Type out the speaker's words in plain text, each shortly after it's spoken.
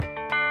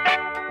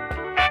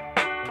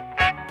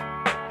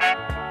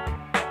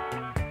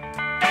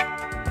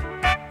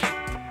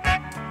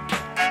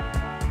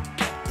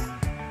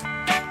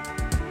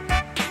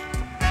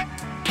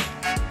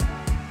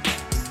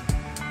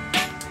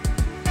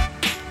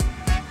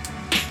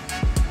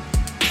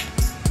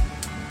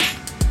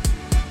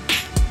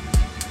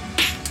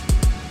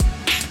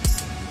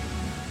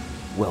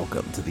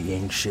welcome to the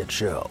Ain't Shit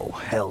Show.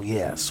 Hell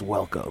yes,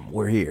 welcome.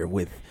 We're here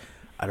with,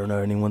 I don't know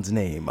anyone's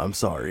name. I'm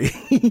sorry.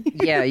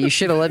 Yeah, you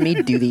should have let me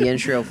do the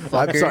intro,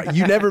 fucker. I'm sorry.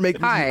 You never make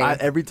me. Hi.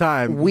 Every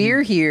time.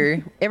 We're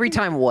here. Every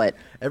time what?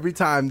 Every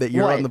time that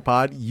you're What? on the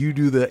pod, you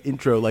do the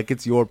intro like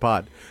it's your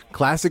pod.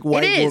 Classic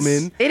white is.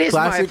 woman. It is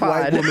my classic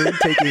white pod. woman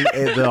taking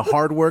the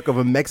hard work of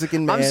a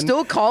Mexican man. I'm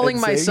still calling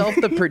and saying- myself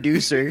the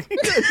producer.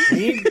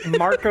 Need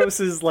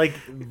Marcos's like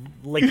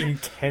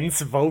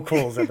intense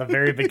vocals at the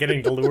very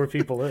beginning to lure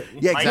people in.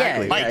 Yeah,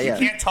 exactly. Mike, yeah.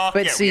 you can't talk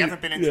But yet. see- We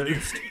haven't been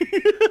introduced.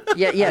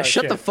 Yeah, Oh, shut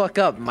shit. the fuck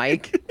up,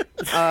 Mike.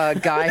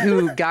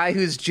 Guy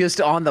who's just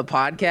on the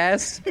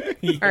podcast.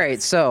 All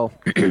right, so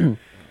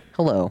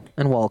hello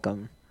and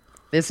welcome.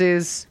 This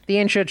is the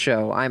Ain't Shit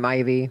Show. I'm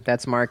Ivy.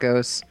 That's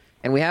Marcos,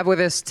 and we have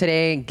with us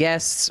today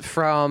guests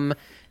from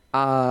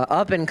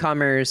up and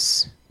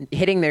comers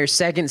hitting their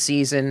second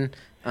season.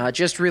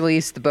 Just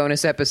released the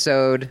bonus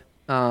episode,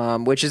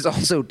 which is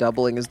also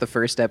doubling as the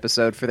first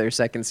episode for their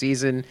second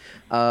season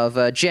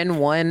of Gen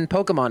 1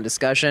 Pokemon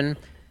discussion.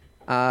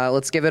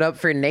 Let's give it up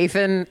for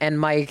Nathan and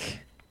Mike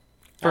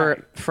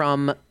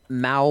from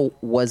Mao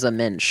Was a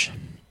Mensch.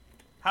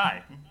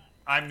 Hi,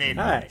 I'm Nathan.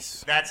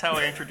 Nice. That's how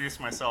I introduce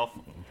myself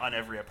on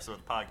every episode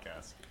of the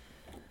podcast.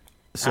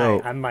 So,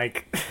 Hi, I'm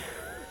Mike.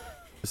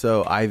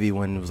 so Ivy,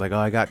 when it was like, oh,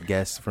 I got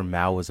guests from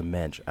Mao Was a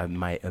Mensch,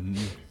 my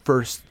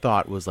first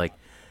thought was like,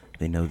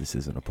 they know this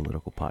isn't a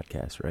political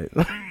podcast, right?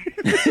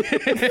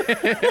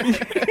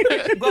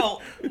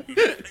 Well,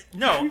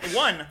 no,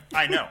 one,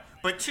 I know.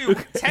 But two,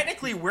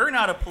 technically, we're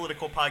not a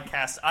political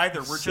podcast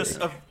either. We're just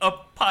a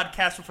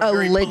podcast with a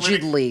very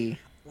Allegedly.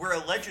 We're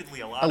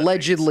allegedly a lot of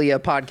Allegedly a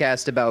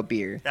podcast about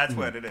beer. things. That's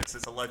what it is.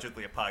 It's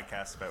allegedly a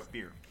podcast about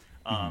beer.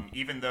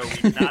 Even though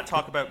we did not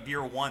talk about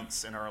beer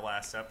once in our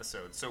last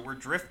episode. So we're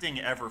drifting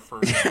ever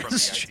further from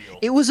the ideal.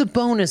 It was a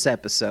bonus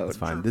episode. It's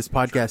fine. This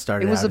podcast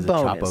started It was out as a a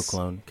Chapo bonus.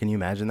 clone. Can you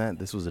imagine that?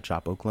 This was a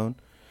Chapo clone.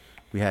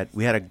 We had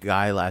a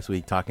guy last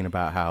week talking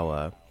about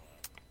how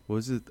what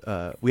was it?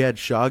 We had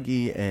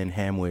Shoggy and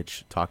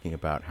Hamwich talking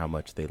about how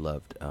much they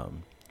loved.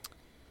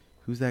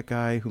 Who's that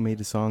guy who made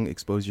the song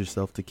 "Expose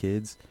Yourself to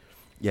Kids"?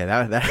 Yeah,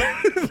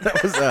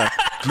 that was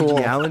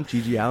Cool.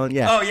 Gigi Allen.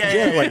 Yeah. Oh,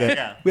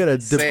 yeah. We had a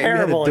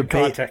Terrible in debate.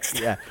 context.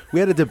 Yeah, we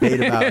had a debate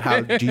about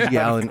how Gigi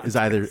Allen is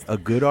either a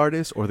good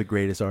artist or the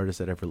greatest artist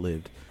that ever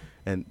lived.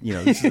 And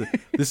this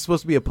is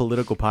supposed to be a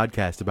political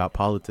podcast about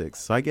politics,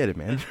 so I get it,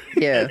 man.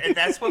 Yeah, And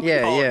that's what we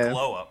Yeah, call yeah. a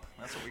glow up.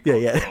 That's what we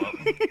call Yeah, a glow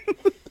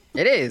up.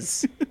 it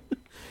is.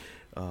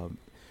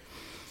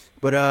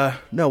 But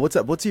no, what's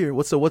up? What's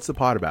the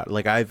pod about?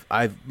 Like I've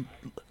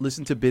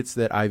listened to bits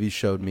that Ivy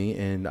showed me,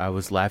 and I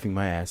was laughing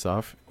my ass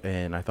off,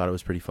 and I thought it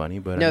was pretty funny.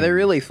 But No, they're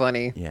really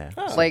funny. yeah.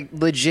 It's like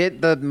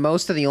legit.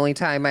 The only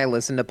time I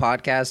listen to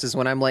podcasts is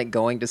when I'm like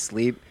going to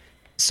sleep.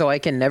 So I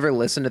can never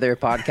listen to their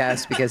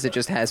podcast because it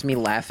just has me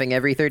laughing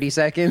every 30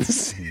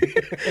 seconds.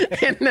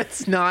 And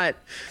that's not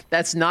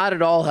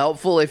at all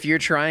helpful if you're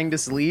trying to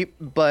sleep,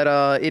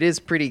 but it is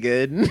pretty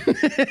good.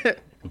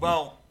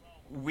 Well,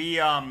 we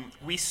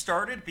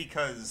started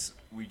because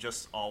we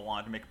just all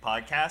wanted to make a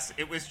podcast.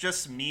 It was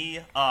just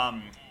me,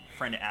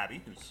 friend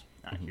Abby, who's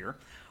not here,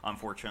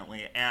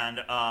 unfortunately,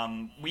 and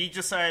we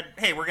decided,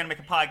 hey, we're gonna make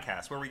a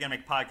podcast. What are we gonna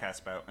make a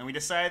podcast about? And we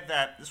decided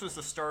that this was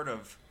the start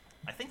of,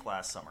 I think,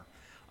 last summer.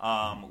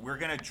 We're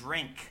gonna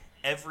drink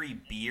every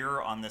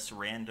beer on this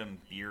random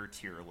beer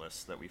tier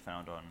list that we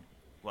found on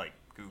like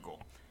Google.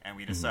 And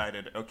we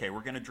decided, okay,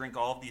 we're going to drink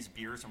all of these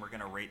beers and we're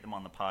going to rate them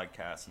on the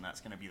podcast, and that's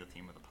going to be the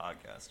theme of the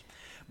podcast.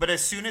 But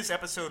as soon as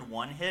episode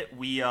 1 hit,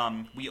 we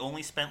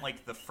only spent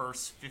like the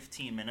first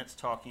 15 minutes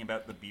talking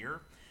about the beer,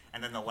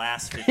 and then the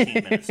last 15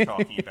 minutes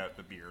talking about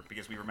the beer,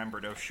 because we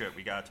remembered, oh shit,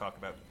 we got to talk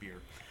about the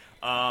beer.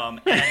 And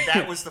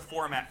that was the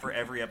format for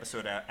every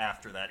episode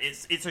after that.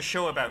 It's a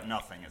show about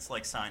nothing. It's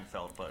like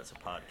Seinfeld, but it's a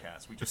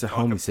podcast. We just It's a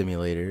talk homie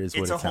simulator, is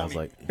what It's it a sounds homie-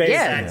 like.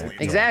 Yeah, It's a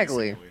homie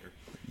exactly. simulator.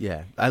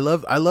 Yeah, I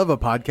love a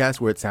podcast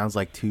where it sounds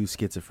like two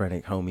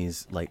schizophrenic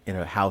homies like in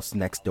a house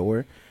next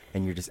door,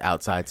 and you're just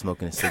outside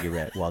smoking a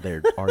cigarette while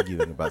they're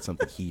arguing about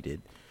something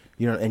heated,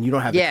 and you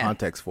don't have Yeah. the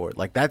context for it.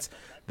 Like that's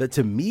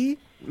to me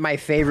My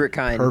favorite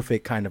kind.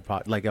 perfect kind of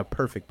like a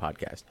perfect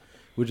podcast,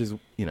 which is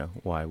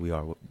why we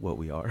are what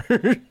we are.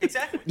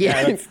 Exactly.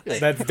 Yeah.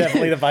 That's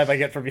definitely the vibe I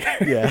get from you.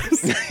 Yeah.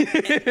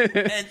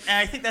 and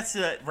I think that's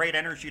the right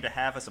energy to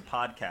have as a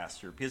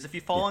podcaster, because if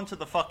you fall into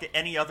the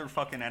any other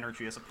fucking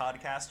energy as a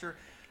podcaster,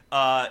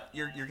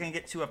 you're gonna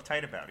get too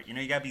uptight about it.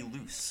 You gotta be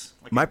loose.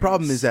 Like My a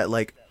problem goose. is that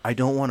like I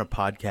don't want a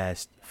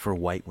podcast for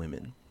white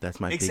women. That's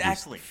my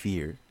Exactly. biggest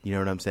fear. You know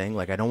what I'm saying?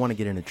 Like I don't want to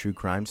get into true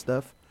crime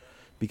stuff,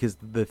 because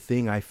the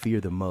thing I fear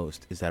the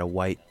most is that a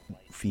white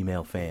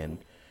female fan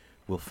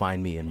will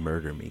find me and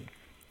murder me,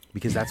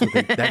 because that's what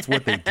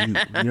they do. You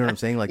know what I'm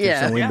saying? Like Yeah.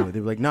 they're so into Yeah. it.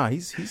 They're like, nah, he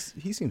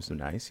seems so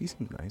nice. He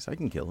seems nice. I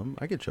can kill him.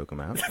 I could choke him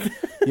out.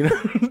 You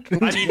know?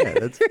 I mean, Yeah,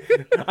 that's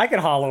I can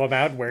hollow him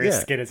out and wear his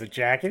Yeah. skin as a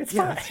jacket. It's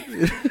yeah.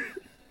 fine.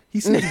 He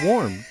seems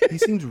warm. He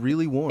seems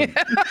really warm.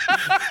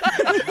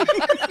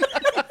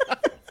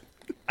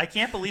 I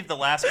can't believe the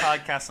last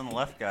podcast on the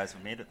left guys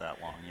have made it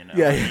that long.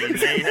 Yeah.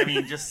 I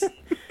mean, just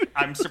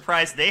I'm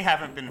surprised they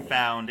haven't been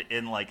found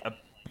in like a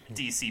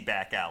DC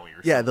back alley or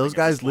something. Yeah, those at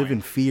guys this live point.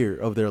 in fear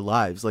of their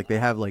lives. Like they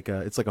have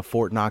it's like a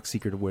Fort Knox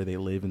secret of where they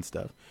live and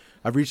stuff.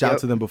 I've reached out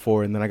to them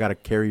before, and then I got a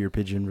carrier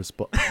pigeon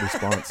response.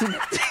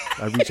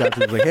 I reached out to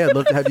them like, "Hey, I'd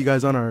love to have you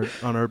guys on our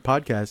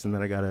podcast," and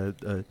then I got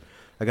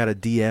a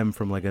DM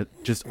from like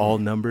just all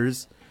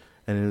numbers,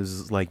 and it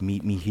was like,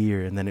 "Meet me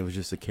here," and then it was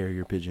just a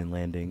carrier pigeon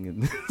landing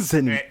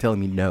and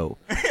telling me no.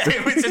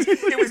 it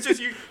was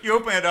just you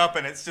open it up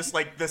and it's just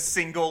like the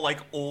single like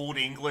old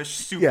English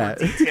super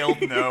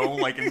detailed no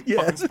like in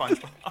fucking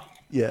SpongeBob.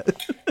 Yeah,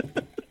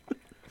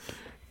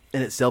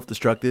 and it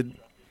self-destructed.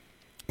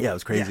 Yeah, it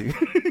was crazy. Yeah.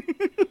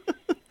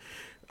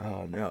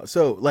 Oh no!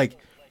 So like,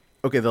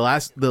 okay, the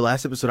last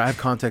episode I have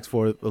context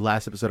for. The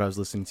last episode I was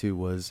listening to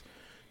was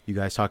you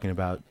guys talking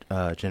about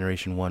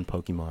Generation 1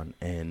 Pokemon,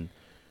 and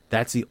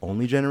that's the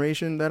only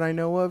generation that I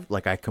know of.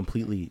 Like I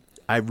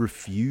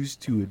refuse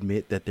to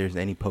admit that there's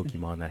any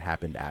Pokemon that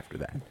happened after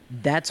that.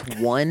 That's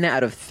 1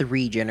 out of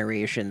 3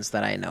 generations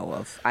that I know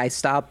of. I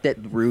stopped at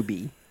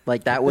Ruby.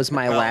 Like that was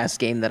my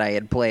last game that I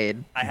had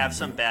played. I have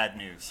some bad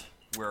news.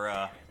 We're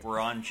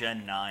on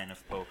Gen 9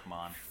 of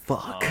Pokemon.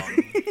 Fuck.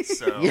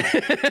 So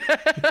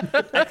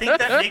I think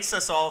that makes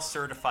us all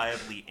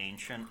certifiably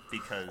ancient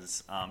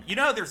because you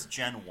know how there's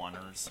Gen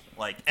 1ers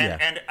like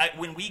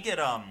when we get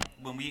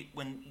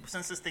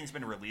since this thing's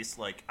been released,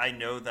 like I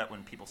know that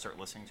when people start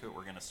listening to it,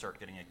 we're gonna start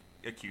getting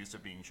accused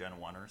of being Gen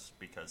 1ers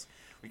because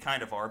we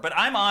kind of are. But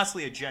I'm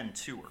honestly a Gen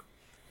 2er,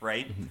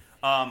 right?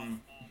 Mm-hmm.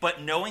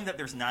 But knowing that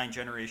there's 9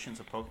 generations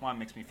of Pokemon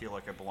makes me feel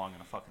like I belong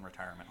in a fucking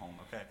retirement home,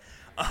 okay?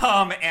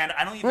 And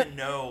I don't even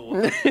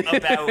know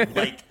about,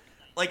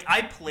 like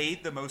I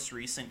played the most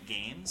recent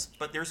games,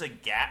 but there's a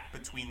gap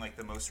between, like,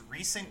 the most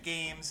recent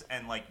games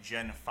and, like,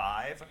 Gen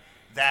 5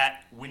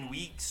 that when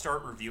we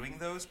start reviewing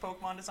those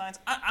Pokemon designs,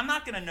 I'm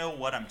not going to know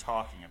what I'm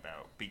talking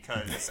about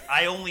because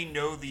I only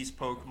know these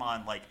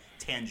Pokemon, like,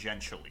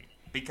 tangentially.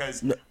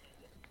 Because,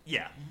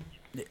 yeah.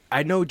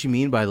 I know what you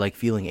mean by, like,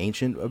 feeling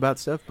ancient about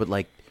stuff, but,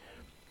 like,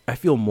 I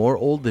feel more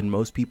old than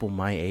most people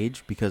my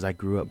age because I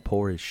grew up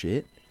poor as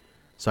shit.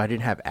 So I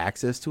didn't have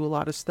access to a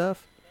lot of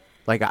stuff.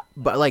 The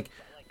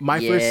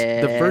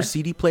first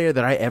CD player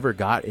that I ever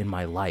got in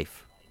my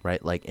life,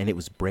 right? Like, and it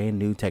was brand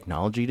new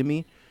technology to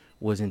me,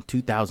 was in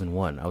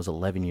 2001. I was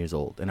 11 years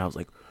old, and I was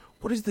like,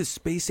 "What is this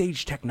space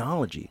age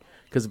technology?"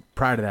 Because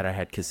prior to that, I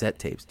had cassette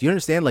tapes. Do you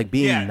understand? Like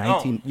being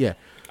 19,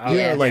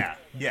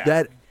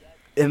 that.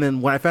 And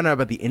then when I found out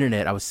about the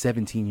internet, I was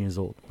 17 years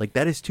old. Like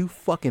that is too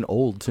fucking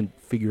old to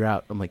figure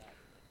out. I'm like,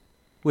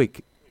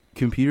 wait,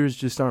 computers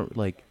just aren't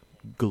like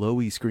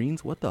glowy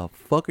screens? What the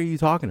fuck are you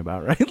talking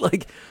about? Right?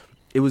 Like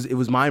it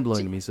was mind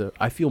blowing to me. So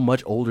I feel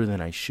much older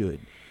than I should.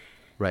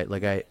 Right?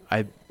 Like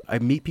I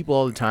meet people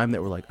all the time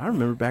that were like, I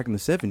remember back in the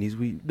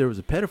 70s, there was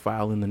a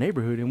pedophile in the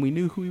neighborhood and we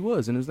knew who he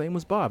was and his name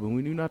was Bob and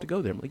we knew not to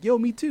go there. I'm like, yo,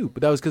 me too.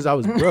 But that was because I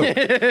was broke.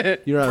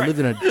 You know, I lived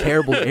in a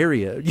terrible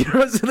area. You know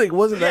what I'm saying?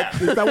 Like,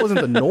 that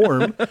wasn't the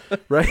norm,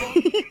 right?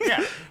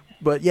 Yeah.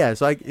 But yeah,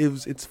 so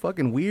it's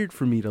fucking weird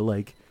for me to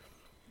like,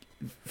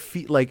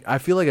 I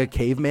feel like a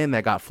caveman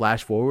that got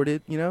flash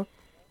forwarded, you know?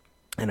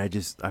 And I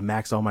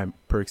maxed all my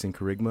perks in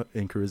charisma,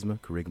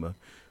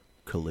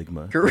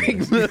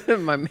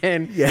 Charisma, my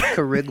man. Yeah.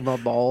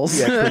 Charisma balls.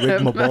 Yeah,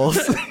 charisma balls.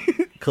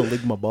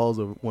 Caligma balls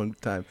over one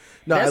time.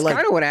 No, that's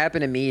kind of what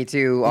happened to me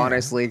too,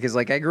 honestly, because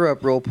like I grew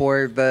up real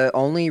poor. The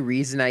only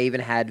reason I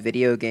even had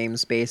video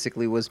games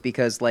basically was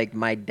because like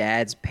my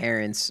dad's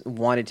parents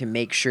wanted to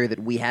make sure that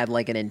we had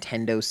like a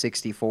Nintendo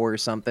 64 or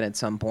something at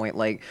some point.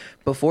 Like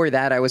before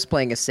that, I was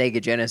playing a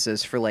Sega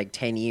Genesis for like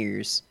 10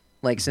 years,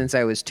 like since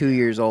I was 2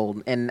 years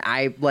old, and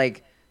I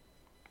like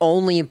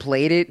only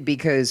played it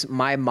because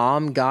my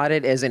mom got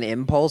it as an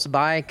impulse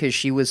buy because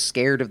she was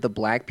scared of the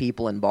black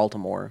people in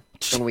Baltimore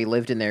when we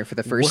lived in there for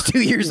the first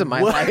 2 years of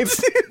my life.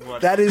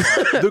 That is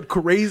the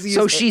craziest.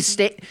 So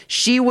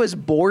she was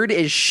bored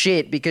as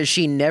shit because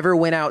she never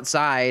went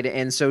outside,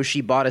 and so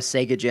she bought a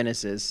Sega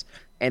Genesis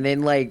and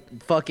then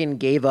like fucking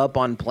gave up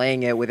on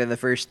playing it within the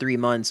first 3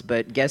 months.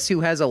 But guess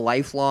who has a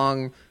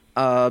lifelong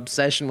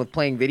obsession with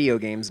playing video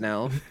games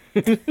now?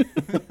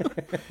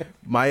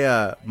 My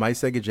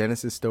Sega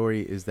Genesis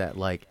story is that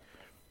like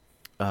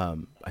I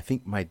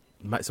think my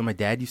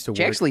dad used to work.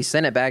 She actually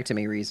sent it back to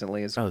me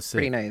recently. It's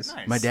pretty nice.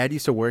 My dad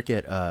used to work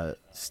at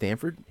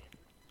Stanford,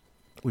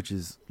 which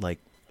is like,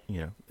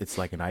 you know, it's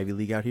like an Ivy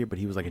League out here, but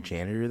he was like a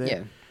janitor there.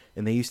 Yeah.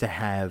 And they used to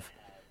have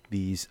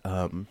these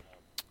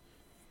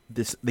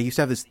this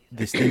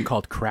thing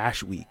called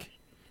Crash Week.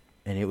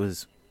 And it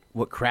was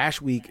what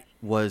Crash Week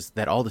was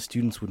that all the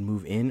students would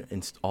move in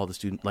and all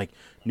the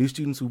new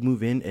students would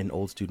move in and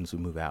old students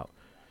would move out.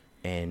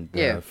 And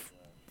the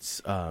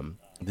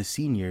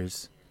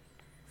seniors,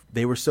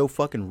 they were so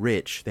fucking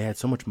rich, they had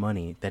so much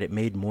money that it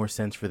made more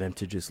sense for them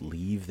to just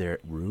leave their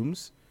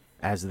rooms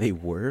as they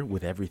were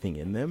with everything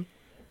in them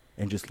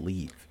and just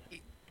leave.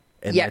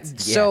 And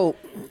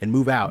and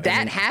move out.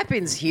 That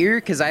happens here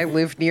because I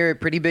live near a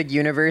pretty big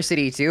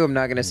university too. I'm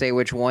not going to say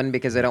which one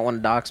because I don't want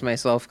to dox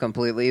myself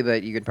completely,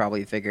 but you could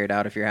probably figure it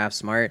out if you're half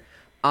smart.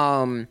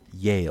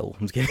 Yale.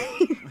 I'm just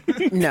kidding.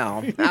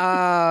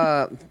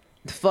 No.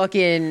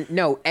 Fucking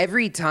no.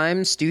 Every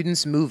time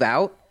students move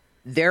out,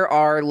 there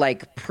are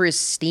like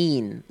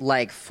pristine,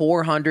 like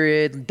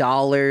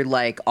 $400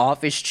 like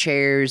office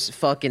chairs,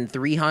 fucking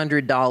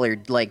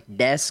 $300 like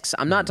desks.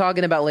 I'm not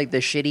talking about like the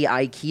shitty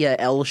IKEA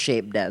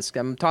L-shaped desk.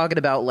 I'm talking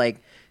about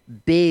like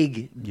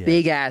big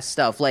ass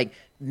stuff, like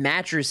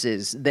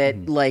mattresses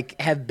that like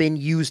have been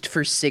used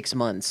for 6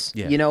 months.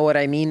 Yeah. You know what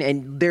I mean?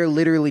 And they're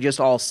literally just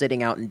all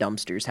sitting out in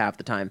dumpsters half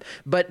the time.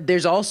 But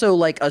there's also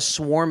like a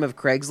swarm of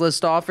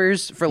Craigslist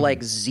offers for like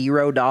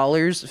 $0.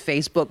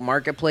 Facebook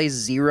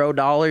Marketplace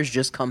 $0.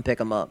 Just come pick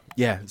them up.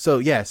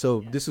 So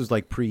this was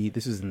like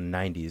this was in the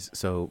 90s.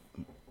 So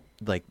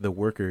like the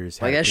workers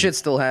had Like that shit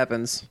still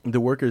happens.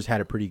 the workers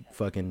had a pretty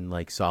fucking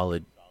like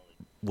solid.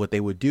 What they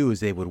would do is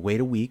they would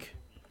wait a week.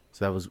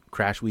 So that was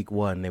crash week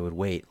 1. They would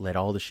wait, let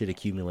all the shit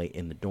accumulate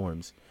in the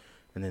dorms,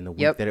 and then the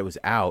week that it was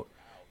out,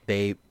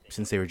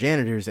 since they were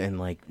janitors and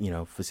like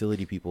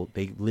facility people,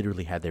 they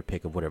literally had their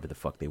pick of whatever the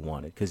fuck they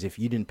wanted. Because if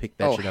you didn't pick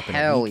that shit up in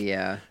a week,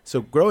 yeah.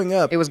 So growing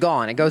up, It was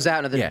gone. It goes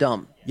out into the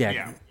dump.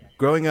 Yeah.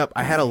 Growing up,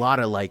 I had a lot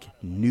of like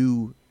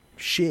new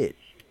shit,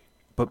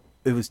 but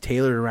it was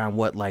tailored around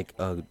what like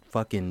a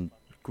fucking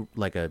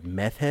like a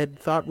meth head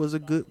thought was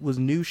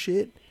new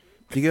shit.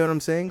 Do you get what I'm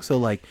saying? So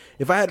like,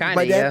 if my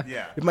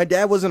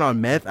dad wasn't on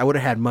meth, I would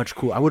have had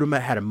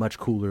a much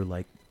cooler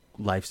like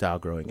lifestyle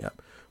growing up.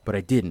 But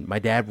I didn't. My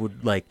dad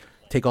would like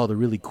take all the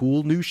really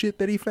cool new shit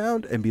that he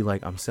found and be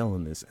like, "I'm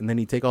selling this," and then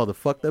he'd take all the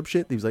fucked up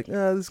shit. He was like,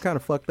 "This is kind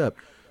of fucked up.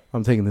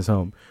 I'm taking this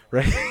home,"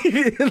 right?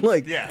 And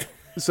like,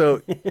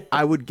 so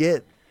I would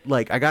get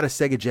like, I got a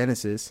Sega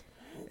Genesis,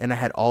 and I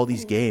had all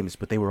these games,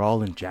 but they were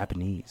all in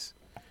Japanese.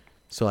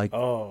 So like,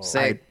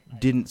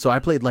 I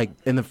played like,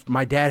 and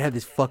my dad had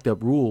this fucked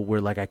up rule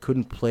where like I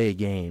couldn't play a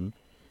game.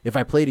 If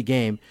I played a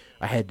game,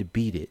 I had to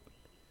beat it,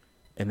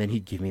 and then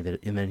he'd give me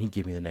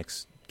the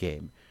next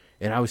game.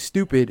 And I was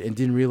stupid and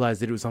didn't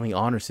realize that it was on the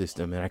honor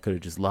system, and I could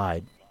have just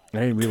lied.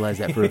 And I didn't realize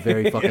that for a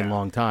very fucking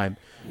long time.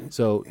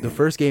 So the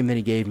first game that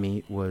he gave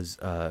me was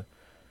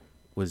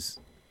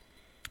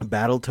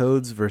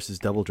Battletoads versus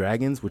Double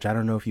Dragons, which I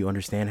don't know if you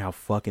understand how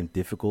fucking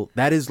difficult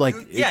that is. Like,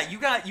 you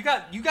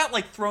got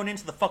like thrown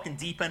into the fucking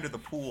deep end of the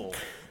pool.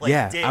 Like,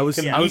 I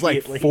was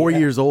like 4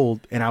 years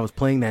old, and I was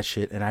playing that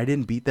shit, and I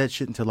didn't beat that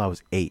shit until I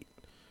was 8.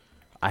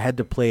 I had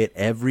to play it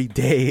every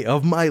day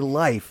of my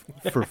life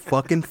for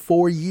fucking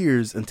 4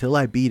 years until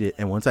I beat it.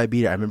 And once I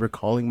beat it, I remember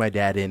calling my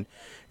dad in,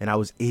 and I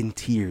was in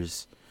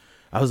tears.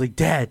 I was like,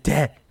 Dad,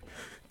 I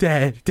did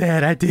it,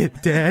 Dad. I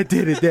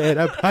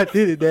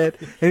did it, Dad.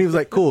 And he was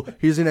like, cool,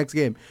 here's the next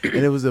game.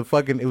 And it was the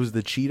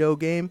Cheeto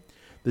game,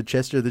 the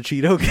Chester the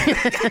Cheeto game.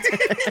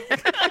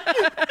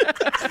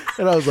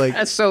 And I was like,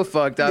 that's so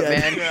fucked up,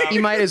 man. Yeah. He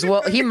might as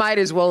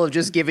well have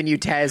just given you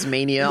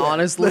Tasmania,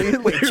 honestly.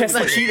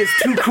 Chester Cheetah's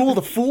too cool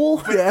to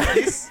fool. Yeah.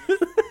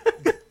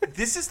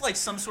 This is like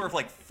some sort of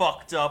like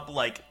fucked up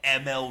like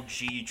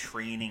MLG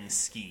training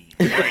scheme,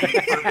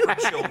 right? for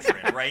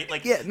children, right?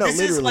 Like this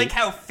literally. is like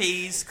how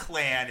FaZe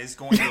Clan is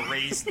going to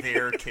raise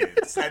their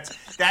kids.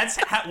 That's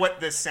what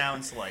this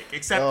sounds like.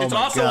 Except it's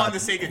also on the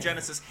Sega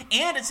Genesis,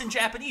 and it's in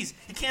Japanese.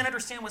 You can't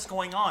understand what's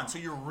going on, so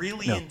you're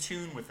really in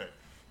tune with it.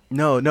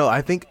 No,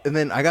 I think, and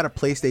then I got a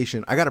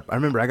PlayStation. I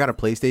remember I got a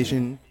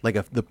PlayStation, like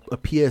a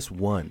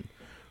PS1.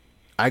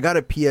 I got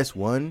a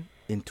PS1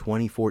 in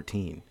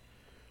 2014.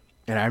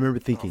 And I remember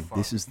thinking,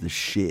 this is the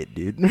shit,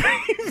 dude.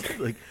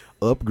 Like,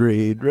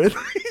 upgrade, right?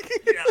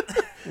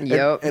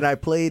 Yep. And I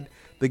played,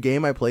 the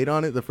game I played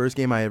on it, the first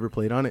game I ever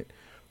played on it,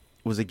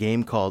 was a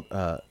game called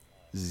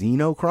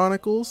Xeno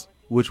Chronicles,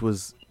 which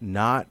was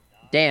not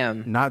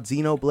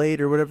Xenoblade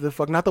or whatever the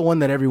fuck, not the one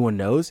that everyone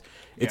knows.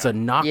 It's a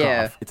knockoff.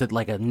 Yeah. It's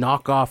like a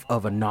knockoff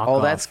of a knockoff.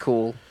 Oh, that's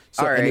cool.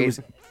 So, all right. And it was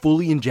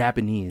fully in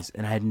Japanese,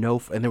 and I had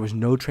and there was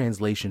no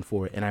translation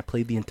for it, and I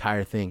played the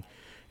entire thing.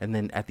 And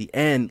then at the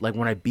end, like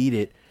when I beat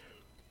it,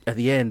 at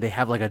the end they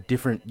have like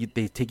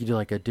they take you to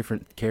like a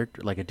different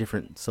character, like a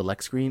different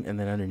select screen, and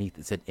then underneath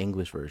it said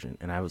English version,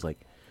 and I was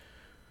like,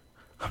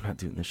 I'm not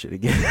doing this shit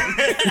again.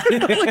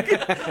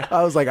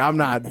 I was like,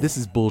 this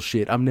is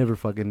bullshit. I'm never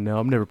playing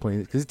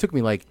it, because it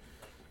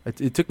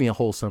took me a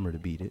whole summer to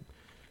beat it,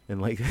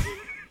 and like.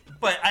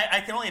 But I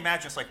can only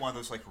imagine it's like one of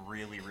those like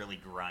really, really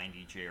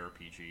grindy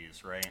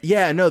JRPGs, right?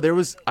 Yeah, no,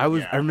 I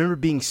remember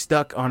being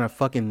stuck on a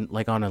fucking,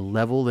 like on a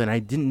level that I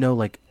didn't know,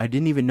 like, I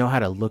didn't even know how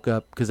to look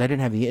up, because I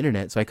didn't have the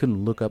internet, so I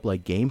couldn't look up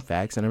like game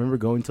facts. And I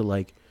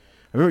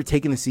remember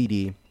taking the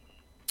CD,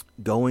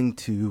 going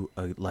to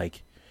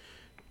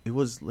it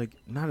was like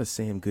not a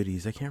Sam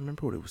Goodies. I can't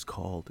remember what it was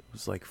called. It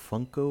was like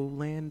Funko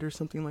Land or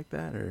something like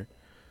that, or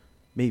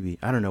maybe,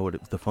 I don't know what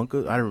it was. The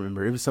Funko, I don't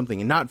remember. It was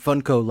something, and not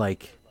Funko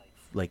like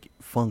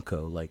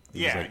Funko, like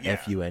it was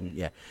like FUN.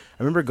 Yeah, I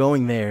remember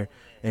going there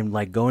and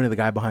like going to the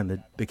guy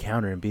behind the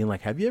counter and being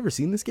like, "Have you ever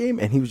seen this game?"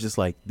 And he was just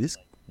like,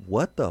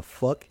 what the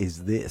fuck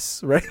is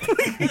this?" Right?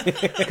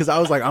 Because I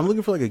was like, I'm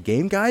looking for like a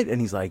game guide, and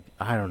he's like,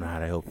 "I don't know how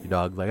to help you,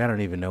 dog. Like, I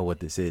don't even know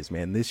what this is,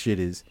 man. This shit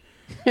is.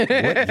 What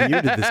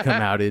year did this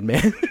come out in,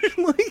 man?"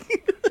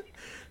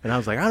 And I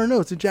was like, I don't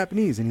know, it's in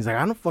Japanese. And he's like,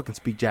 I don't fucking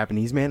speak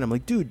Japanese, man. I'm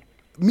like, dude,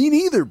 me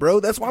neither, bro.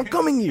 That's why I'm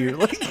coming here.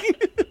 Like,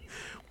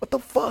 what the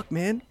fuck,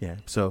 man? Yeah.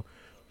 So,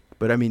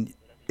 but I mean,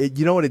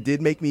 you know what it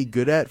did make me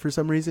good at for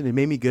some reason? It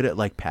made me good at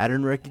like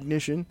pattern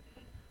recognition.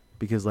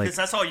 Because like,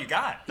 that's all you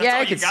got. That's Yeah, all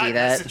I you could got see in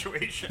that. this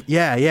situation.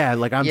 yeah.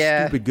 Like I'm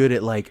Yeah. stupid good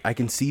at like, I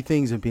can see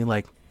things and being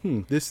like,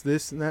 this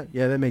and that.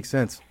 Yeah, that makes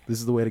sense. This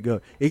is the way to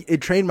go.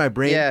 It trained my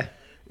brain. Yeah.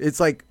 It's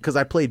like, because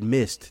I played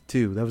Myst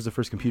too. That was the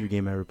first computer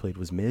game I ever played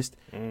was Myst.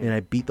 And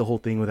I beat the whole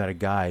thing without a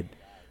guide.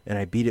 And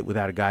I beat it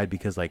without a guide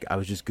because like I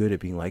was just good at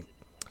being like,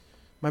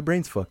 my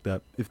brain's fucked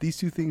up. If these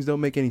two things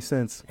don't make any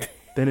sense,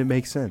 then it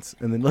makes sense.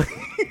 And then like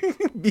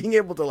being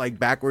able to like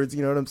backwards,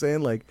 you know what I'm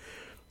saying? Like,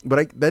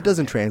 but that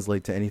doesn't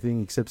translate to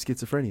anything except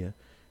schizophrenia.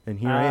 And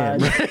here I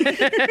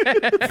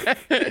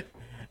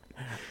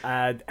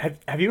am.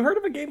 Have you heard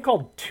of a game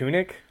called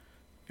Tunic?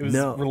 It was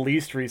No.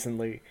 released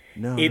recently.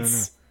 No.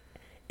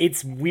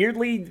 It's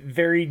weirdly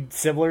very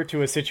similar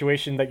to a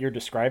situation that you're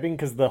describing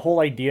because the whole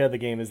idea of the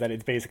game is that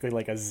it's basically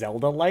like a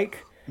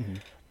Zelda-like,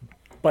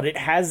 but it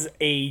has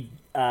a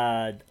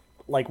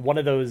like one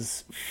of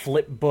those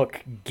flip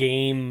book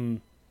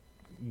game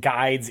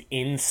guides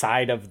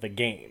inside of the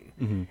game.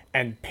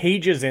 And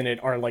pages in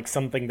it are like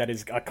something that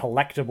is a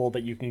collectible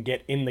that you can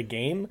get in the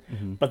game,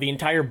 but the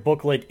entire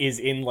booklet is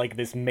in like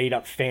this made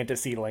up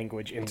fantasy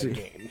language in the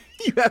game.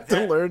 You have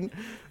to learn.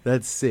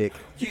 That's sick.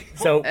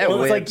 So That it's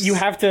like whips. you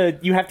have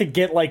to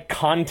get like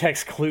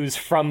context clues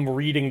from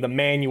reading the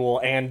manual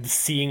and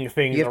seeing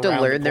things. You have to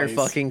around learn the their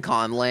place. fucking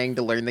conlang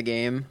to learn the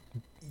game.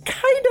 Kind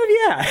of,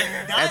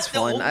 yeah. Not That's the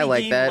fun. only I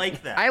like game that.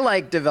 like that. I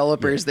like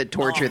developers that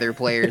torture their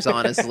players,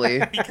 honestly.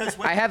 Because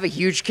when- I have a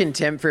huge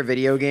contempt for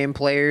video game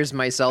players,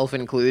 myself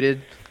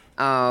included.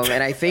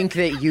 And I think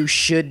that you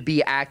should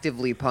be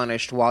actively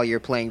punished while you're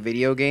playing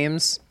video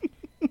games.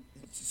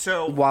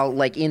 So While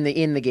like in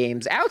the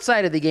games,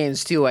 outside of the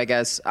games too, I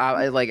guess.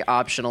 Like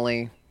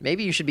optionally,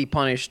 maybe you should be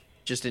punished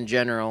just in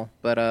general.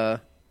 But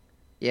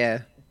yeah.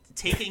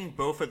 taking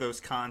both of those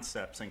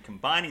concepts and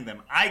combining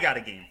them, I got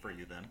a game for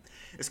you then.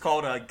 It's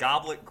called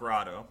Goblet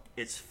Grotto.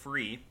 It's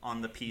free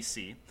on the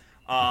PC.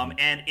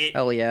 And it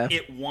Hell yeah.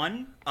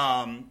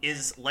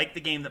 is like the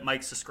game that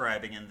Mike's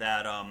describing in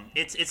that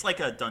it's like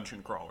a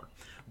dungeon crawler.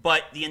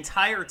 But the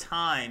entire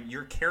time,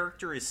 your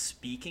character is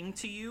speaking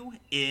to you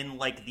in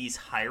like these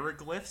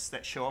hieroglyphs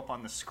that show up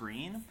on the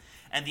screen.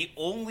 And the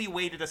only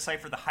way to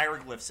decipher the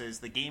hieroglyphs is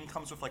the game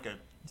comes with like a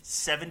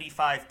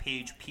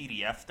 75-page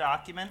PDF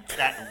document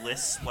that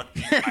lists what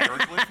each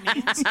hieroglyph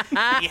means.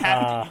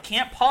 You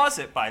can't pause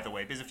it, by the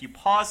way, because if you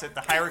pause it,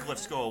 the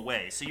hieroglyphs go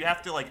away. So you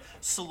have to like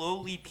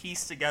slowly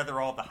piece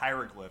together all the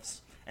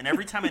hieroglyphs. And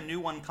every time a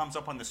new one comes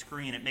up on the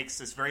screen, it makes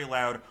this very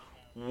loud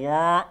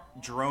wah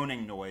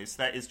droning noise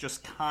that is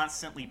just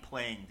constantly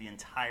playing the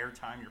entire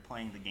time you're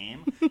playing the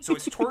game. So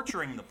it's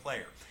torturing the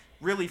player.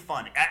 Really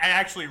fun. I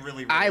actually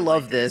really I like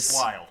love it. this. It's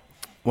wild.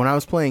 When I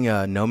was playing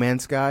No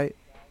Man's Sky,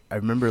 I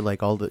remember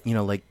like all the,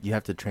 like you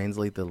have to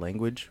translate the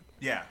language,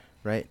 Yeah.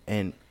 right?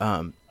 And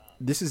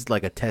this is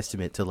like a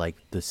testament to like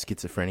the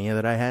schizophrenia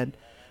that I had,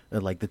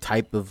 like the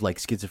type of like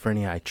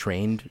schizophrenia I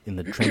trained in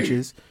the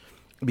trenches,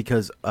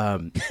 because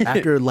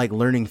after like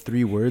learning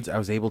 3 words, I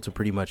was able to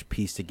pretty much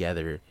piece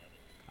together.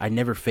 I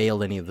never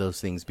failed any of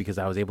those things because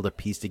I was able to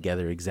piece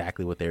together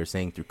exactly what they were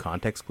saying through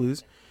context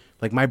clues.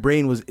 Like my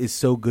brain is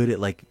so good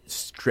at like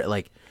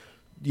like,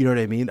 you know what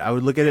I mean? I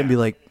would look at it and be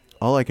like,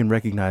 all I can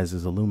recognize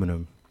is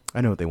aluminum.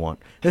 I know what they want.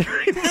 Yeah,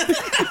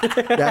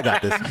 I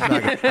got this.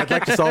 I'd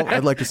like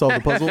to solve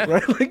the puzzle,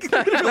 right? Like,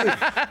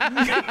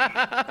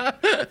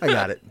 I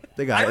got it.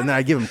 They got it. And then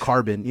I give them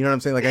carbon. You know what I'm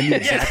saying? Like I knew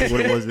exactly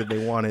what it was that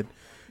they wanted.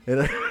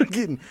 And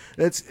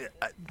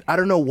I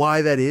don't know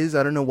why that is.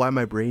 I don't know why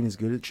my brain is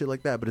good at shit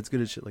like that, but it's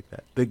good at shit like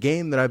that. The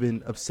game that I've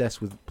been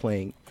obsessed with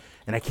playing,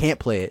 and I can't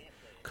play it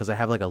because I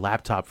have like a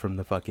laptop from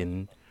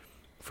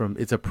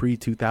it's a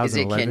pre-2011. Is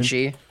it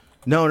Kenshi?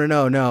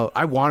 No.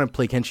 I want to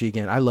play Kenshi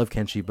again. I love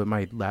Kenshi, but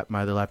my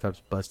other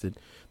laptop's busted.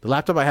 The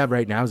laptop I have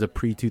right now is a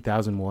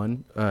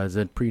pre-2001. It's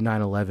a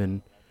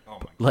pre-9/11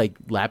 like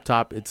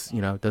laptop. It's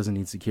it doesn't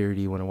need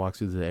security when it walks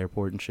through the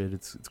airport and shit.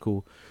 It's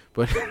cool,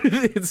 but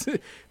it's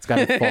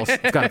got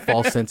a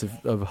false sense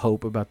of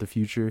hope about the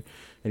future.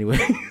 Anyway,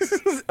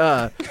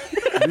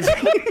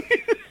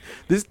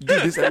 this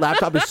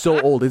laptop is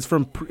so old.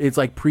 It's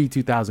like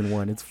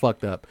pre-2001. It's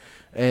fucked up.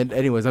 And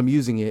anyways, I'm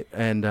using it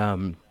and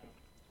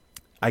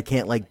I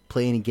can't like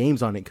play any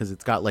games on it because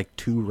it's got like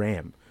 2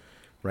 RAM,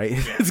 right?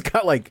 It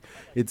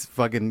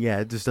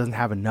just doesn't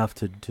have enough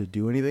to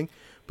do anything.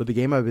 But the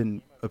game I've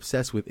been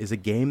obsessed with is a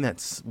game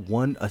that's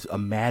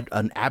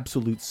an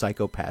absolute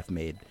psychopath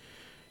made.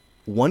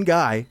 One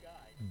guy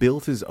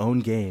built his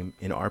own game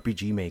in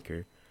RPG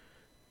Maker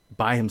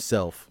by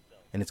himself,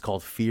 and it's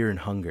called Fear and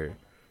Hunger.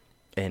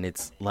 and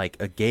it's like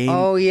a game.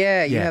 Oh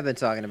yeah, you have been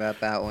talking about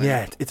that one.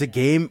 Yeah, it's a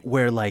game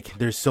where like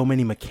there's so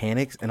many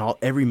mechanics, and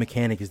every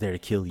mechanic is there to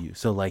kill you.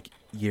 So like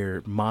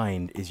your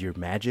mind is your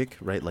magic,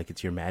 right? Like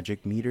it's your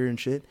magic meter and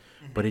shit.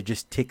 But it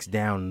just ticks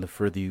down the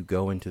further you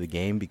go into the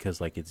game because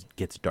like it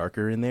gets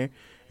darker in there.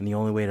 And the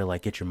only way to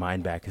like get your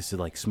mind back is to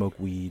like smoke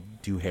weed,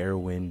 do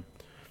heroin,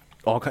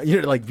 all kind.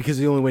 You know, like because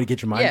the only way to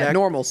get your mind back. Yeah,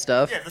 normal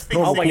stuff. Yeah, the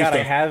things Oh my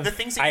god, the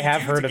things that I you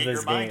have do heard to of get this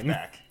your mind game.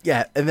 back.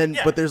 Yeah, and then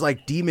Yeah. but there's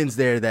like demons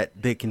there that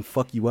they can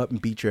fuck you up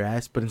and beat your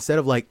ass. But instead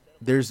of like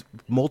there's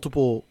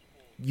multiple,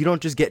 you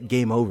don't just get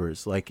game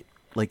overs.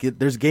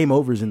 There's game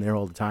overs in there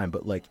all the time.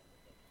 But like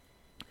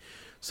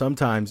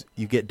sometimes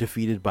you get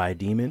defeated by a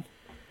demon,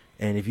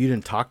 and if you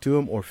didn't talk to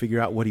him or figure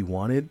out what he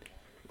wanted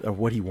or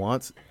what he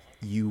wants,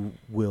 you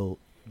will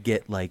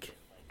get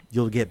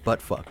you'll get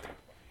butt fucked.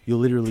 You'll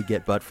literally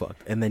get butt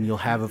fucked, and then you'll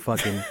have a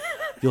fucking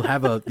you'll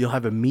have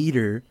a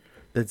meter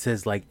that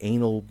says like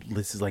anal.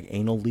 This is like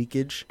anal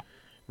leakage,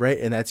 right?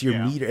 And that's your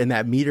meter, and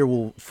that meter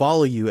will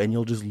follow you, and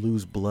you'll just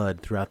lose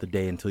blood throughout the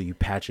day until you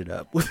patch it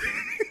up.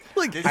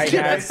 Like I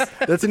have-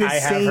 that's an I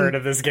insane. have heard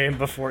of this game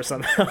before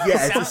somehow.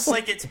 Yeah, It it's sounds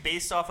like it's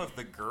based off of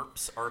the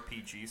GURPS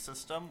RPG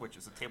system, which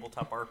is a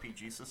tabletop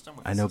RPG system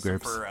with a I know system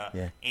GURPS, for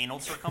yeah. anal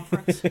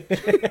circumference.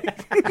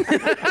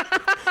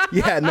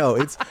 Yeah,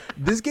 no,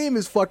 this game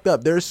is fucked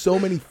up. There's so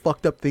many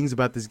fucked up things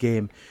about this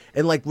game.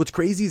 And like what's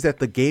crazy is that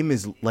the game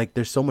is like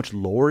there's so much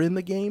lore in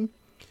the game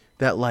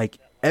that like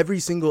every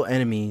single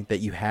enemy that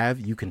you have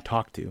you can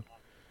talk to.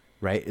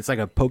 Right? It's like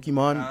a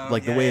Pokemon,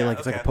 like the way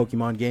it's like a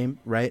Pokemon game,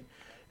 right?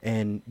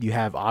 And you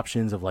have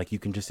options of like you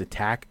can just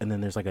attack, and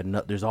then there's like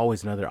there's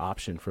always another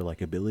option for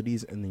like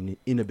abilities, and then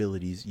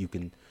inabilities you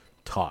can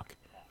talk.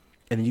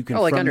 And then you can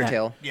like from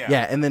Undertale. That,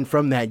 yeah, and then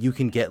from that you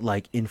can get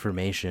like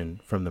information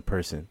from the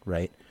person,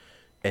 right?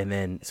 And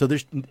then so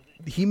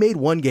he made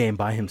one game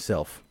by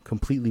himself,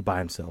 completely by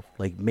himself.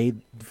 Like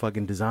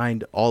fucking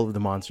designed all of the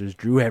monsters,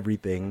 drew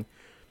everything,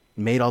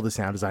 made all the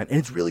sound design, and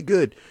it's really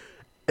good.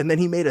 And then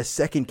he made a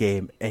second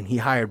game, and he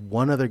hired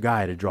one other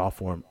guy to draw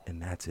for him, and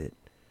that's it.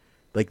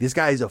 Like this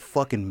guy is a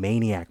fucking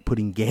maniac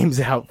putting games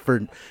out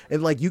and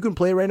like you can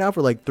play right now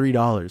for like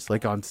 $3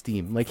 like on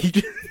Steam. Like he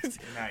just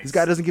Nice. this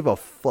guy doesn't give a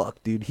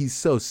fuck, dude. He's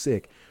so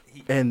sick.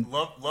 And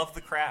love the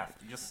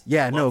craft. Just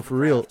yeah, love no, the for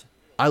real. craft.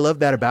 I love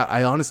that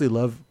I honestly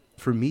love,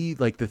 for me,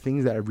 like the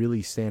things that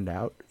really stand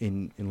out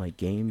in like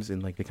games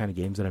and like the kind of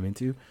games that I'm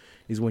into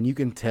is when you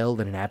can tell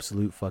that an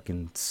absolute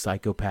fucking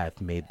psychopath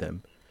made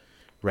them.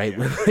 Right?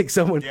 Yeah. Like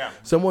someone Yeah.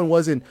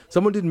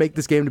 didn't make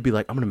this game to be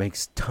like, I'm going to make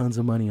tons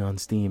of money on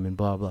Steam and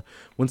blah, blah.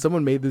 When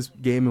someone made this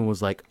game and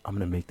was like, I'm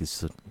going to make this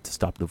to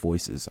stop the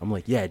voices. I'm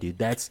like, yeah, dude,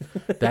 that's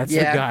the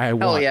Yeah. guy I Hell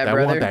want. yeah, I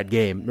brother. want that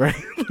game, right?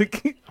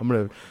 Like, I'm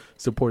going to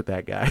support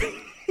that guy.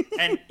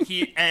 And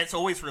it's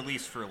always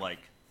released for like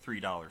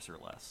 $3 or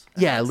less.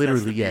 Yeah, That's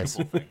literally, the yes.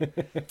 beautiful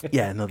thing.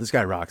 Yeah, no, this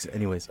guy rocks.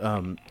 Anyways,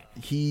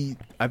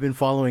 I've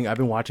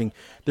been watching.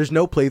 There's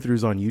no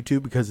playthroughs on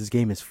YouTube because this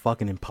game is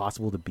fucking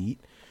impossible to beat.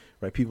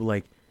 Right? People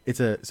like it's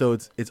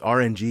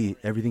RNG.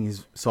 Everything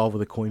is solved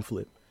with a coin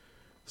flip.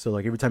 So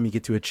like every time you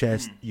get to a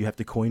chest, you have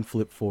to coin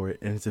flip for it,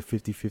 and it's a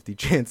 50-50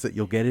 chance that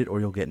you'll get it or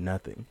you'll get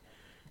nothing.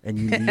 And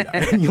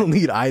you'll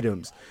need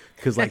items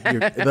because like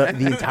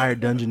the entire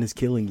dungeon is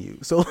killing you.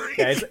 So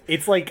Yeah,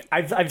 it's like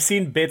I've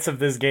seen bits of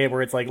this game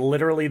where it's like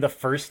literally the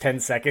first 10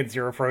 seconds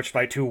you're approached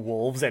by two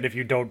wolves, and if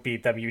you don't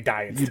beat them, you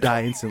die. you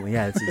die instantly.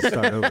 Yeah, it's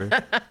start over.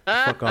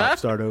 Fuck off,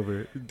 start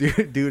over. Do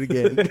it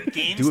again.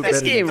 Games Do it that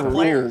better hate than the game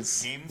player.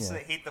 rules. Games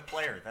that hate the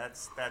player.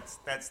 That's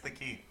the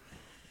key.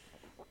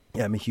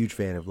 Yeah, I'm a huge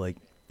fan of like,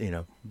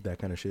 that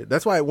kind of shit.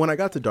 That's why when I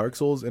got to Dark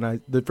Souls,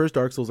 and the first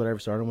Dark Souls that I ever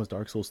started on was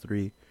Dark Souls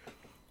 3,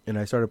 and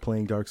I started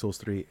playing Dark Souls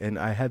 3, and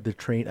I had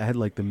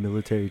like the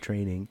military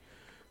training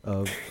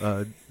of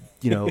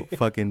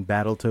fucking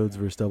Battletoads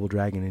versus Double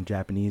Dragon in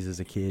Japanese as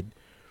a kid.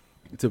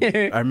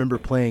 I remember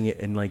playing it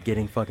and like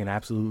getting fucking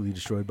absolutely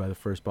destroyed by the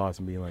first boss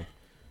and being like,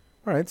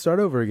 all right, start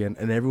over again.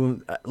 And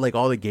everyone, like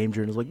all the game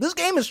journalists, like, this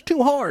game is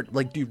too hard.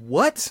 Like, dude,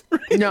 what?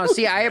 No,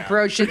 see, I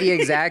approached it the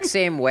exact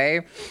same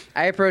way.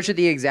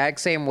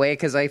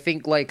 Because I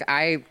think like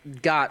I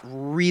got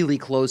really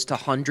close to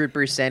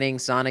 100%ing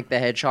Sonic the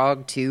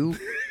Hedgehog 2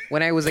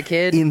 when I was a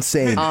kid.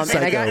 Insane. And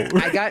I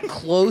got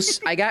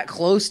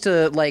close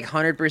to like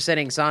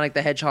 100%ing Sonic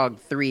the Hedgehog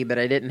 3, but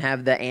I didn't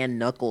have the and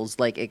Knuckles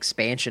like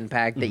expansion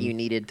pack that you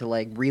needed to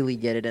like really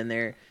get it in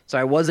there. So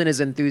I wasn't as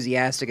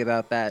enthusiastic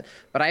about that.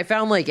 But I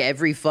found like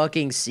every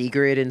fucking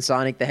secret in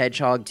Sonic the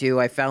Hedgehog 2.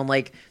 I found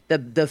like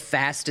the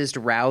fastest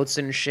routes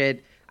and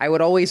shit. I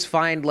would always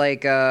find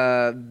like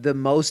the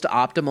most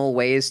optimal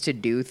ways to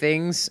do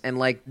things and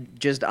like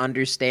just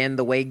understand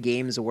the way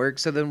games work.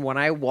 So then when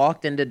I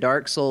walked into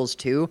Dark Souls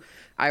 2,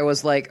 I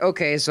was like,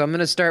 okay, so I'm going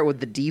to start with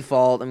the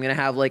default. I'm going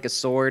to have like a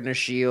sword and a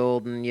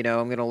shield and,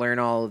 I'm going to learn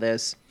all of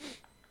this.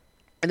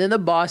 And then the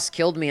boss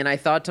killed me and I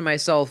thought to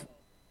myself,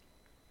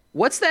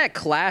 what's that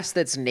class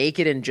that's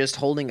naked and just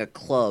holding a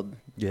club?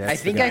 Yeah, I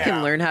that's think the I guy.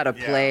 can learn how to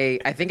Yeah. play.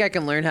 I think I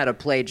can learn how to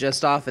play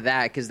just off of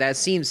that because that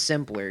seems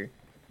simpler.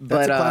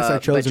 but a class I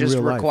chose but in just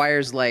real life.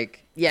 requires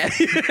like Yeah,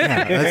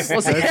 that's,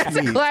 well, see, that's that's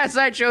a me. class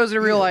I chose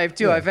in real life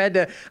too. Yeah.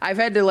 I've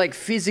had to like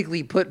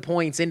physically put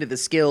points into the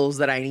skills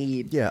that I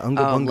need. Yeah,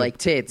 Unga Bunga. like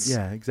tits.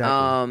 Yeah,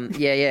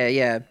 exactly.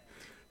 Yeah.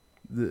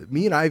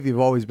 Me and Ivy have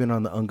always been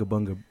on the Unga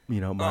Bunga,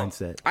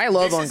 mindset. I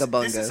love This is- Unga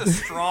Bunga. This is a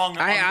strong.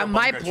 My Unga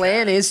Bunga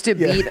plan chat. is to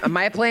beat.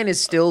 My plan is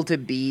still to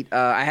beat.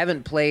 I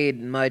haven't played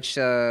much.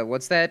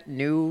 What's that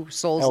new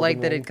Souls like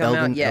Elden that Ring. had come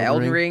out? Yeah, Elden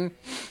Elden Ring. Ring.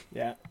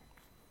 Yeah.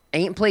 I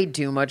ain't played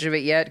too much of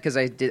it yet because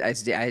I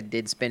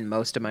did spend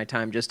most of my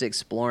time just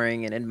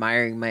exploring and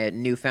admiring my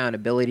newfound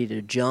ability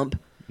to jump.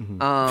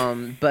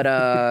 But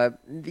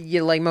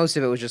like most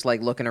of it was just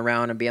like looking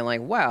around and being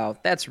like, wow,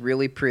 that's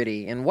really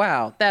pretty, and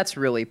wow, that's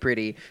really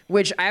pretty,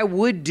 which I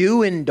would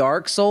do in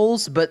Dark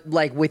Souls, but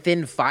like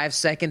within 5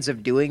 seconds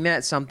of doing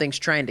that, something's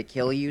trying to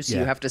kill you, so you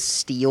Yeah. have to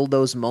steal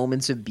those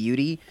moments of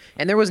beauty.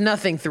 And there was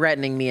nothing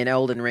threatening me in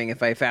Elden Ring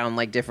if I found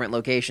like different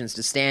locations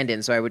to stand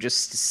in, so I would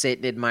just sit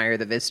and admire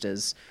the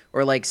vistas,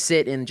 or like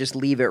sit and just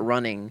leave it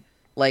running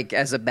like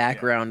as a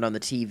background on the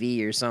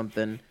TV or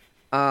something.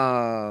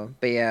 But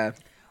yeah.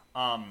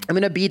 I'm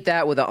gonna beat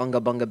that with an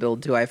Unga Bunga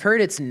build too. I've heard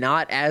it's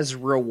not as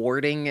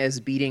rewarding as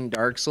beating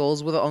Dark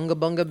Souls with an Unga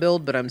Bunga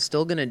build, but I'm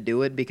still gonna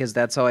do it because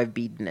that's how I've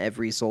beaten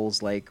every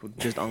Souls, like with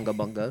just Unga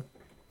Bunga.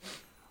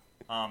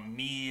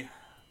 Me,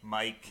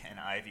 Mike, and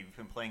Ivy, we've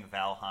been playing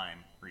Valheim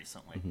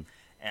recently,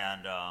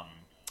 and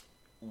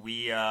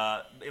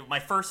my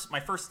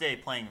first day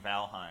playing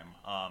Valheim.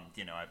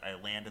 I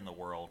land in the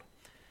world.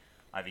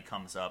 Ivy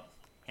comes up,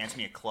 hands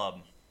me a club.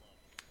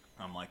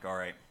 I'm like, all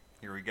right,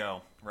 here we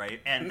go, right?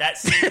 And that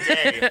same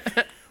day,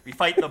 we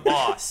fight the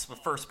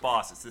first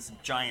boss. It's this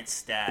giant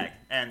stag,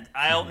 and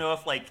I don't know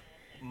if like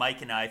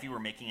Mike and Ivy were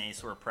making any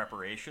sort of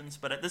preparations,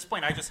 but at this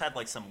point, I just had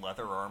like some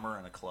leather armor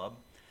and a club,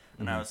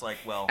 and I was like,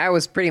 well, That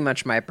was pretty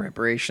much my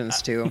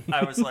preparations too.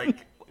 I was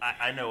like,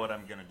 I know what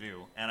I'm gonna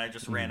do, and I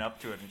just ran up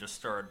to it and just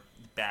started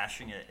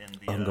bashing it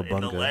in Unga the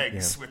Bunga,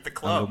 legs yeah. with the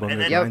club, Unga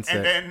and Bunga then, mindset.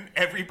 and then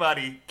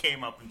everybody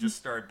came up and just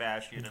started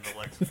bashing it in the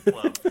legs with the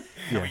club,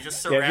 and we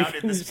just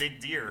surrounded this big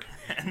deer,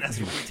 and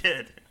that's what we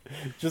did.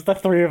 Just the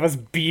three of us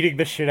beating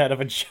the shit out of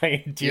a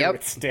giant deer Yep.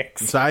 with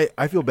sticks. So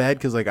I feel bad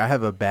because like I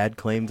have a bad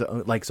claim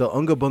to like, so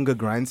Unga Bunga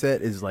grind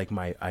set is like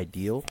my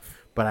ideal,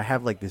 but I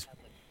have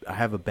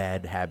a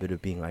bad habit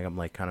of being like, I'm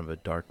like kind of a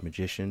dark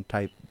magician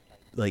type.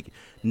 Like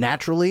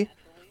naturally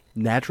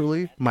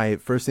my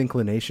first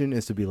inclination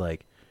is to be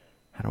like,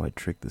 how do I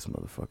trick this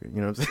motherfucker?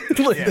 You know what I'm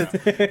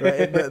saying?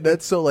 Like,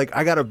 that's so like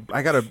I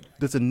gotta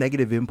that's a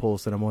negative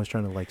impulse that I'm always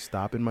trying to like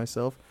stop in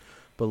myself.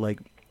 But like,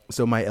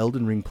 so my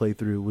Elden Ring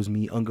playthrough was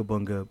me Unga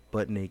Bunga,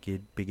 butt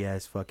naked, big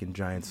ass fucking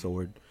giant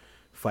sword,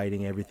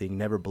 fighting everything,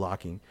 never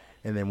blocking.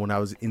 And then when I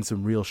was in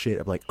some real shit,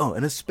 I'm like, oh,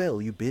 and a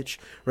spell, you bitch,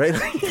 right?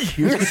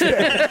 Here's a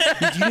spell.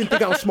 You didn't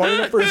think I was smart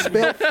enough for a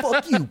spell?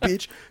 Fuck you,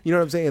 bitch. You know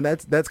what I'm saying?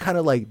 That's kind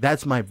of like,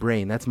 that's my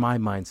brain. That's my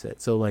mindset.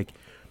 So like,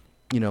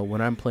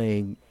 when I'm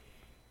playing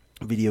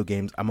video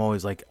games, I'm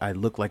always like, I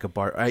look like a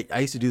bar. I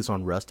used to do this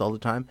on Rust all the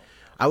time.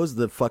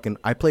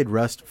 I played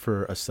Rust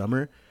for a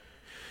summer.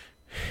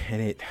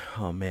 And it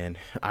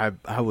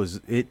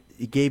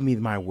gave me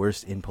my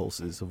worst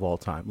impulses of all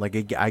time.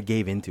 Like I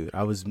gave into it.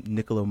 I was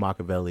Niccolo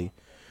Machiavelli.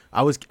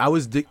 I was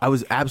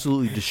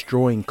absolutely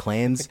destroying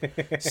clans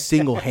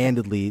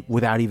single-handedly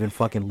without even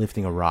fucking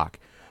lifting a rock.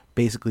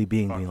 Basically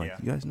being like, yeah.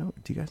 do you guys know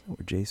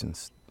where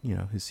Jason's,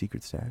 his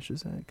secret stash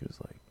is at? Because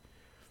like,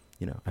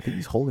 I think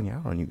he's holding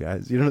out on you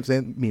guys. You know what I'm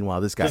saying? Meanwhile,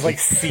 this guy Just like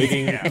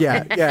seeding.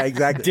 yeah,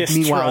 exactly. Distrust.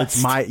 Meanwhile,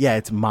 it's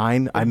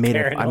mine. I made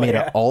an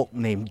Paranoia. alt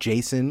named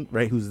Jason,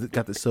 right? Who's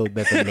got the so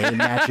that the name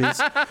matches.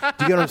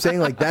 Do you get what I'm saying?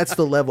 Like that's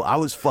the level. I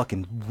was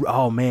fucking.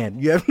 Oh man,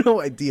 you have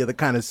no idea the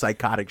kind of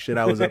psychotic shit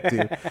I was up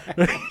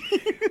to.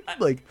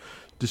 Like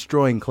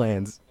destroying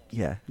clans.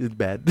 Yeah, it's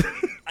bad.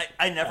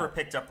 I never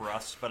picked up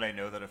Rust, but I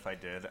know that if I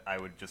did, I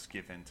would just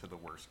give in to the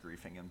worst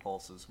griefing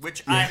impulses,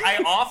 which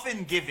I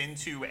often give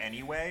into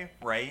anyway,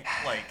 right?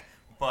 Like,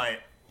 but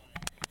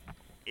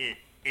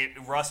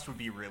Rust would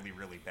be really,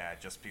 really bad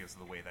just because of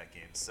the way that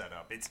game's set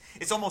up.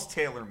 It's almost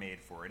tailor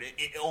made for it.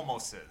 It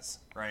almost is,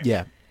 right?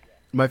 Yeah,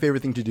 my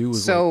favorite thing to do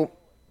was So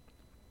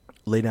like,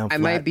 lay down. I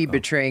Flat. might be Oh.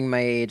 betraying my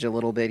age a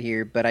little bit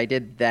here, but I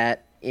did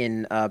that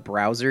in a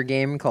browser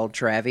game called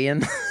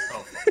Travian.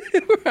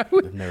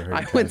 I've never heard.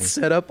 I of would that.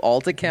 set up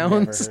alt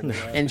accounts heard of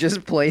that. and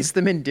just place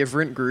them in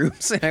different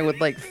groups, and I would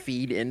like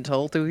feed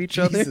intel to each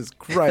other. Jesus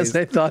Christ. Because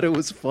I thought it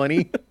was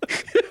funny.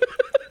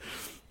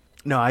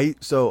 No,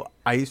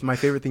 my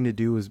favorite thing to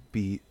do was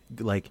be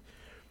like,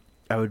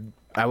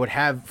 I would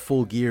have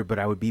full gear, but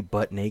I would be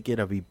butt naked.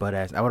 I'd be butt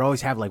ass. I would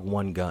always have like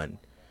one gun,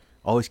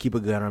 always keep a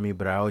gun on me,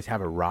 but I always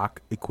have a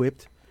rock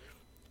equipped,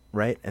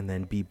 right? And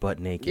then be butt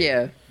naked.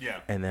 Yeah.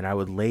 Yeah. And then I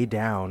would lay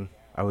down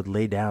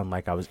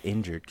like I was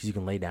injured, because you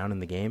can lay down in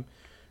the game.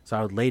 So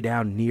I would lay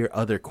down near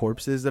other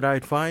corpses that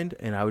I'd find,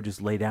 and I would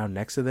just lay down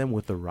next to them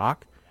with the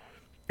rock.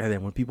 And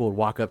then when people would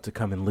walk up to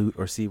come and loot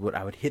or see what,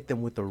 I would hit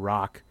them with the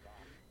rock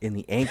in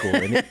the ankle,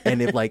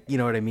 and if like, you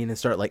know what I mean, and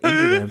start like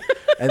injure them,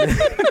 And then,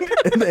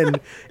 and then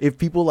if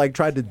people like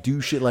tried to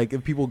do shit, like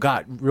if people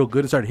got real good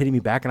and started hitting me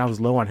back and I was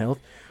low on health,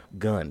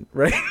 gun,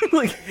 right?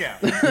 Like, Yeah.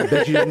 I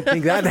bet you didn't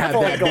think that'd have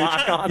that.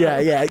 Glock on Yeah,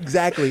 yeah,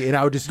 exactly. And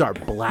I would just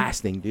start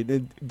blasting,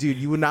 dude. Dude,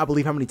 you would not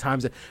believe how many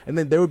times. And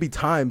then there would be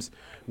times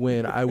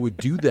when I would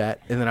do that,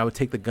 and then I would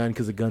take the gun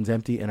because the gun's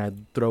empty, and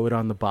I'd throw it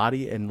on the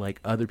body, and like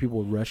other people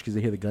would rush because they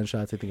hear the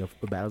gunshots. They think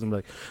of battles, and be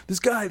like, "This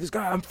guy,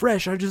 I'm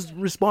fresh. I just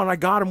respawned. I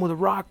got him with a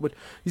rock, but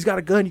he's got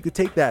a gun. You could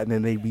take that." And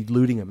then they'd be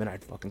looting him, and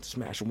I'd fucking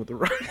smash him with the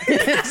rock.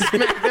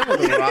 Smack them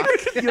with a rock.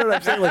 You know what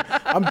I'm saying? Like,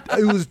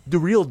 it was the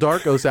real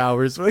Darkos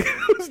hours. Like,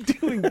 I was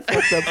doing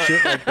fucked up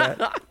shit like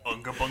that.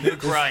 Unga bunga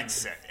grind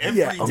set every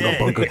Yeah, day. Unga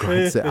Bunga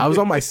grind set. I was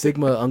on my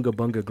Sigma Unga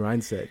Bunga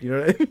grind set. You know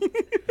what I mean?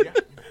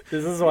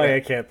 This is why I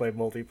can't play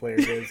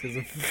multiplayer games. 'Cause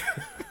of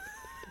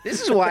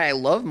This is why I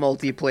love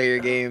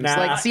multiplayer games. Nah.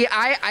 Like, see,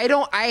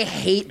 I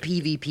hate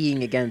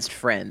PvPing against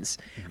friends.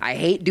 I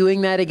hate doing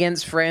that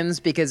against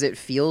friends because it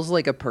feels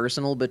like a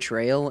personal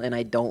betrayal, and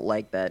I don't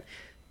like that.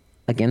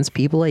 Against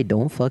people I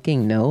don't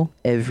fucking know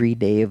every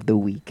day of the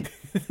week.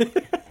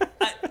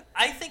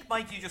 I think,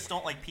 Mike, you just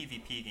don't like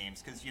PvP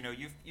games because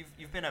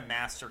you've been a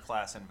master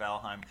class in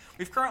Valheim.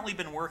 We've currently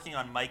been working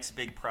on Mike's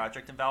big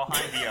project in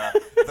Valheim,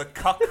 the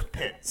Cuck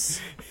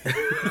Pits.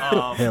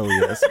 Hell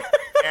yes.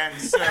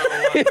 And so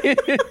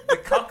the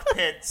Cuck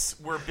Pits,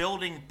 we're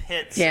building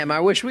pits. Damn, I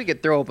wish we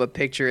could throw up a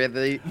picture of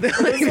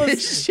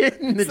this shit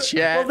in the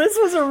chat. Well, this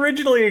was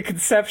originally a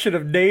conception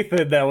of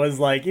Nathan that was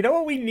like, you know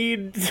what we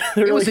need to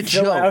really It was a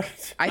fill joke.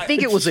 out? I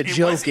think it was a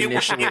joke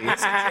initially. It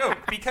was a joke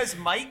because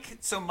Mike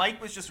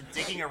was just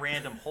digging a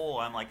random hole.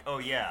 I'm like, oh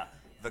yeah,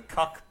 the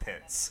Cuck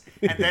Pits,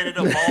 and then it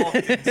evolved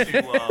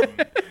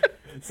into.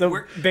 So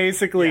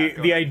basically, Yeah,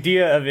 go the ahead.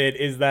 idea of it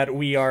is that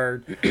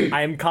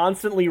I am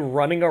constantly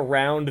running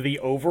around the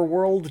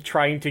overworld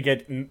trying to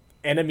get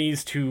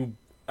enemies to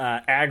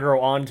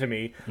aggro onto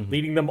me,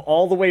 leading them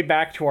all the way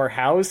back to our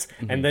house,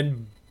 and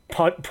then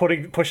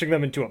pushing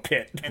them into a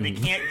pit. And they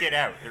can't get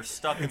out. They're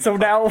stuck in So the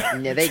now,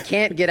 Yeah, they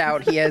can't get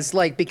out. He has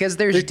because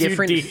there's They're too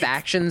different deep.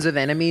 factions of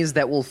enemies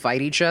that will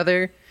fight each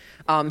other.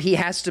 He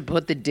has to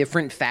put the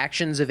different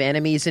factions of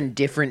enemies in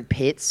different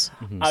pits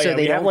Oh, so yeah,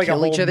 they we have, don't like, a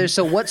kill each whole- other.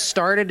 So what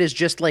started as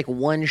just like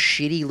one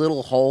shitty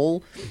little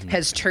hole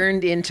has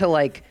turned into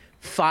like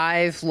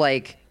 5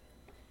 like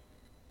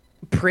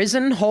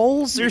prison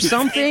holes or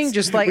something.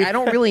 Just like I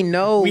don't really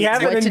know We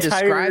have what an to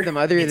entire- describe them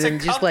other It's a than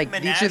just cuck like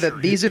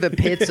menagerie. these are the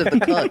pits of the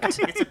cucked.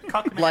 It's a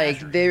Cuck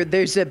Like menagerie.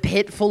 there's a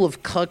pit full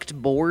of cucked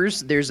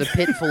boars. There's a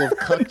pit full of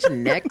cucked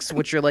necks,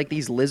 which are like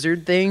these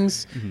lizard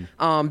things.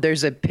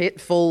 There's a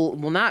pit full.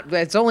 Well, not.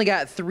 It's only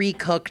got 3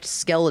 cucked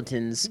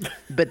skeletons,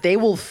 but they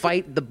will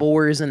fight the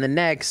boars and the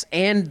necks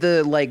and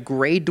the like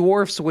gray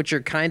dwarfs, which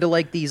are kind of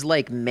like these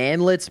like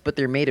manlets, but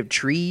they're made of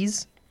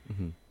trees.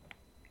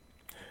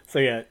 so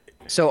yeah,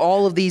 So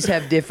all of these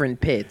have different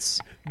pits.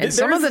 And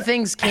some of There's- the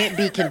things can't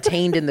be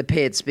contained in the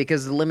pits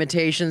because the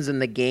limitations in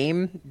the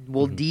game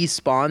will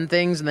despawn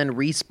things and then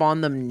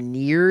respawn them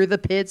near the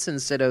pits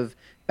instead of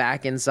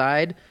back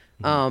inside.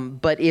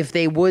 But if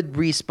they would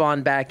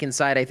respawn back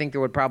inside, I think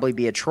there would probably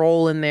be a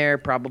troll in there,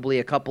 probably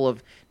a couple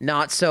of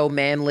not so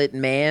manlit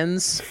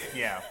mans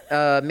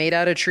Yeah. made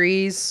out of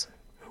trees.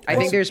 I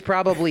think there's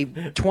probably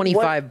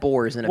 25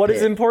 boars in a what pit.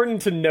 is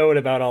important to note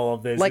about all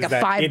of this Like is a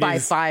that 5 it by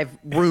is- 5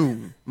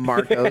 room,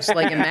 Marcos.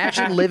 Like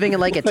imagine living in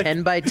like a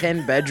 10 by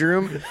 10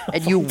 bedroom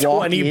and you walk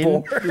 20 in.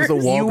 boars. It was a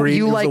Walgreens.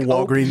 You it was like a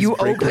Walgreens you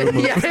break open.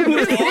 room. Yeah, it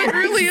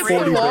literally is a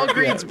 40 break,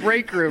 Walgreens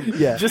break room.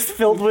 Yeah. just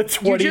filled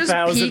with You just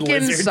 20,000 peek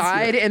lizards.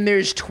 inside and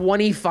there's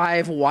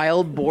 25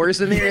 wild boars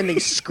in there and they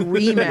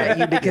scream at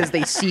you because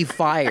they see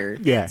fire.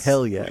 Yeah,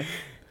 hell yeah.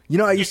 You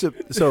know,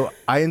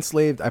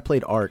 I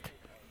played Ark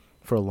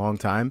for a long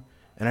time,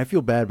 and I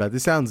feel bad about it.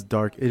 This sounds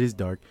dark. It is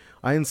dark.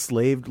 I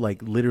enslaved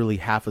like literally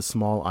half a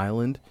small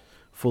island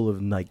full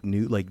of like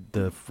new like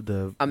the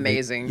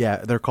Amazing. yeah,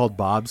 they're called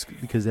bobs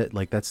because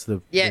that's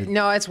the Yeah,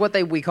 no, that's what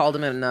we called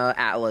them in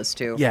Atlas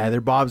too. yeah, they're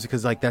bobs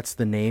because like that's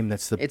the name.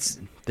 That's It's-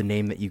 the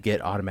name that you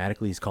get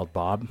automatically is called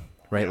Bob,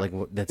 right? Like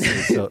that's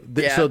so.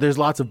 Yeah. So there's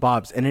lots of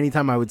Bobs, and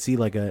anytime I would see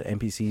like a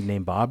NPC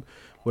named Bob,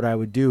 what I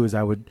would do is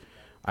I would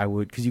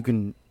because you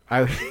can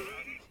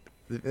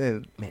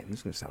man, this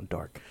is gonna sound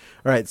dark.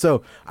 All right,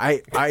 so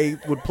I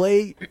would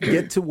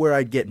get to where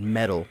I'd get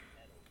metal.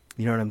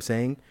 You know what I'm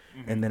saying?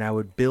 And then I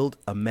would build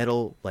a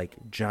metal like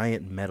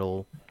giant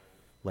metal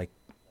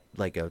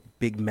like a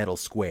big metal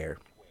square.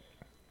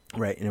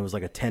 Right, and it was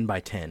like a 10 by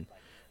 10.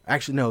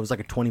 Actually, no, it was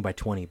like a 20 by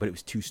 20, but it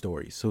was 2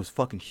 stories. So it was a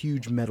fucking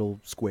huge metal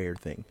square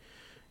thing.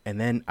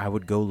 And then I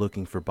would go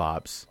looking for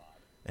Bobs,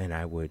 and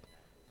I would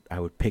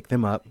pick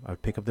them up. I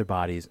would pick up their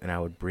bodies, and I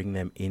would bring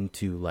them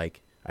into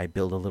like I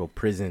build a little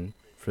prison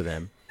for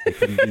them. They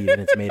couldn't leave,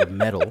 and it's made of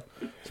metal,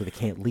 so they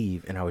can't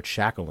leave. And I would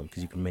shackle them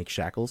because you can make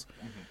shackles,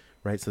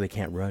 right? So they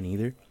can't run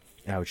either.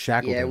 And I would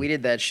shackle them. Yeah, we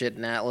did that shit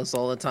in Atlas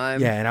all the time.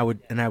 Yeah, and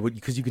I would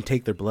because you can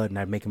take their blood, and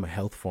I'd make them a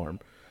health farm,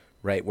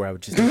 right? Where I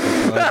would just take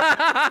their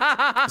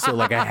blood. So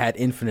like I had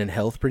infinite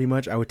health pretty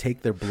much. I would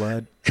take their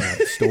blood, and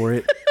I'd store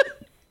it,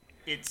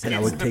 It's and I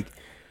it's would the- take.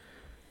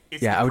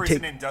 It's Yeah, the I would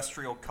prison take-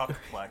 industrial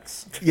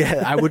cuckplex.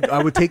 Yeah, I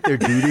would take their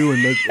doo-doo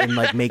and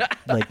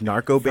make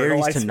narco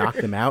berries to Fertilizer. knock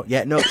them out.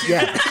 Yeah,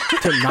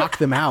 to knock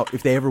them out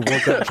if they ever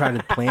woke up and tried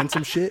to plan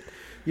some shit.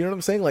 You know what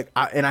I'm saying? Like,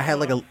 I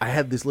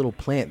had this little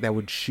plant that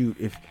would shoot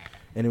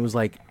and it was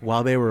like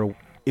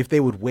if they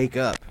would wake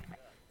up,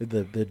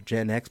 the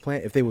Gen X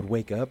plant, if they would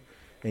wake up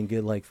and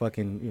get like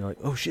fucking, like,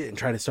 oh shit, and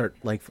try to start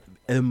like,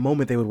 at the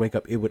moment they would wake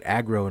up, it would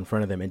aggro in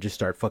front of them and just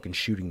start fucking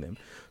shooting them.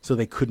 So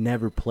they could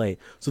never play.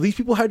 So these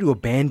people had to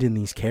abandon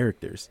these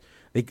characters.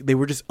 They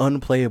were just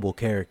unplayable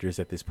characters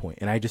at this point.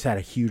 And I just had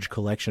a huge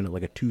collection,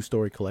 like a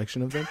 2-story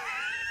collection of them.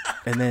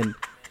 And then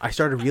I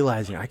started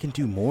realizing I can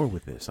do more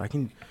with this.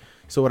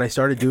 So what I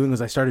started doing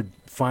was I started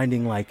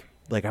finding like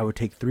I would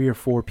take 3 or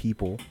 4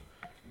 people,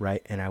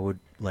 right? And I would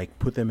like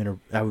put them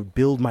I would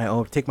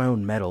take my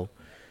own metal,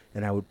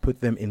 and I would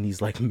put them in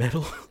these like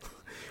metal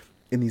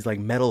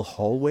metal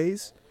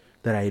hallways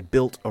that I had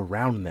built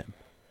around them,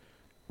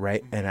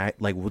 right? And I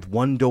like with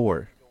one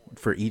door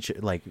for each,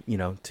 like,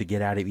 to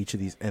get out of each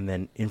of these, and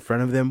then in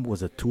front of them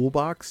was a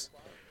toolbox,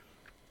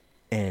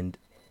 and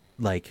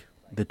like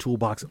the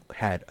toolbox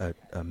had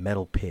a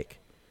metal pick,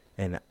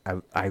 and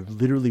I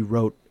literally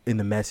wrote in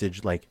the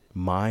message like,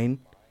 mine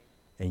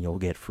and you'll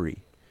get free,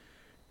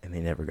 and they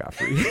never got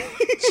free.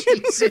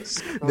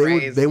 Jesus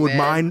Christ, they would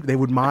man.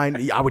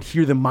 mine. I would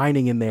hear them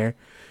mining in there,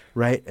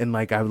 right? And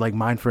like I would like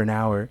mine for an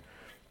hour,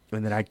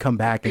 and then I'd come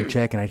back and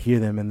check, and I'd hear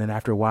them, and then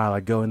after a while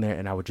I'd go in there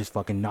and I would just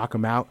fucking knock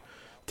them out,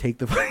 take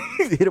the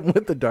hit them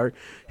with the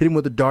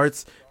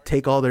darts,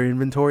 take all their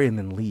inventory, and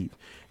then leave.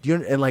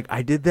 And like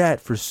I did that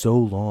for so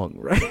long,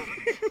 right?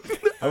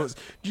 Did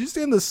you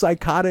see the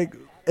psychotic?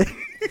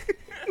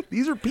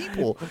 These are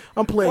people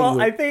I'm playing Well,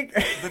 with. I think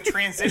The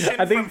transition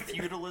I think- from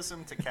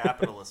feudalism to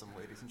capitalism,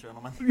 ladies and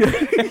gentlemen.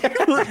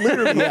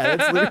 literally, yeah,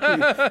 that's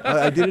literally.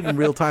 I did it in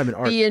real time in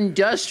art. The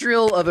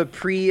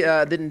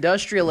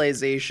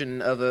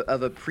industrialization of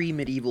a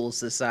pre-medieval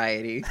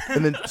society.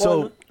 And then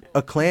so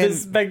a clan.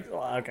 this begs,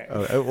 okay.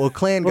 Well, a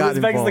clan Well, got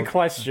this begs involved. the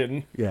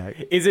question: Yeah.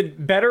 is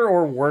it better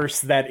or worse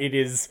that it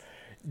is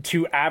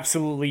to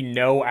absolutely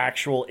no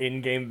actual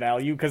in-game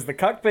value? Because the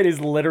cockpit is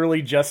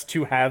literally just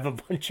to have a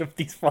bunch of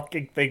these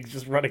fucking things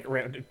just running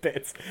around in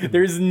bits.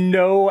 There's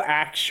no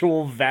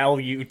actual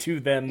value to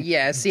them.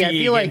 Yeah, see, I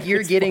being feel like in you're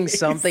this getting place.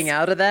 something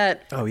out of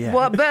that. Oh, yeah.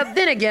 Well, but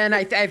then again,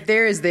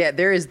 there is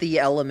the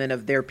element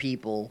of their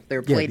people.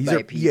 They're Yeah, played these by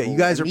are- people. yeah, you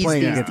guys are These-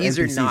 playing these, against these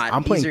are NPCs. not.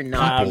 I'm playing these are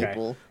not people.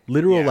 people.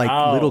 Literal Yeah. like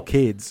Oh. little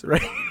kids,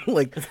 right?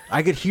 Like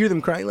I could hear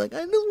them crying, like I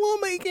just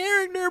want my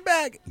character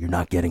back. You're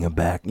not getting him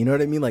back. You know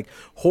what I mean? Like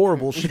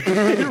horrible shit,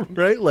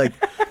 right? Like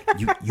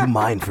you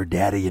mine for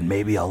daddy, and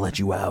maybe I'll let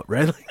you out,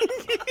 right?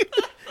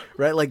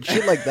 Right, like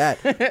shit like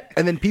that.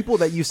 And then people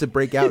that used to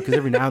break out, because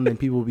every now and then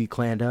people would be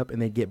clanned up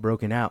and they'd get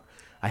broken out.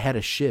 I had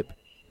a ship,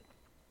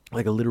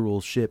 like a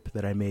literal ship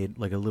that I made,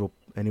 like a little,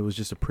 and it was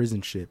just a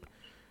prison ship.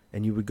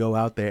 And you would go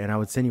out there, and I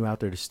would send you out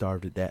there to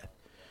starve to death.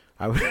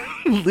 I would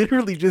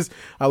literally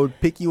I would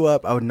pick you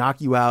up, I would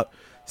knock you out,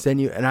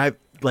 send you, and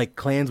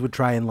clans would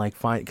try and like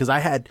find, because I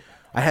had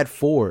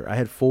 4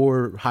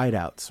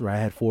 hideouts, right? I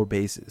had 4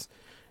 bases,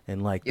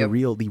 and like Yep.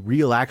 the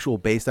real actual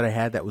base that I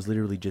had, that was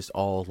literally just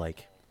all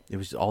like, it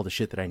was just all the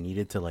shit that I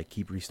needed to like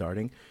keep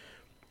restarting.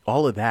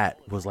 All of that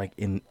was like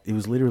it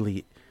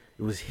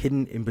was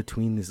hidden in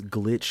between this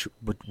glitch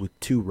with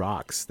 2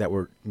 rocks that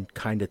were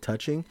kind of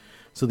touching.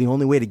 So the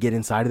only way to get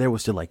inside of there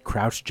was to like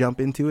crouch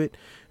jump into it,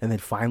 and then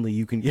finally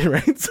you can get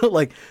right. So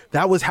like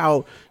that was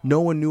how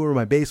no one knew where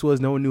my base was.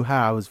 No one knew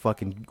how I was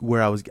fucking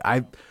where I was.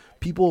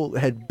 People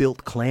had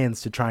built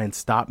clans to try and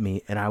stop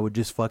me, and I would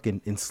just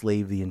fucking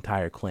enslave the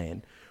entire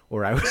clan.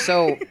 Or I would.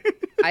 So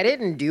I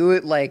didn't do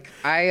it like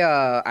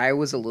I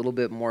was a little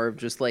bit more of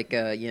just like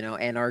a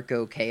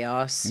anarcho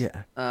chaos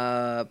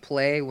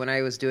play when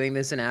I was doing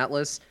this in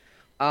Atlas,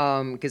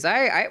 because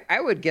I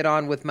would get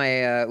on with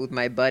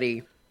my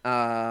buddy,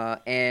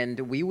 and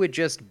we would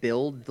just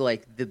build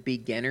like the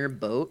beginner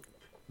boat,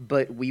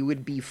 but we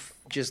would be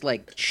just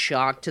like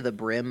chocked to the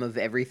brim of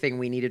everything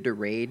we needed to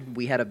raid.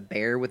 We had a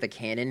bear with a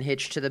cannon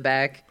hitched to the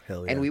back.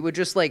 Hell yeah. And we would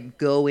just like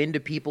go into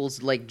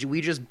people's, like,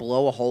 we just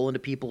blow a hole into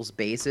people's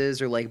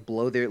bases, or like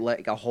blow their,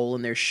 like, a hole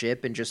in their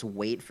ship and just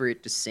wait for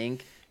it to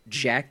sink,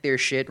 jack their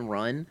shit and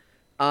run.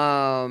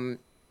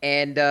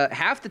 And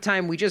half the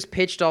time we just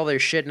pitched all their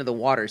shit into the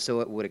water so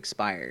it would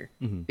expire.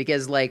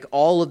 Because like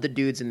all of the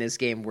dudes in this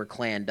game were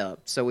clanned up.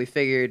 So we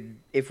figured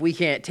if we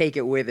can't take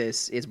it with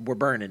us, we're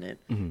burning it,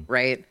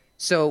 right?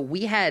 So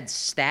we had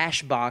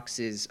stash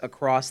boxes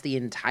across the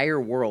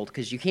entire world,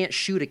 because you can't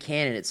shoot a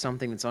cannon at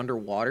something that's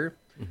underwater.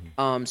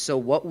 So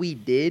what we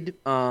did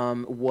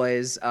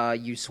was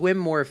you swim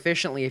more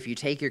efficiently if you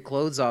take your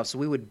clothes off. So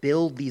we would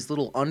build these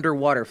little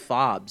underwater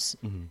fobs,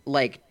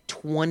 like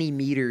 20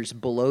 meters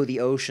below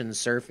the ocean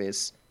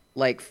surface,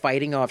 like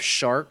fighting off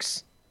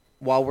sharks,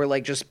 while we're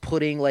like just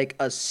putting like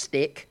a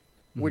stick.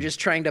 We're just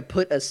trying to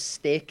put a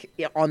stick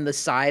on the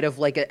side of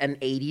like an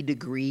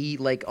 80-degree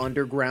like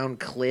underground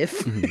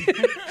cliff.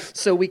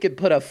 so we could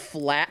put a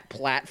flat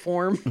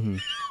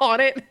platform on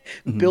it,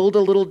 build a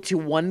little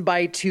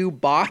 1x2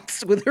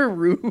 box with a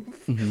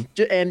roof,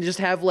 and just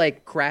have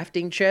like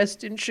crafting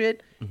chests and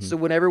shit. So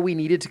whenever we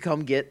needed to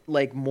come get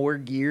like more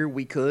gear,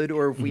 we could,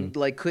 or if we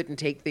like couldn't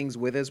take things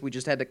with us, we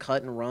just had to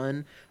cut and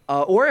run.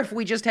 Or if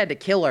we just had to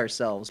kill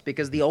ourselves,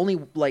 because the only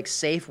like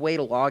safe way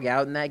to log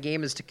out in that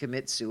game is to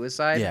commit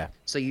suicide. Yeah.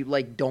 So you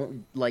like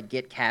don't like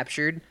get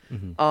captured.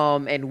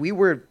 And we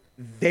were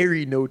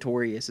very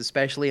notorious,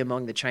 especially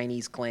among the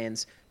Chinese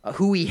clans,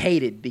 who we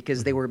hated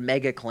because they were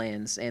mega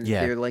clans, and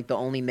they're like the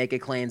only mega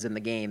clans in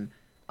the game.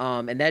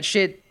 And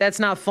that's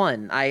not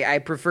fun. I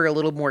prefer a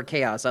little more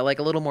chaos. I like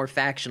a little more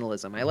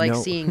factionalism. I like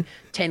seeing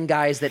 10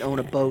 guys that own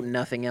a boat and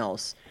nothing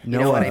else. You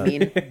know what I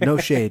mean? No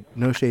shade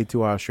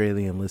to our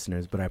Australian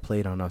listeners, but I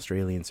played on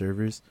Australian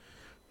servers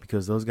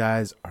because those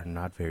guys are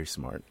not very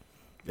smart.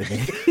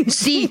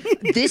 See,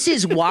 this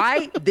is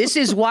why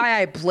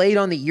I played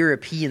on the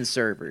European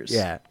servers.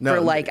 For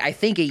like I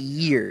think a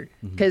year,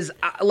 because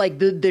like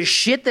the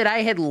shit that I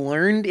had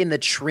learned in the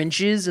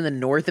trenches in the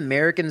North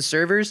American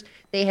servers,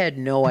 they had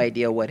no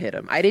idea what hit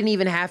them. I didn't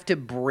even have to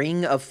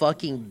bring a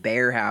fucking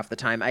bear half the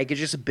time. I could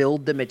just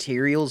build the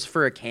materials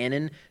for a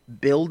cannon,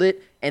 build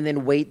it, and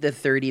then wait the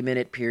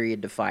 30-minute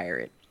period to fire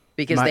it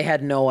because they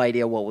had no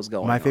idea what was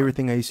going on. My favorite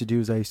thing I used to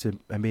do is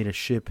I made a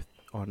ship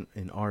on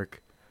an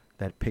Ark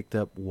that picked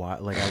up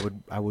like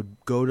I would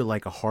go to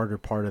like a harder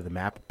part of the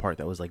map, a part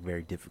that was like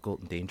very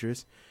difficult and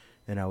dangerous,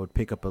 and I would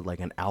pick up like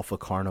an Alpha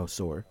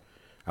Carnosaur.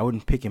 I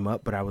wouldn't pick him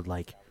up, but I would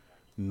like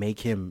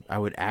I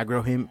would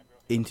aggro him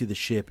into the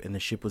ship, and the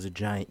ship was a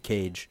giant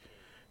cage,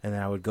 and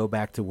then I would go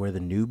back to where the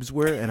noobs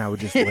were, and I would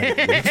just let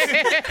it loose.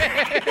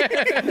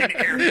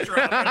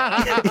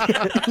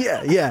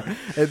 yeah.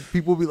 And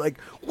people would be like,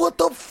 what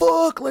the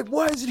fuck? Like,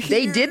 why is it here?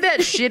 They did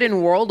that shit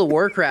in World of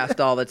Warcraft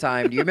all the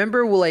time. Do you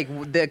remember, like,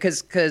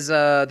 because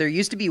there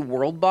used to be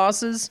world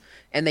bosses,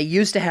 and they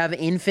used to have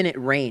infinite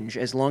range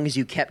as long as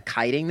you kept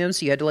kiting them,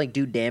 so you had to, like,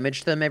 do damage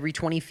to them every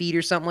 20 feet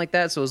or something like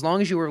that. So as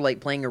long as you were, like,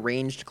 playing a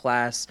ranged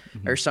class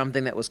or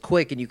something that was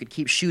quick and you could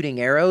keep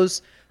shooting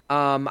arrows,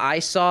 I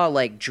saw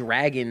like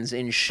dragons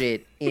and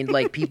shit, and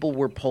like people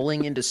were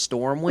pulling into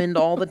Stormwind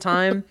all the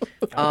time,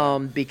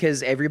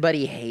 because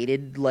everybody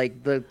hated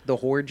like the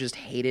horde just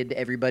hated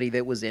everybody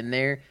that was in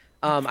there.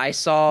 I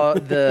saw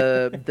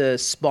the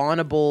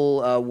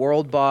spawnable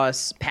world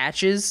boss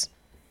patches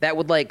that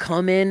would like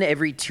come in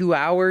every 2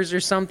 hours or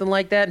something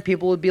like that, and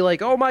people would be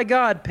like, "Oh my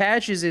God,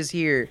 Patches is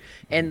here!"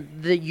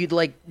 And you'd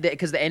like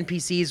because the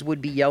NPCs would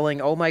be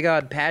yelling, "Oh my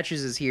God,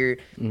 Patches is here!"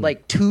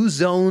 like 2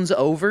 zones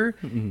over,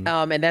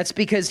 and that's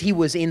because he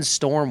was in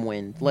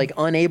Stormwind, like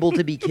unable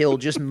to be killed,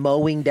 just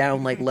mowing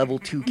down like level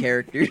 2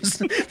 characters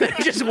that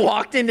just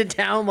walked into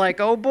town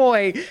like, "Oh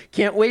boy,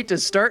 can't wait to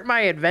start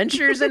my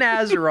adventures in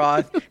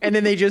Azeroth," and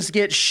then they just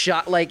get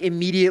shot, like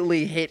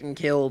immediately hit and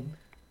killed.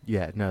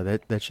 Yeah, no,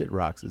 that shit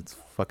rocks. It's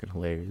fucking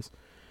hilarious.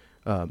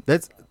 I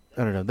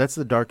don't know. That's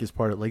the darkest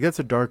part. That's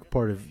a dark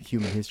part of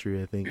human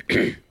history, I think.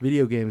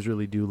 Video games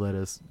really do let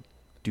us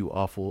do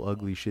awful,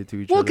 ugly shit to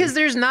each other. Well, because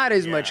there's not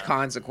as much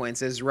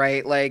consequences,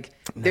 right? Like,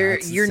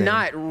 you're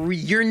not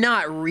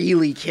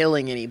really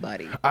killing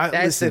anybody.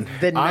 That's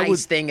the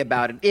nice thing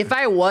about it. If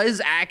I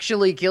was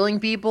actually killing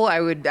people, I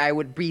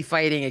would be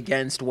fighting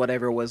against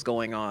whatever was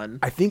going on.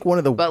 I think one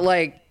of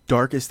the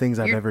darkest things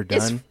I've ever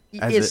done.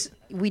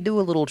 We do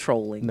a little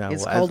trolling. No,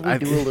 it's called we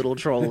do a little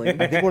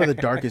trolling. I think one of the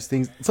darkest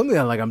things, something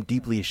that I'm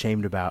deeply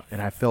ashamed about,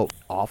 and I felt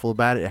awful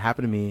about it. It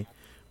happened to me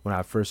when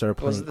I first started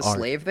playing. Was it the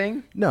slave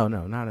thing? No,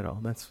 not at all.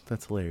 That's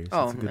hilarious.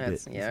 Oh, that's a good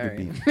bit. Yeah, that's a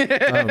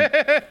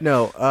good beat.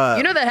 No,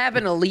 you know that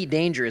happened to Elite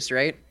Dangerous,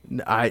 right?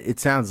 It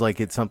sounds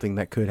like it's something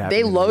that could happen.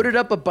 They loaded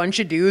up a bunch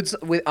of dudes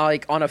with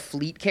like on a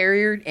fleet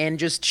carrier and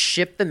just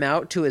shipped them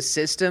out to a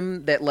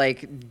system that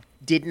like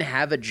didn't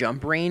have a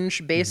jump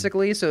range,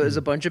 basically. So it was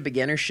a bunch of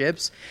beginner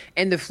ships,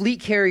 and the fleet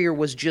carrier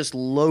was just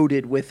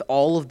loaded with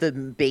all of the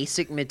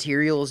basic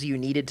materials you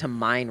needed to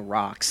mine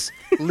rocks.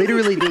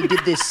 Literally, they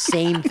did this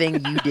same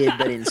thing you did,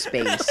 but in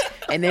space.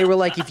 And they were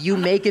like, if you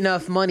make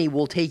enough money,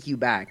 we'll take you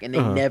back. And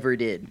they never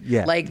did.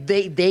 Yeah. Like,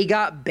 they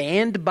got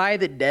banned by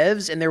the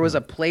devs, and there was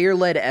a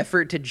player-led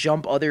effort to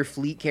jump other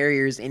fleet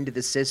carriers into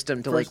the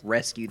system to,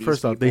 rescue these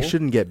First off, they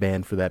shouldn't get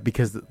banned for that,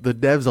 because the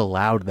devs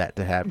allowed that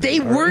to happen. They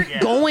weren't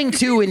going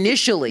to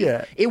initially.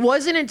 Yeah. It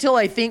wasn't until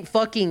I think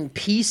fucking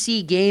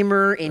PC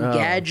Gamer and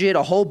Gadget,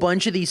 a whole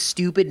bunch of these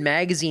stupid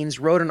magazines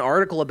wrote an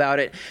article about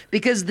it,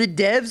 because the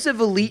devs of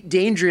Elite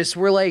Dangerous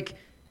were like,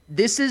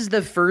 this is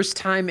the first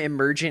time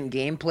emergent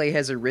gameplay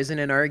has arisen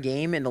in our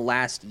game in the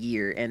last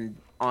year, and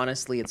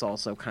honestly, it's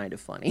also kind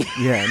of funny.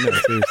 Yeah, no,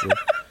 seriously.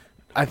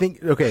 I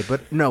think,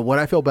 but no, what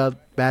I felt bad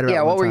about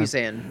yeah, what were you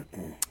saying?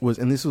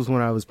 And this was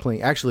when I was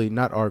playing, actually,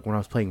 not Ark, when I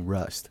was playing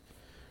Rust,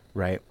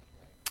 right?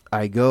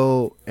 I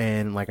go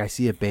and I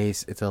see a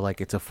base. It's a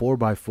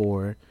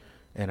 4x4,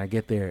 and I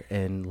get there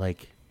and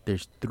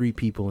there's 3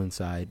 people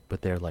inside,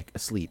 but they're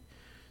asleep,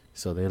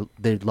 so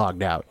they're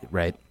logged out,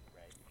 right?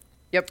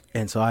 Yep.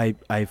 And so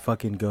I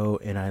fucking go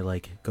and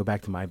I go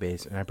back to my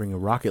base, and I bring a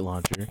rocket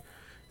launcher,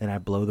 and I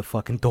blow the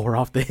fucking door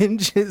off the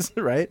hinges,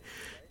 right?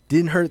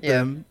 Didn't hurt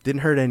them,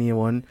 didn't hurt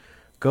anyone.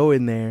 Go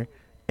in there,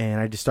 and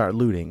I just start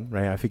looting,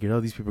 right? I figured, oh,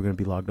 these people are going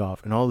to be logged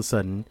off. And all of a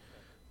sudden,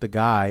 the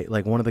guy,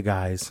 like one of the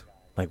guys,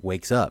 like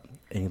wakes up,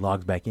 and he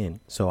logs back in.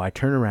 So I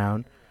turn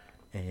around,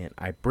 and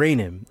I brain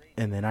him,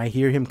 and then I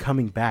hear him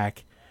coming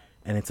back,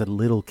 and it's a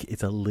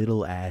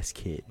little ass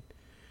kid.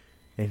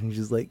 And he's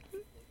just like,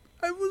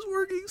 I was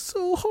working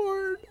so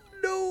hard.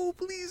 No,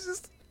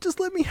 please, just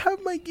let me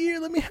have my gear.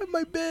 Let me have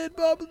my bed.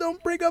 Bob,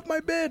 don't break up my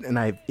bed. And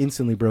I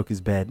instantly broke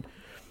his bed.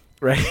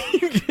 Right.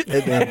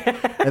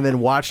 and then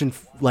watched and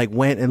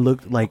went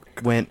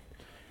and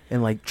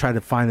tried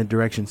to find the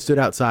direction, stood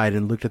outside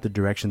and looked at the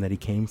direction that he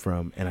came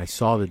from. And I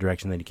saw the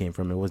direction that he came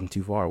from. It wasn't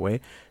too far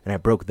away. And I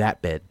broke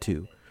that bed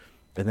too.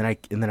 And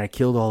then I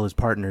killed all his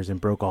partners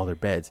and broke all their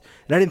beds.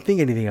 And I didn't think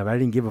anything of it. I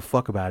didn't give a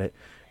fuck about it.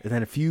 And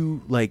then a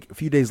few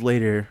days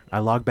later, I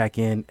logged back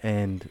in,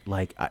 and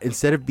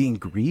instead of being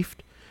griefed,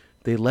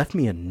 they left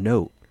me a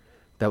note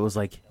that was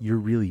like, "You're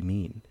really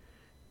mean."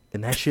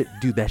 And that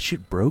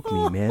shit broke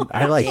me, man.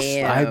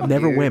 I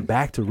never went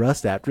back to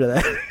Rust after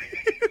that.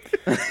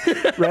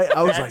 Right?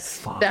 I was like,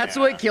 fuck. That's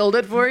what killed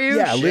it for you?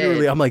 Yeah, Shit.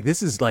 literally. I'm like,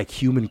 this is like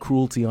human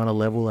cruelty on a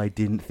level I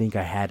didn't think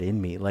I had in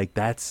me. Like,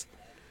 that's,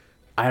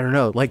 I don't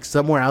know, like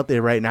somewhere out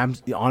there right now.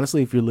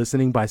 Honestly, if you're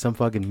listening by some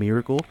fucking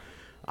miracle,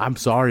 I'm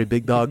sorry,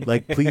 big dog.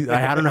 Like, please,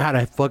 I don't know how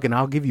to fucking,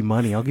 I'll give you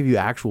money. I'll give you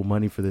actual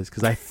money for this,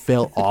 because I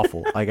felt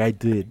awful. Like, I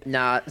did.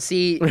 Nah,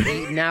 see,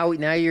 now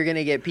you're going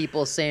to get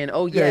people saying,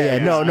 oh, yeah.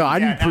 Yeah, no, I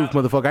need proof,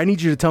 motherfucker. I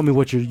need you to tell me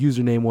what your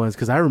username was,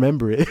 because I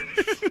remember it.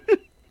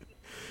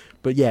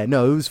 But yeah,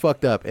 no, it was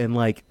fucked up. And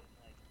like,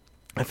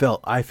 I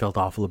felt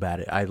awful about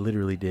it. I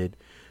literally did.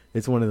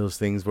 It's one of those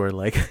things where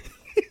like,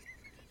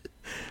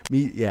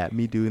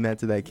 me doing that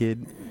to that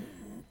kid.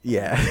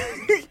 Yeah.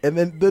 And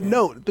then the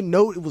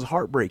note, it was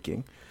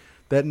heartbreaking.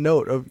 That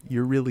note of,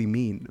 "You're really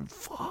mean."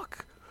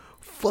 Fuck.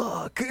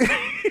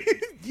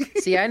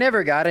 See, I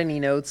never got any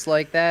notes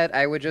like that.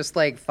 I would just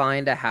like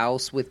find a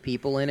house with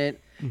people in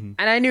it. Mm-hmm.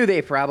 And I knew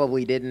they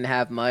probably didn't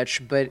have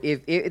much, but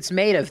if it's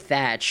made of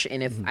thatch,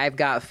 and if I've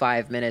got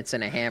 5 minutes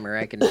and a hammer,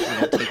 I can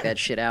take that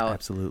shit out.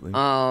 Absolutely.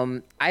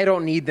 I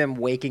don't need them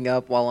waking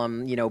up while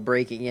I'm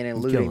breaking in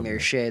and looting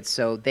their shit.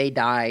 So they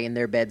die and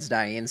their beds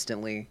die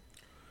instantly.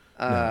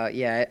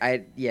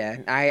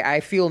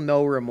 I feel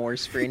no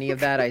remorse for any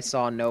of that. I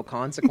saw no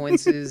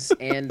consequences,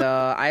 and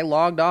I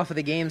logged off of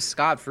the game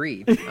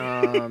scot-free.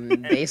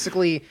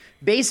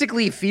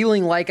 Basically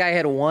feeling like I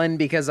had won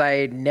because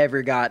I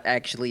never got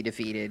actually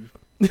defeated.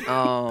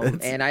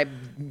 And I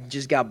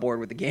just got bored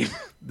with the game.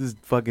 This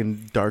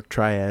fucking dark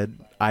triad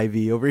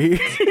Ivy over here.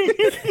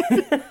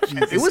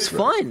 It was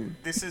fun.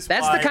 That's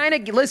the kind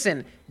of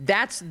listen.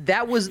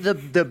 That was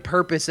the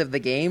purpose of the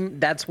game.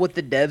 That's what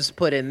the devs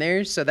put in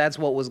there. So that's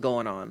what was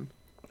going on.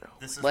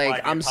 Like,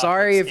 I'm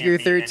sorry if your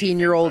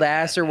 13-year-old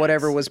ass or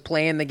whatever was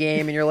playing the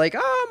game and you're like,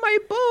 oh, my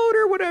boat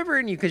or whatever,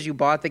 and because you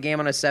bought the game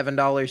on a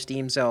 $7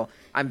 Steam sale.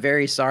 I'm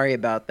very sorry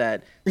about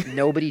that.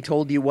 Nobody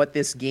told you what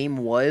this game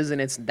was, and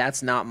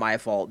that's not my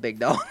fault, big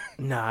dog.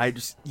 Nah,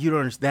 you don't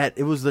understand.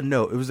 It was the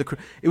note.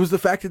 It was the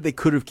fact that they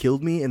could have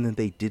killed me and then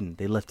they didn't.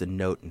 They left a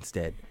note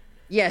instead.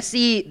 Yeah,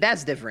 see,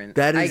 that's different.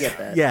 I get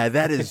that. Yeah,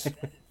 that is,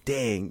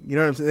 dang. You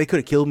know what I'm saying? They could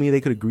have killed me.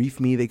 They could have griefed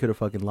me. They could have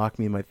fucking locked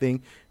me in my thing.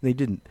 And they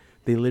didn't.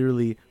 They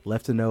literally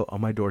left a note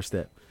on my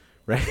doorstep,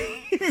 right?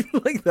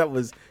 Like, that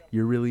was,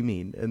 "You're really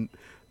mean." And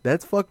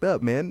that's fucked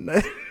up, man.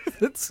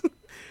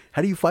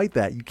 How do you fight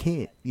that? You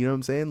can't. You know what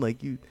I'm saying?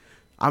 Like,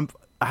 I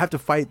have to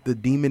fight the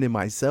demon in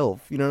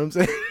myself. You know what I'm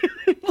saying?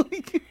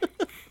 Like,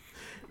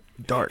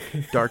 dark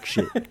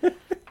shit.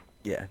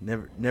 Yeah,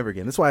 never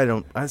again. That's why I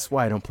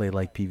don't play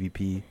like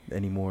PvP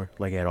anymore,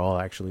 like at all.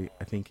 Actually,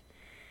 I think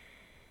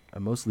I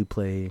mostly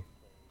play.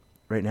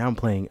 Right now, I'm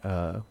playing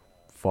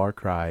Far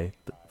Cry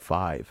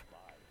 5,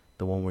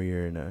 the one where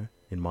you're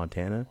in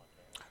Montana.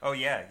 Oh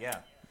yeah.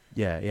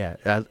 Yeah.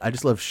 I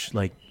just love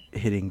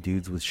hitting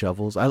dudes with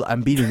shovels.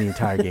 I'm beating the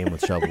entire game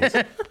with shovels.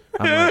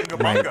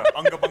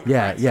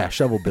 Yeah,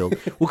 shovel build.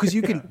 Well, because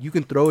you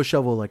can throw a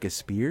shovel like a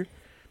spear,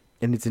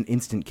 and it's an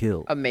instant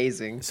kill.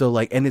 Amazing. So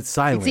and it's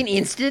silent. It's an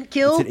instant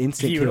kill? It's an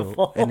instant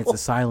kill, and it's a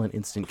silent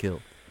instant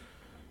kill.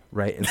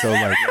 Right, and so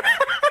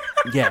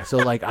yeah,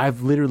 so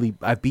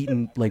I've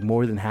beaten like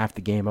more than half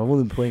the game. I've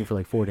only been playing for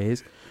like 4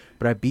 days,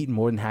 but I've beaten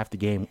more than half the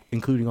game,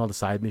 including all the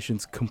side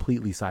missions,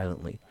 completely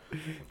silently.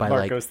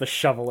 Marco's the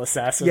shovel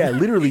assassin. Yeah,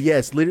 literally,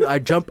 yes. Literally, I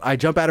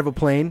jump out of a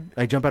plane.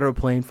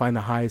 Find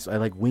the highest. I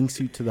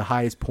wingsuit to the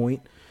highest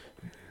point.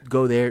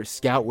 Go there,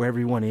 scout where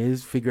everyone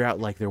is, figure out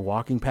their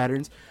walking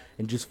patterns,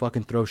 and just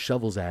fucking throw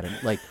shovels at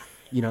them.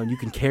 You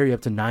can carry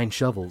up to 9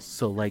 shovels.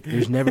 So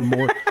there's never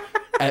more.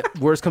 At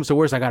worst comes to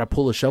worst, I gotta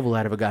pull a shovel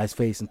out of a guy's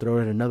face and throw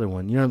it at another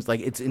one. You know,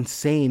 it's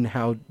insane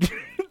how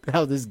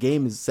this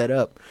game is set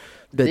up.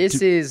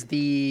 This is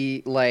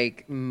the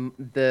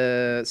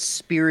the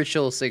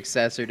spiritual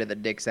successor to the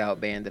Dicks Out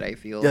Bandit, I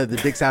feel. Yeah, the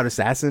Dicks Out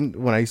Assassin.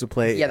 When I used to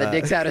play, the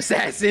Dicks Out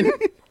Assassin.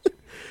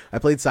 I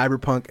played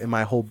Cyberpunk, and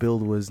my whole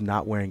build was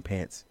not wearing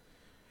pants.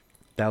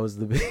 That was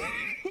the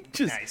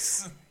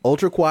nice.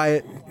 ultra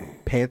quiet,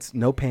 pants,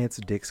 no pants,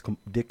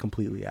 dick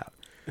completely out.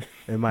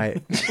 And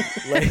my,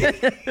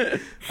 like,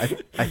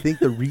 I think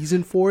the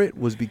reason for it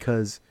was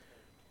because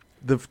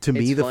the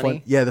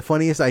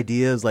funniest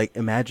idea is like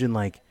imagine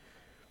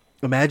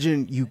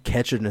you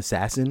catch an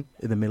assassin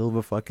in the middle of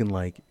a fucking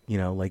like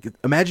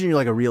imagine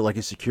you're like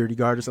a security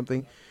guard or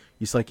something.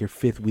 It's like your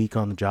 5th week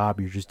on the job,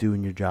 you're just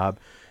doing your job,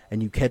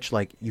 and you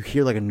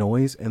hear like a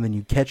noise, and then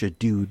you catch a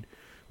dude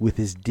with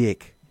his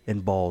dick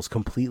and balls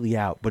completely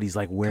out, but he's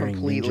like wearing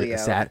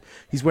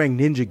he's wearing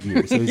ninja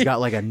gear, so he's got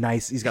like a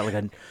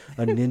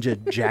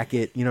ninja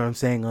jacket, you know what I'm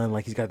saying, on,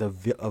 like he's got a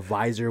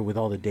visor with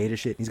all the data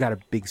shit, he's got a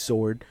big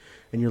sword,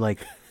 and you're like,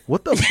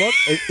 what the fuck?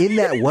 And in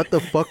that what the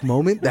fuck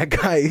moment, that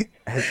guy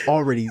has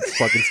already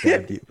fucking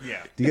stabbed you.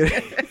 Yeah. Do you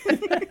get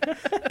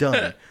it?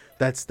 Done.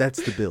 That's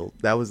the build.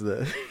 That was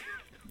the.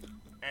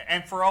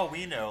 And for all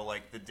we know,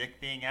 like the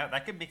dick being out,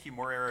 that could make you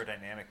more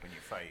aerodynamic when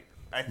you fight.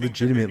 I think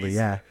legitimately,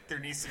 there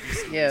needs to be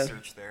some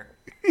research there.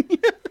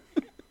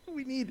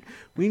 We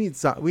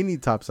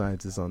need top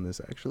scientists on this,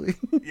 actually.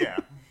 Yeah.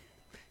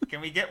 Can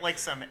we get like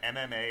some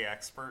MMA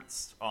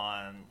experts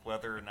on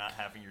whether or not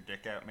having your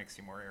dick out makes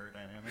you more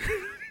aerodynamic?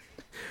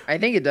 I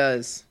think it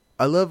does.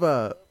 I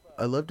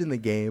loved in the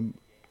game,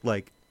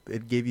 like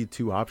it gave you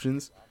 2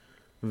 options.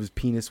 It was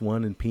penis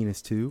 1 and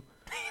penis 2.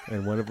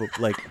 And one of them,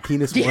 like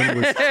penis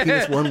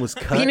one was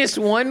cut. Penis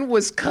 1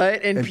 was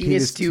cut, and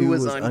penis 2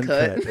 was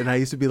uncut. And I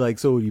used to be like,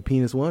 "So, you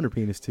penis 1 or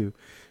penis 2?"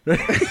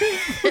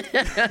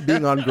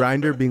 Being on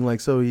Grindr, being like,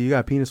 "So, you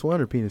got penis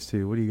 1 or penis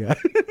 2? What do you got?"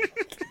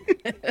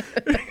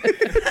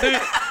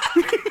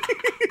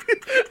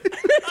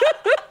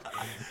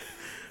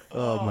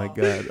 Oh my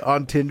god!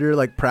 On Tinder,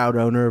 like proud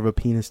owner of a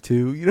penis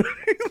 2. You know,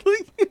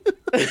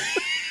 like,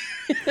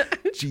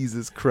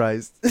 Jesus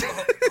Christ.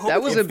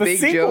 That was a big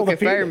joke. If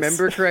I Penis.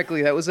 remember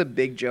correctly, that was a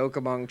big joke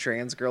among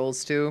trans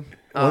girls too.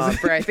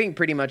 For I think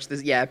pretty much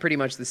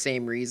the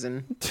same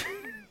reason.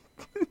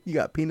 You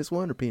got penis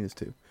 1 or penis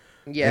 2?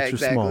 Yeah, Extra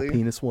exactly. small,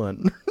 penis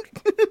 1.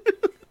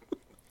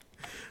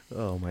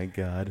 Oh my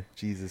god,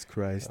 Jesus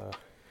Christ.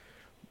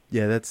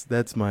 Yeah,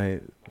 that's my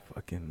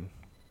fucking.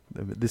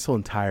 This whole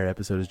entire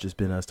episode has just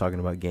been us talking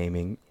about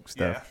gaming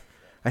stuff. Yeah.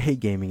 I hate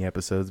gaming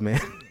episodes,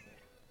 man.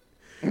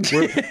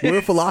 We're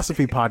a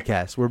philosophy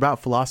podcast. We're about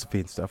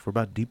philosophy and stuff. We're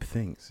about deep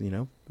things, you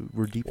know?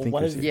 We're deep Well,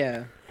 thinkers.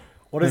 Yeah.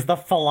 What is the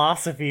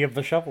philosophy of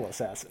the shovel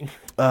assassin?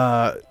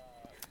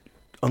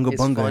 Unga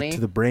It's funny. bunga to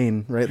the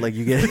brain, right? Like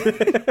you get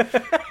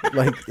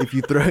like if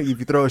you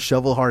throw a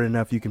shovel hard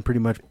enough, you can pretty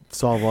much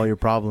solve all your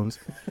problems.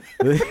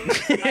 I mean,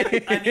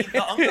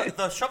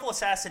 the shovel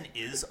assassin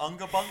is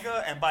Unga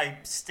Bunga, and by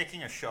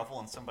sticking a shovel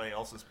in somebody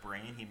else's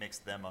brain, he makes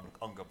them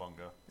Unga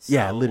Bunga. So,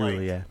 Yeah,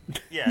 literally, like, yeah.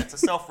 Yeah, it's a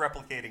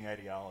self-replicating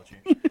ideology.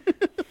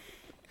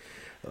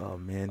 Oh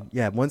man,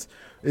 yeah. Once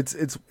it's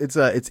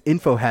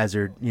info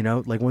hazard, you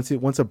know. Like once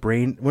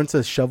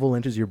a shovel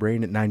enters your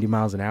brain at 90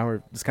 miles an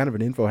hour, it's kind of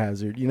an info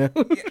hazard, you know.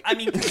 Yeah, I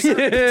mean, It's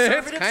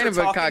kind of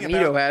a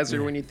cognito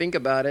hazard when you think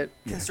about it.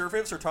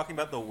 Conservatives are talking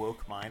about the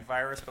woke mind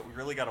virus, but we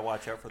really got to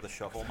watch out for the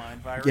shovel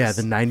mind virus. Yeah,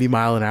 the 90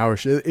 mile an hour.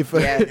 If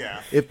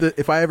Yeah.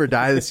 if I ever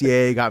die, the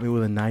CIA got me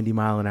with a 90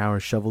 mile an hour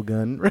shovel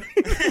gun, right?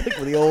 Like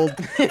with the old,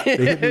 they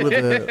hit me with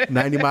a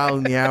 90 mile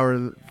an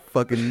hour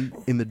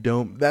fucking in the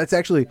dome.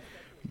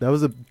 That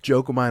was a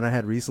joke of mine I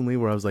had recently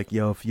where I was like,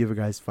 yo, if you ever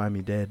guys find me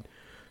dead,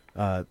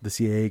 the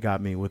CIA got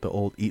me with the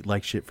old eat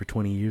like shit for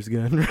 20 years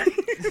gun.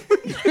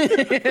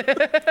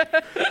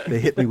 They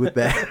hit me with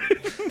that.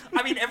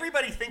 I mean,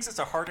 everybody thinks it's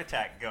a heart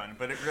attack gun,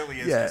 but it really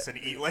is Yeah. just an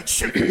eat like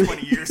shit for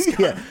 20 years gun.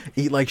 Yeah,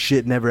 eat like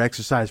shit, never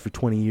exercise for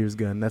 20 years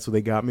gun. That's what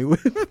they got me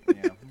with.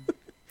 Yeah.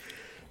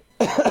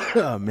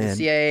 Oh man. The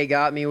CIA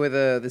got me with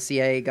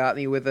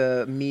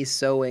a me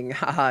sowing,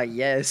 haha,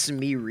 yes,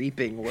 me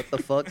reaping. What the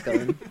fuck,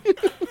 gun?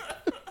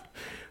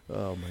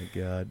 Oh my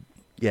god.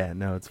 Yeah,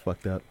 no, it's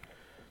fucked up.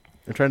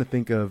 I'm trying to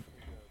think of.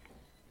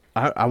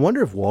 I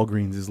wonder if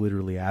Walgreens is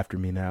literally after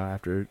me now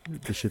after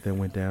the shit that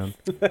went down.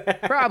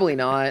 Probably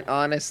not.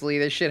 Honestly,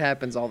 this shit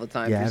happens all the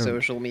time Yeah, I through don't-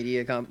 social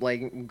media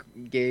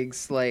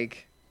gigs.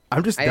 Like,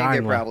 I'm just I think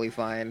dying. they're probably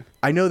fine.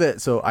 I know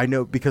that. So I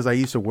know because I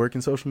used to work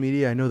in social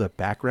media. I know the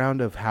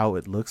background of how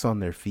it looks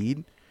on their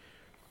feed.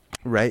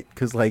 Right?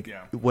 Because like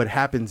Yeah. what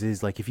happens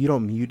is like if you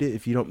don't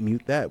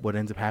mute that, what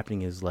ends up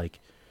happening is like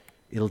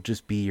it'll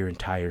just be your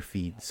entire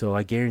feed. So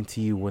I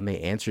guarantee you when they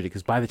answered it,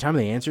 because by the time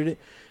they answered it,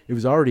 it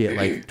was already at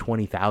like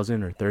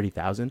 20,000 or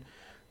 30,000.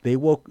 They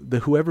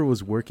whoever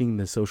was working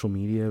the social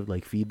media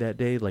like feed that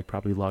day, like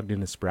probably logged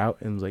into Sprout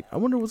and was like, I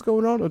wonder what's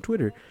going on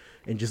Twitter,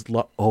 and just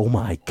oh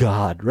my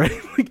god, right?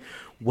 Like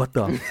what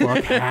the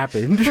fuck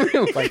happened?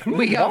 Like,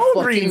 We got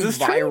Walgreens fucking is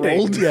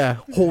trending. viral. Yeah,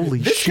 holy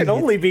This shit. could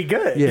only be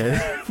good.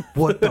 Yeah,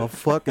 what the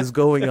fuck is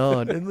going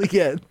on? And like,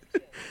 yeah,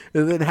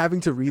 and then having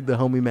to read the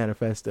homie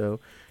manifesto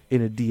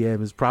in a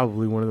DM is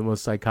probably one of the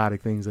most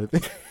psychotic things I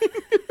think.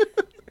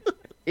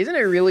 Isn't it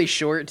really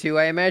short too?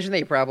 I imagine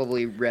they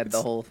probably read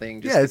the whole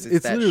thing. Just Yeah, 'cause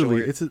it's that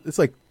literally short. it's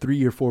like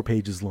 3 or 4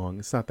 pages long.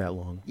 It's not that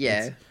long.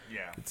 Yeah. It's-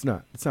 Yeah. It's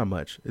not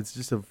much. It's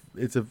just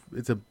it's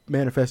a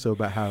manifesto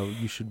about how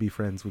you should be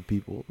friends with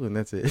people, and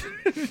that's it.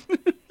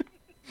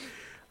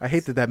 I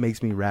hate that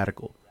makes me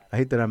radical. I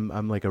hate that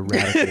I'm like a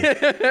radical.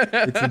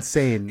 It's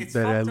insane It's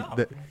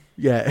that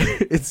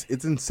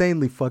it's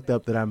insanely fucked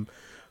up that I'm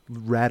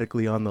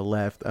radically on the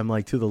left. I'm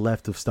like to the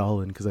left of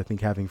Stalin because I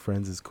think having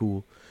friends is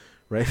cool,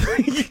 right?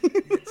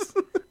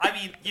 I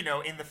mean,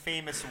 in the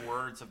famous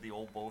words of the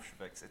old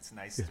Bolsheviks, it's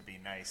nice to be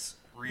nice.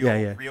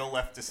 Real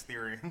leftist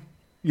theory.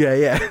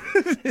 Yeah.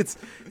 It's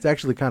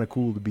actually kind of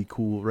cool to be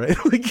cool, right?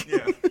 Like,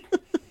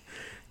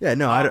 yeah.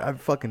 No, I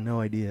have fucking no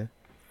idea.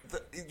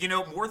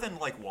 More than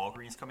like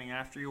Walgreens coming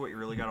after you, what you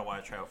really got to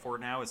watch out for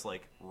now is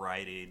like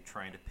Rite Aid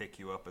trying to pick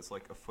you up as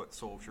like a foot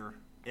soldier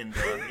in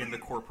the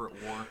corporate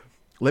war.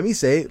 Let me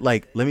say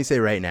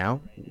right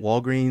now,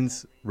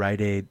 Walgreens,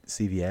 Rite Aid,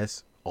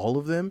 CVS, all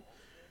of them,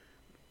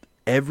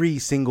 every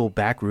single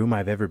back room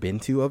I've ever been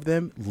to of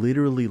them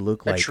literally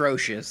look like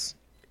atrocious.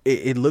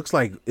 It looks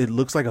like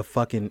Auschwitz.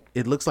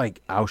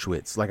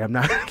 Like, I'm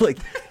not like,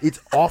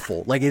 it's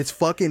awful. Like, it's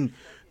fucking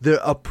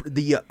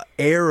the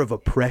air of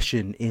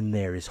oppression in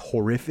there is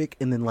horrific,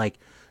 and then like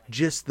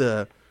just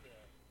the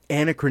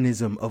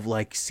anachronism of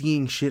like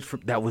seeing shit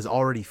that was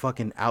already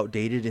fucking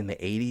outdated in the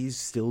 80s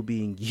still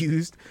being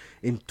used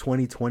in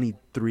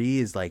 2023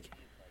 is like,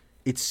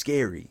 it's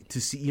scary to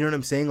see. You know what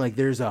I'm saying? Like,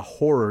 there's a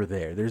horror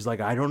there. There's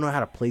like, I don't know how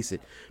to place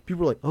it.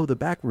 People are like, oh, the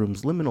back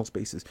rooms, liminal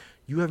spaces.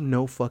 You have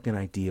no fucking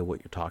idea what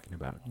you're talking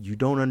about. You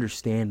don't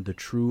understand the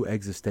true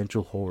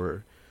existential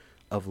horror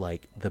of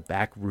like the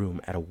back room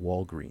at a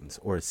Walgreens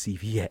or a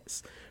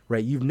CVS,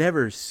 right? You've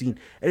never seen,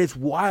 and it's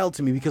wild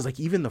to me because like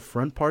even the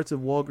front parts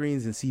of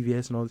Walgreens and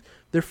CVS and all this,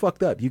 they're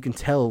fucked up. You can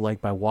tell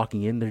like by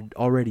walking in, they're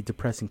already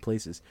depressing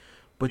places.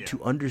 But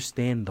to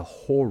understand the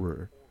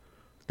horror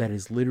that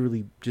is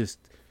literally just,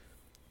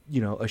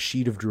 a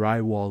sheet of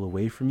drywall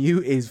away from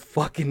you is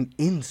fucking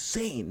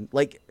insane.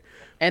 Like,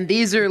 and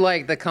these are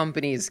like the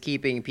companies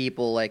keeping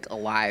people like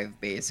alive,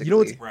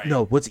 basically.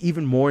 What's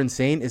even more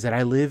insane is that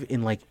I live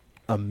in like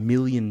 $1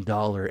 million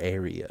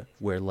area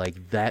where like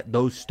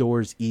those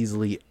stores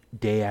easily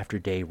day after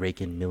day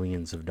rake in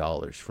millions of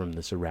dollars from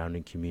the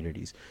surrounding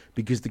communities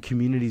because the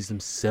communities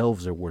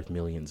themselves are worth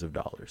millions of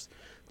dollars.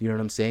 You know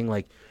what I'm saying?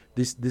 Like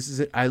this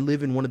is it. I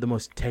live in one of the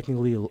most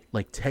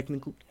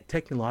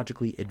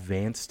technologically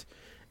advanced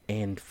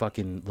and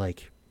fucking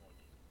like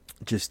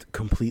just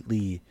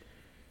completely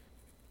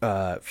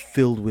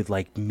filled with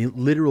like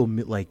literal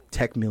like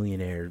tech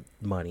millionaire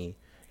money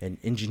and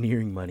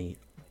engineering money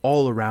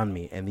all around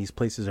me, and these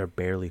places are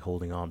barely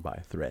holding on by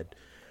a thread.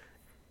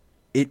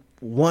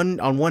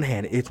 On one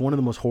hand, it's one of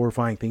the most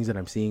horrifying things that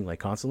I'm seeing like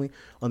constantly.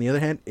 On the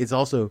other hand,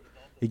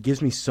 it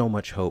gives me so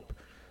much hope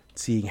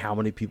seeing how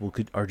many people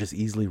are just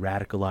easily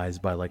radicalized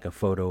by like a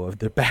photo of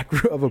the back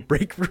room of a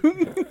break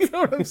room. You know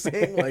what I'm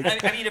saying?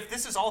 Like, I mean, if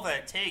this is all that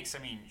it takes,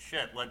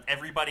 shit, let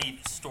everybody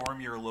storm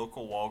your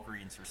local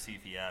Walgreens or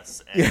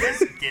CVS and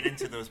just get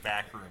into those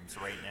back rooms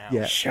right now.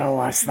 Yeah.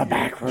 Show us the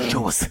back rooms.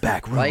 Show us the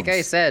back rooms. Like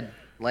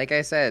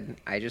I said,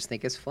 I just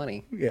think it's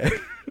funny. Yeah.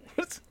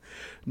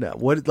 No,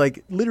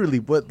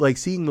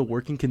 seeing the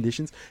working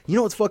conditions. You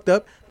know what's fucked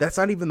up? That's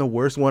not even the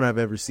worst one I've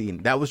ever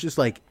seen. That was just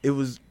like, it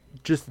was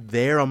just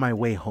there on my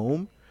way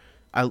home.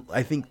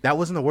 I think that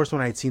wasn't the worst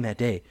one I had seen that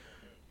day.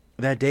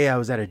 That day I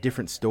was at a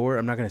different store.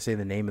 I'm not going to say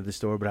the name of the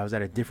store, but I was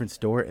at a different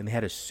store and they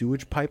had a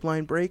sewage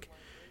pipeline break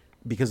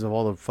because of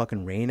all the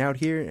fucking rain out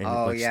here. And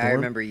storm. I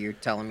remember you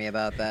telling me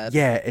about that.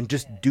 Yeah, and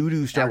just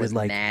doo-doo started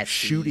like nasty.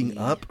 shooting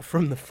up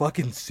from the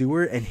fucking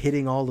sewer and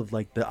hitting all of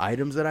like the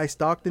items that I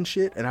stocked and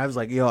shit. And I was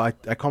like, I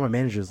called my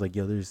manager. I was like,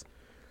 there's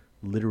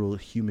literal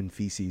human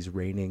feces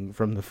raining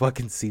from the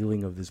fucking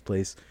ceiling of this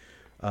place.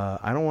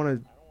 I don't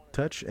want to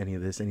touch any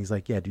of this. And he's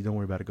like, yeah, dude, don't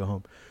worry about it. Go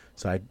home.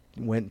 So I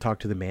went and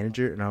talked to the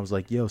manager and I was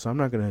like, so I'm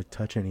not going to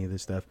touch any of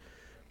this stuff.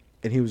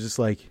 And he was just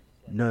like,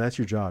 no, that's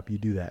your job. You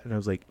do that. And I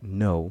was like,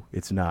 no,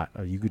 it's not.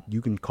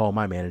 You can call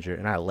my manager.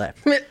 And I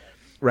left.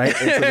 Right?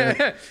 And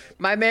so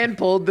my man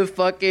pulled the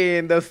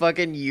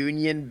fucking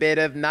union bit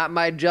of not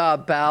my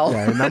job, pal.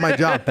 Yeah, not my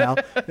job, pal.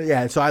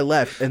 Yeah, so I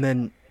left. And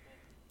then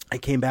I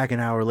came back an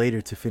hour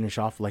later to finish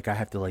off. Like, I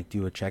have to like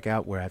do a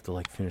checkout where I have to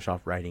like finish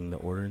off writing the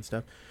order and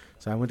stuff.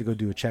 So I went to go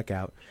do a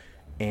checkout.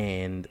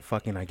 And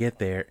fucking I get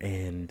there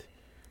and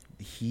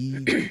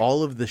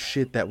all of the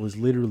shit that was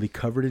literally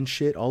covered in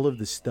shit, all of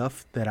the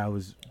stuff that I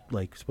was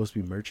like supposed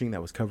to be merching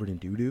that was covered in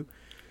doo-doo,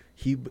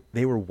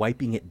 they were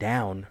wiping it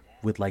down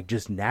with like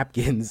just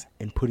napkins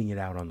and putting it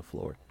out on the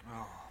floor.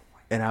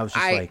 And I was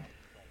just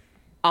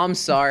I'm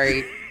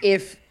sorry.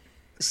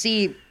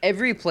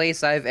 Every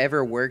place I've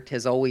ever worked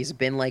has always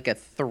been like a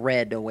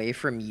thread away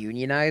from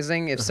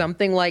unionizing. If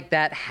something like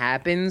that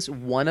happens,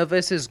 one of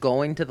us is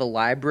going to the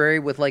library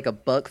with like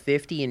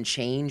 $1.50 and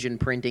change and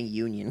printing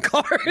union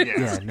cards.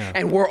 Yeah, no.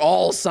 And we're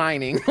all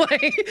signing.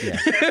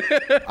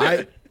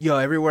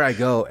 Everywhere I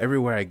go,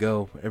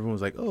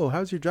 everyone's like, oh,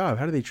 how's your job?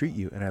 How do they treat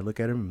you? And I look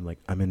at them and I'm like,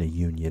 I'm in a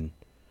union.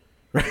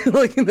 right?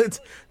 Like that's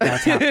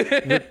how,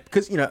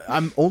 because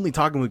I'm only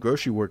talking with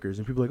grocery workers,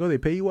 and people are like, oh, they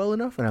pay you well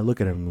enough, and I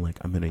look at them like,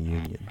 I'm in a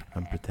union,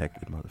 I'm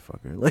protected,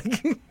 motherfucker.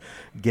 Like,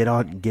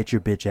 get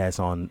your bitch ass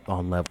on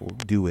level,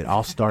 do it.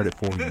 I'll start it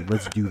for you.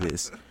 Let's do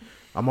this.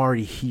 I'm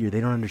already here. They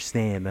don't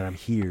understand that I'm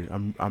here.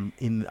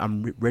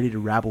 I'm ready to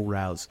rabble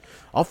rouse.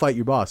 I'll fight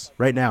your boss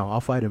right now.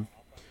 I'll fight him.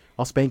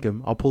 I'll spank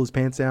him. I'll pull his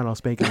pants down. I'll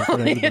spank him in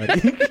front of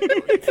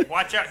everybody.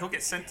 Watch out, he'll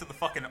get sent to the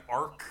fucking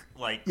Ark,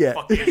 Yeah.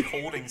 fucking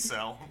holding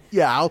cell.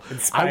 Yeah, I will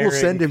Inspiring.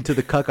 send him to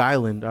the Cuck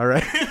Island. All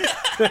right,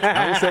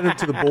 I will send him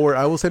to the boar.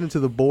 I will send him to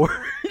the boar.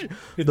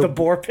 The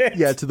boar pit.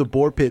 Yeah, to the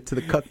boar pit, to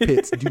the Cuck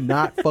pits. Do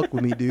not fuck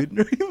with me, dude.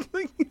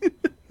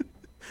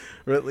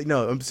 Really,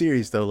 no, I'm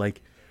serious though.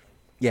 Like,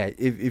 yeah,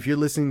 if you're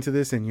listening to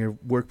this and your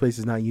workplace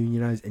is not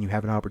unionized and you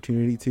have an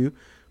opportunity to,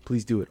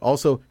 please do it.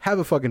 Also, have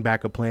a fucking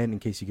backup plan in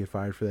case you get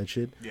fired for that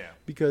shit. Yeah.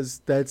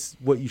 Because that's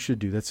what you should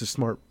do. That's a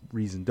smart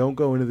reason. Don't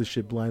go into this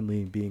shit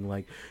blindly and being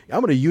like,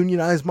 I'm going to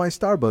unionize my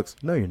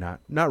Starbucks. No, you're not.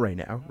 Not right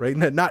now. Right?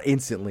 Not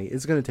instantly.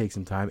 It's going to take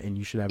some time, and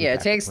you should have a Yeah, it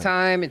backup takes plan.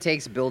 time. It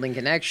takes building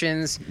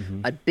connections.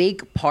 A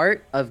big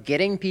part of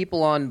getting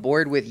people on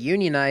board with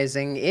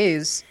unionizing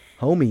is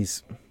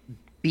Homies.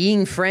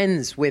 being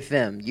friends with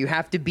them. You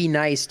have to be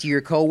nice to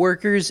your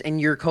coworkers, and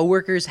your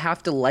coworkers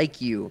have to like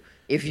you.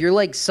 If you're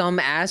like some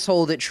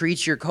asshole that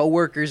treats your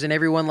coworkers and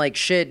everyone like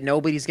shit,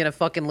 nobody's gonna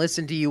fucking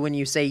listen to you when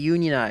you say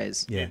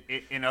unionize. Yeah.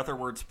 In other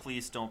words,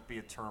 please don't be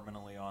a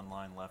terminally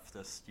online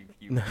leftist.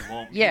 You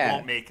won't. Yeah. You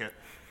won't make it.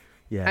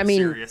 Yeah. I mean,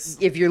 Serious.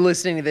 if you're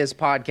listening to this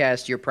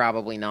podcast, you're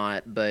probably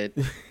not, but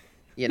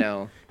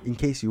in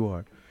case you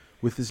are.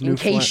 With this in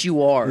case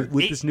you are.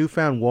 With this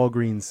newfound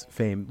Walgreens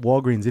fame.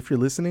 Walgreens, if you're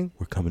listening,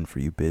 we're coming for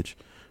you, bitch.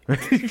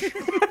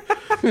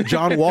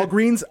 John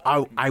Walgreens,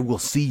 I will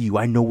see you.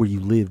 I know where you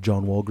live,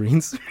 John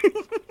Walgreens.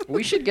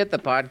 We should get the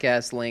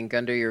podcast link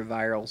under your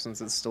viral since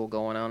it's still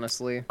going,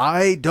 honestly.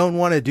 I don't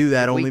want to do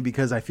that only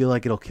because I feel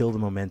like it'll kill the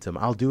momentum.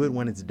 I'll do it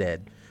when it's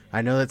dead.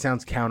 I know that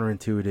sounds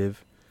counterintuitive,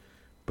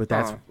 but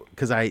that's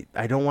because I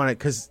don't want it,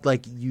 because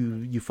like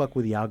you fuck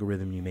with the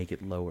algorithm, you make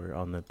it lower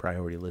on the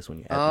priority list when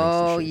you add links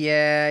Oh, to shit.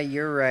 yeah,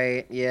 you're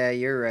right. Yeah,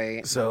 you're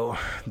right. So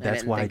that's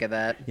didn't why think of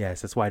that.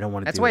 Yes, that's why I don't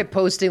want to That's do why it.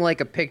 posting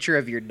like a picture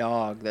of your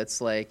dog, that's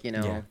like,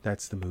 Yeah,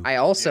 that's the move.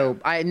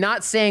 I'm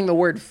not saying the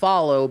word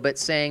follow, but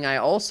saying I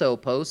also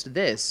post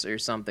this or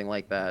something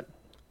like that.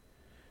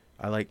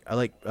 I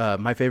like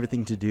my favorite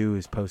thing to do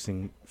is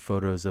posting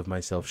photos of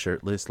myself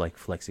shirtless, like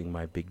flexing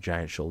my big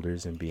giant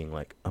shoulders and being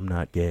like, I'm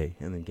not gay,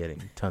 and then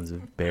getting tons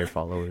of bear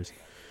followers.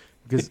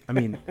 Because I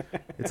mean,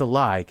 it's a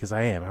lie, because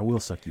I am. I will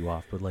suck you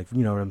off, but like,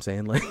 you know what I'm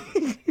saying? Like,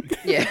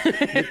 Yeah.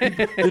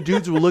 the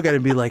dudes will look at it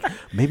and be like,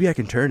 maybe I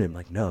can turn him.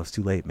 Like, no, it's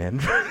too late,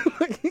 man.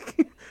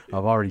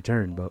 I've already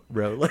turned,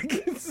 bro.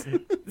 Like,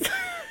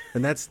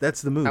 and that's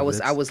the move. I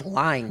was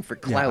lying for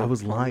clout. Yeah, I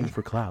was lying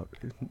for clout.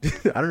 I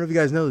don't know if you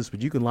guys know this,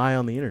 but you can lie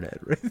on the internet,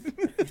 right?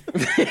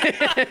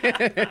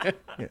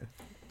 Yeah.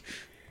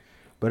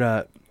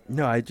 But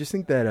no, I just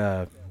think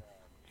that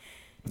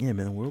yeah,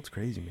 man, the world's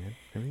crazy, man.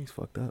 Everything's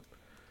fucked up.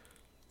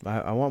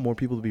 I want more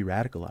people to be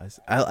radicalized.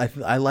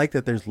 I like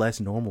that there's less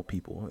normal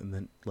people, and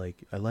then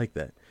like I like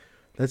that.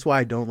 That's why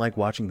I don't like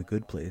watching The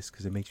Good Place,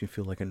 because it makes me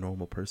feel like a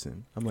normal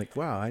person. I'm like,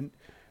 wow,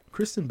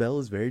 Kristen Bell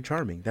is very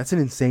charming. That's an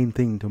insane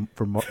thing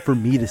for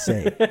me to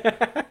say.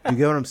 You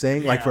get what I'm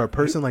saying? Like for a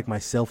person like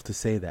myself to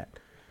say that.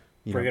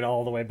 Bring it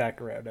all the way back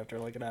around after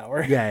like an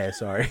hour. Yeah,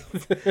 sorry.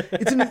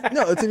 It's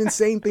an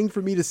insane thing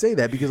for me to say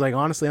that, because like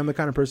honestly, I'm the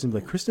kind of person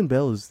like Kristen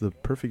Bell is the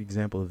perfect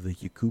example of the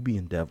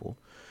Yakubian devil.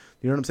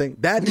 You know what I'm saying?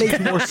 That makes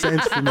more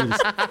sense for me to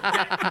say.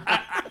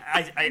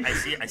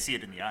 I see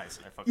it in the eyes.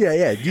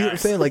 Yeah. Do you know what I'm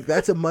saying? Like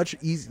that's a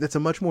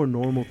much more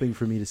normal thing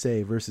for me to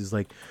say versus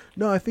like,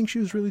 no, I think she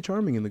was really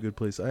charming in The Good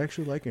Place. I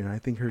actually like her, and I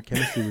think her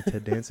chemistry with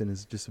Ted Danson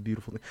is just a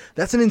beautiful thing.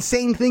 That's an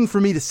insane thing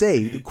for me to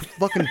say.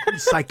 Fucking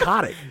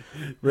psychotic.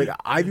 Like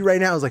Ivy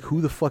right now is like,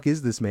 who the fuck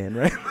is this man?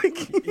 Right?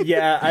 Like,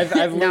 Yeah, I've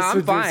listened No, I'm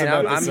through fine.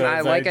 some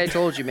episodes. Like I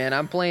told you, man,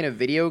 I'm playing a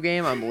video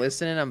game. I'm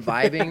listening. I'm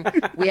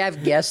vibing. We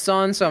have guests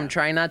on, so I'm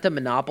trying not to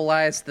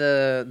monopolize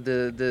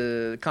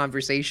the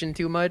conversation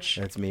too much.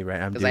 that's me,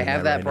 right? I'm Because doing I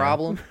have that that right now.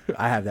 problem.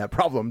 I have that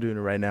problem. I'm doing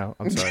it right now.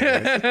 I'm sorry,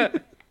 guys.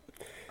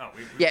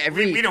 Yeah,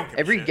 every we don't give a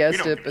every shit. guest We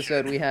don't give a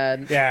episode shit. we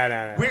had.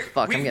 Yeah, no.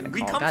 Fuck, I'm getting a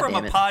we call. come God from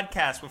damn a it.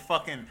 podcast with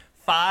fucking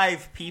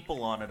 5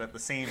 people on it at the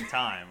same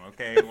time.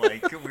 Okay,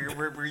 like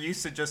we're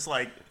used to just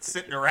like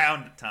sitting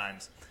around at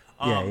times.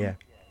 Yeah.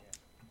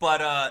 But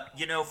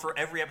for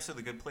every episode of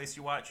The Good Place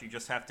you watch, you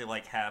just have to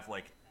like have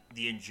like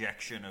the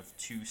injection of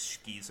 2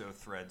 schizo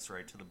threads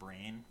right to the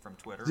brain from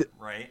Twitter,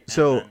 right? And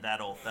so- then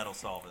that'll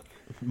solve it.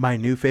 My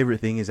new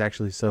favorite thing is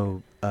actually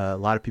a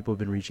lot of people have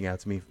been reaching out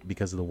to me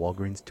because of the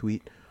Walgreens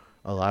tweet.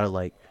 A lot of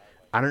like,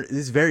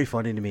 it's very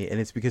funny to me, and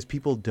it's because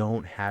people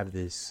don't have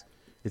this.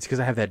 It's because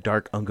I have that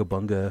dark unga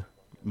bunga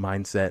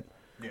mindset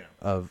Yeah.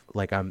 of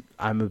like I'm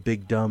a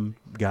big dumb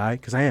guy,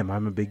 because I am.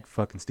 I'm a big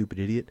fucking stupid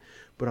idiot.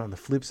 But on the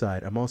flip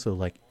side, I'm also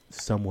like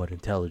somewhat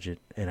intelligent,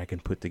 and I can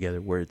put together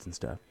words and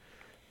stuff.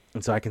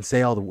 And so I can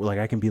say all the, like,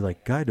 I can be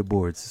like, Guide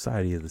aboard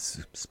Society of the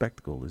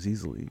Spectacle is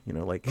easily, you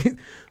know, like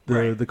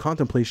the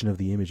contemplation of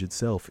the image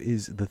itself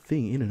is the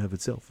thing in and of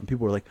itself. And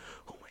people are like,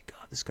 oh my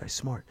God, this guy's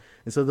smart.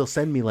 And so they'll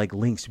send me like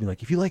links to be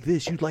like, if you like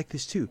this, you'd like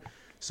this too.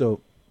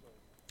 So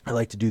I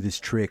like to do this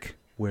trick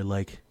where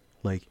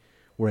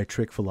where I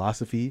trick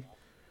philosophy,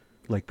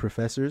 like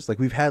professors. Like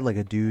we've had like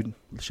a dude,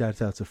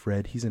 shout out to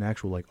Fred. He's an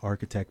actual like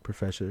architect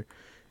professor,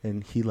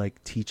 and he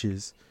like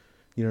teaches,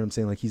 you know what I'm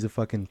saying? Like he's a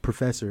fucking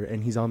professor,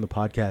 and he's on the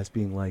podcast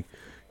being like,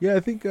 I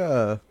think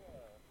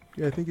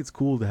it's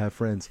cool to have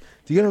friends.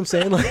 Do you get what I'm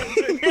saying? Like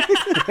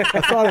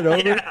I thought it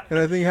over, and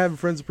I think having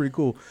friends is pretty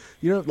cool.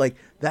 You know, like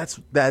that's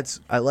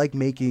I like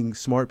making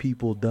smart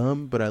people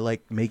dumb, but I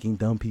like making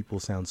dumb people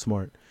sound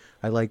smart.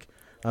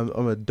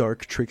 I'm a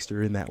dark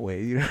trickster in that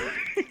way, you know.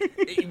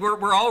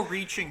 We're all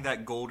reaching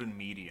that golden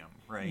medium,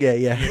 right? Yeah.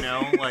 You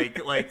know,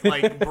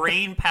 like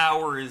brain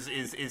power is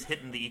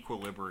hitting the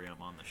equilibrium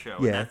on the show.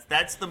 Yeah. And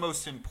that's the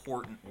most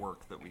important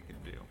work that we can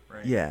do,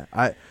 right? Yeah.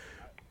 I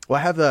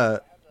have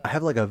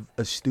like a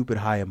stupid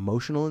high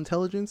emotional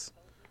intelligence,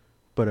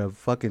 but a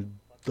fucking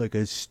like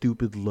a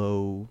stupid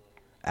low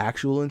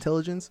actual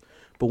intelligence.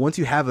 But once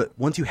you have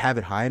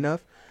it high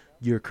enough,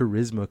 your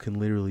charisma can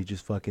literally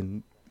just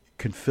fucking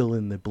can fill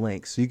in the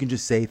blanks. So you can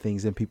just say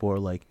things and people are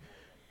like,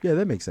 yeah,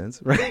 that makes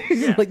sense, right?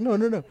 Yeah. Like,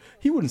 no,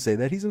 he wouldn't say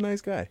that. He's a nice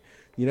guy,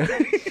 you know.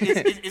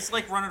 It's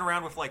like running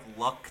around with like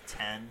luck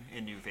 10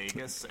 in New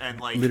Vegas, and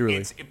like Literally.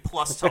 it's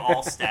plus to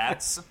all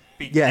stats.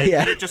 Yeah.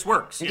 And it just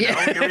works. You know,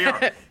 here we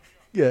are.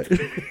 Yeah.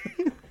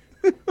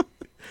 It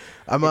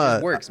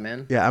just works,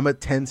 man. Yeah, I'm a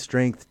 10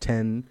 strength,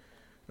 10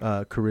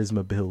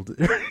 charisma build.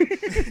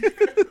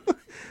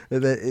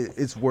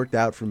 It's worked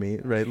out for me,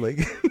 right? Like,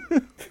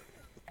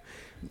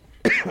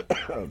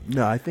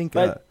 no, I think,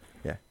 But-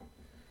 yeah.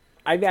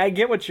 I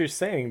get what you're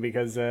saying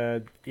because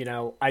you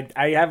know,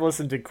 I have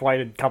listened to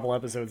quite a couple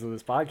episodes of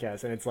this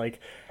podcast, and it's like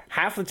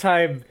half the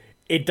time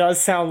it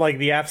does sound like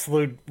the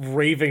absolute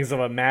ravings of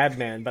a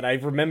madman. But I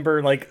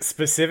remember like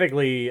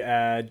specifically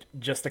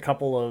just a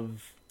couple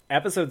of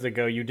episodes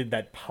ago, you did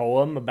that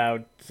poem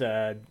about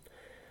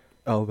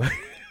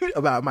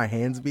About my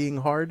hands being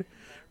hard.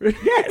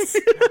 yes,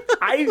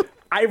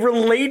 I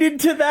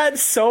related to that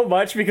so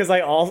much because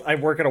I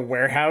work at a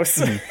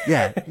warehouse.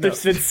 Yeah.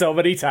 There's been so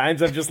many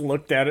times I've just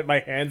looked down at my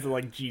hands and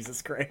like,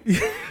 Jesus Christ.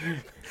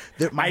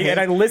 And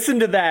I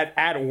listened to that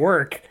at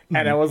work,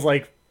 and I was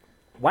like,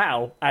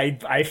 wow,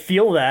 I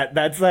feel that.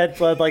 That's like,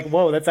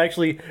 whoa, that's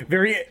actually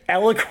very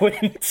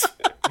eloquent.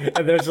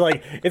 And there's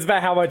like, it's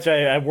about how much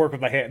I work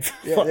with my hands.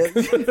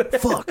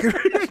 Fuck.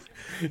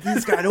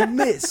 This guy don't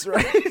miss,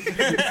 right?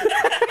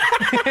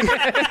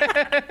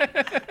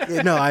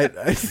 Yeah, no,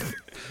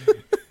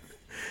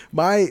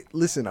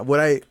 listen, what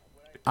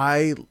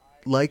I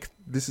like,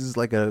 this is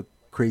like a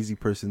crazy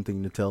person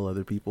thing to tell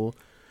other people.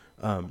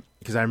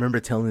 Because I remember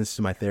telling this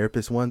to my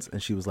therapist once,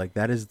 and she was like,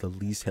 that is the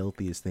least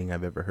healthiest thing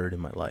I've ever heard in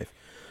my life.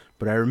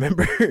 But I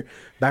remember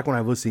back when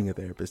I was seeing a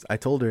therapist, I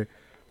told her,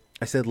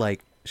 I said,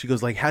 like, she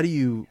goes, like, how do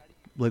you,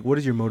 like, what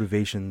is your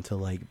motivation to,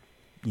 like,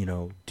 you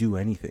know, do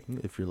anything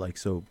if you're, like,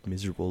 so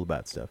miserable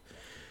about stuff?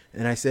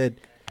 And I said,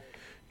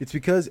 it's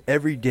because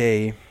every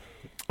day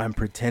I'm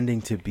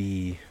pretending to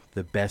be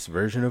the best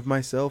version of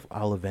myself.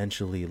 I'll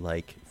eventually,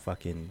 like,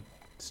 fucking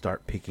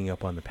start picking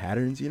up on the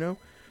patterns, you know?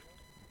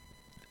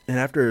 And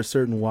after a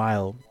certain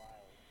while,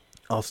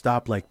 I'll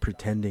stop, like,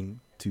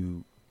 pretending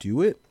to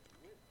do it,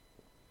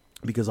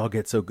 because I'll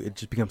get so good, it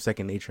just becomes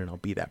second nature, and I'll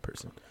be that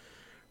person,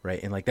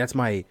 right? And like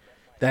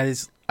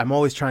I'm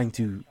always trying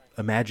to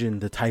imagine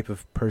the type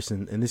of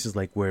person, and this is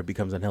like where it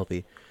becomes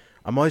unhealthy.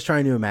 I'm always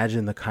trying to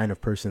imagine the kind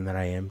of person that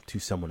I am to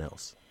someone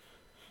else,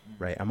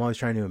 right? I'm always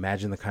trying to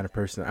imagine the kind of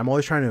person, I'm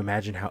always trying to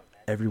imagine how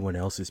everyone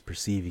else is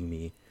perceiving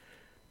me,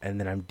 and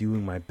then I'm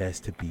doing my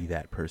best to be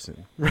that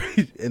person,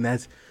 right? And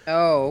that's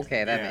Oh,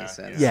 okay, that makes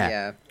sense.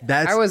 Yeah,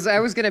 that's I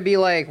was gonna be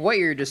like, what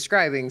you're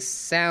describing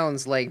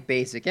sounds like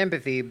basic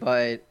empathy,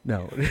 but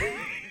no.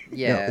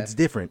 yeah, No, it's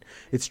different.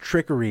 It's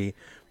trickery,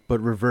 but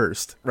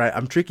reversed, right?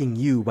 I'm tricking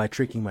you by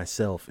tricking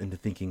myself into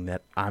thinking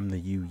that I'm the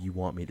you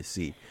want me to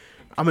see.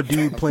 I'm a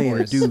dude playing a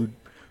course. dude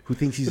who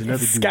thinks he's another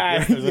dude. Sky,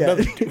 right? there's Yeah.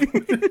 another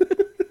dude.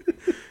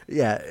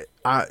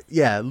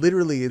 Yeah,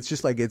 literally, it's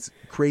just like, it's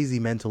crazy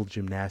mental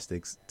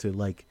gymnastics to,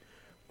 like,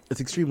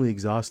 it's extremely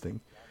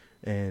exhausting,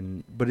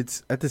 but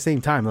it's at the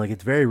same time, like,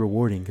 it's very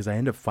rewarding, because I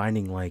end up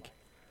finding, like,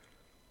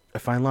 I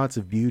find lots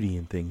of beauty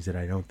in things that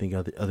I don't think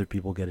other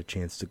people get a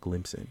chance to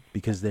glimpse in,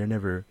 because they're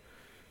never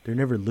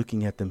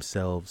looking at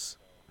themselves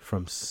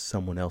from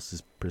someone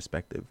else's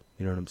perspective.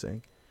 You know what I'm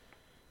saying?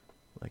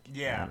 Like,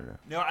 Yeah. I don't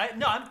know.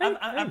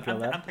 I'm feel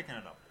that. picking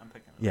it up. I'm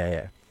picking it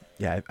up.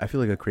 Yeah. I feel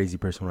like a crazy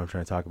person when I'm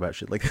trying to talk about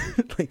shit. Like,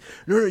 like,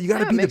 no, you got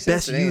to Yeah, be it the makes sense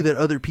best to me. you that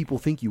other people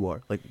think you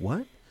are. Like,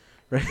 what?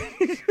 Right?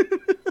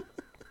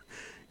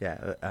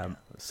 Yeah,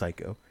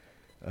 psycho.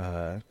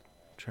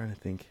 Trying to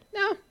think.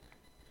 no,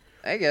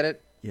 I get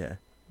it. Yeah.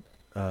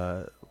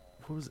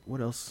 What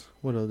else?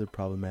 What other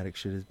problematic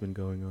shit has been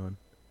going on?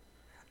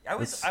 I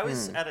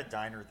was at a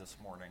diner this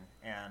morning,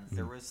 and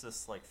there was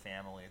this like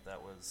family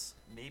that was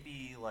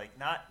maybe like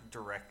not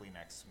directly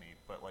next to me,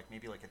 but like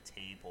maybe like a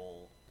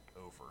table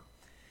over.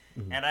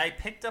 And I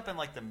picked up in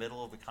like the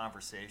middle of the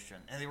conversation,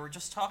 and they were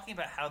just talking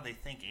about how they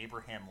think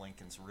Abraham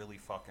Lincoln's really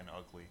fucking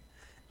ugly,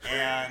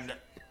 and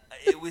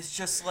it was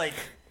just like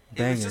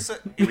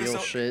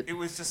Shit. It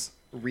was just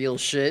Real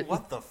shit.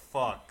 what the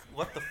fuck?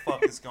 What the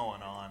fuck is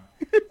going on?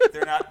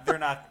 They're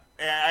not.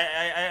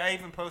 I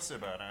even posted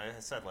about it. I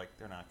said like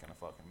they're not gonna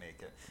fucking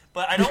make it,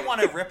 but I don't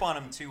want to rip on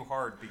them too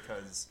hard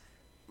because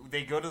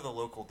they go to the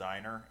local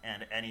diner,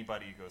 and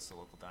anybody who goes to the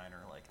local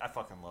diner, like I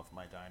fucking love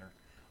my diner.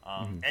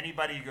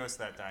 Anybody who goes to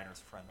that diner is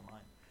a friend of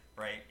mine,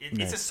 right?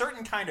 It's a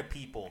certain kind of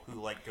people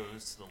who like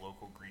goes to the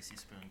local Greasy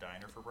Spoon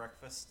diner for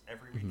breakfast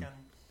every weekend.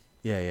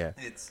 Yeah.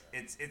 It's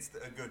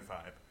a good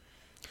vibe.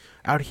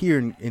 Out here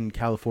in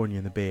California,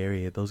 in the Bay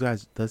Area, those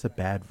guys, that's a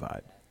bad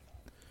vibe.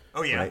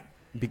 Oh yeah. Right?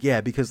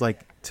 Yeah, because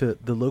like to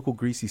the local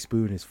Greasy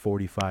Spoon is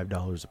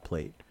 $45 a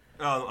plate.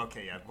 Oh,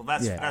 okay, yeah. Well,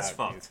 that's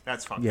fucked.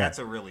 That's fucked. Yeah. That's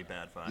a really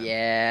bad vibe.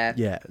 Yeah.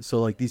 Yeah,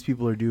 so like these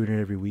people are doing it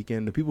every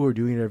weekend. The people who are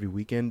doing it every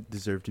weekend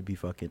deserve to be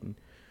fucking.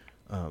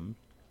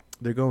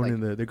 They're going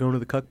they're going to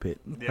the cuck pit.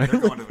 Yeah,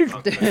 they're going to the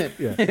fuck.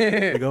 Yeah,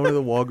 they're going to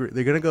the Walgreens.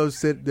 They're gonna go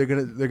sit. They're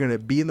gonna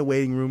be in the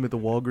waiting room at the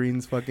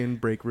Walgreens fucking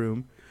break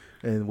room,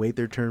 and wait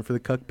their turn for the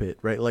cuck pit.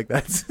 Right, like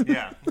that's.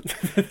 Yeah.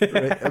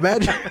 Right?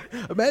 Imagine.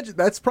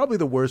 That's probably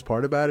the worst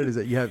part about it is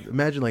that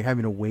imagine like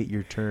having to wait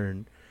your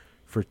turn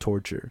for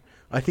torture.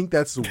 I think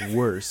that's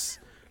worse.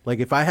 Like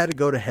if I had to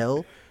go to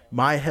hell,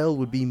 my hell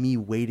would be me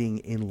waiting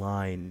in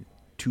line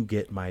to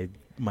get my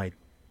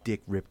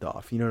dick ripped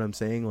off. You know what I'm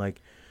saying?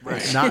 Like, Right.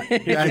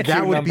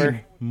 that would be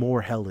number.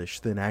 more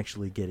hellish than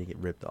actually getting it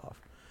ripped off.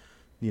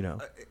 You know?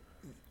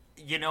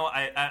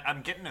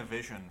 I'm getting a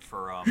vision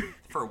for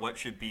what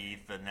should be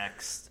the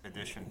next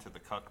addition to the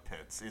cuck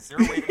pits. Is there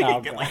a way we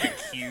can get like a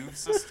queue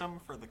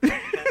system for the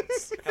cuck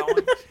pits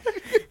going?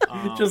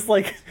 Just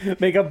like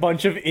make a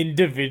bunch of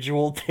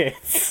individual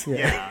tits.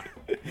 Yeah.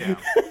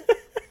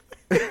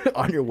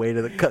 On your way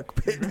to the cuck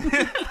pit.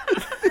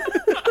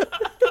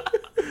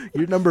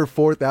 You're number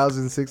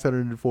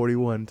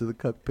 4,641 to the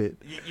cuck pit.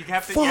 You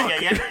have to, Fuck.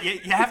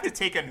 you have to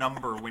take a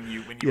number when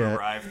you Yeah.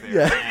 arrive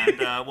there, Yeah. and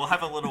we'll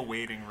have a little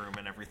waiting room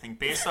and everything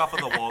based off of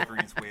the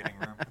Walgreens waiting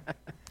room.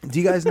 Do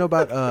you guys know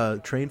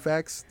about Train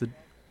Facts?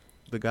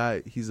 The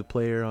guy, he's a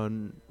player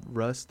on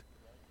Rust.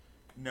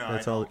 No,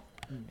 That's I all. don't.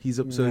 He's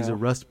a No.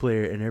 Rust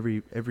player, and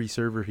every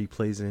server he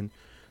plays in,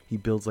 he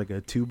builds like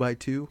a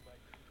 2x2,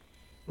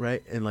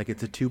 right? And like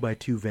it's a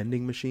 2x2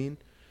 vending machine,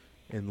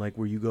 and like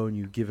where you go and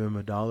you give him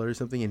 $1 or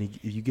something, and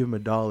if you give him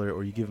 $1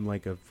 or you give him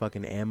like a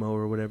fucking ammo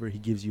or whatever, he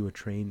gives you a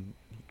train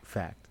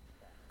fact,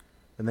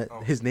 and that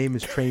his name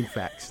is Train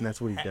Facts, and that's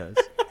what he does.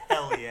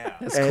 Hell yeah.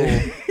 That's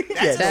And- cool.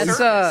 yeah,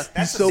 That's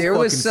he's so there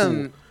was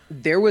fucking some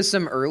there was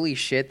some early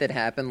shit that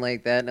happened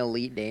like that in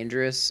Elite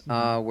Dangerous,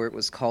 where it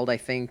was called I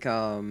think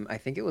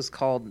it was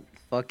called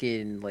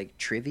fucking like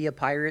Trivia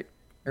Pirate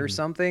or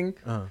something.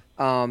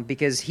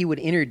 Because he would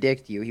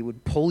interdict you, he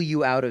would pull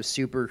you out of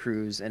Super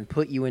Cruise and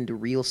put you into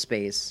real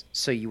space,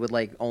 so you would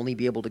like only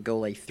be able to go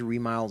like 3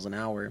 miles an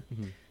hour.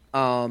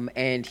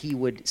 And he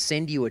would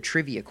send you a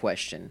trivia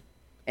question,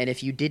 and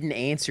if you didn't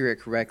answer it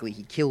correctly,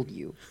 he killed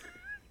you.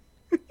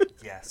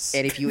 Yes.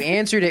 And if you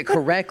answered it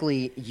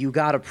correctly, you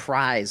got a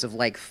prize of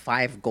like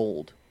 5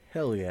 gold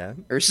Hell yeah.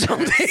 or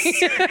something.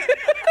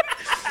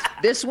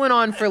 This went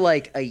on for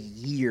like a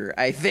year,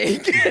 I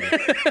think.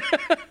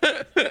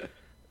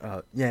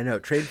 Yeah, no,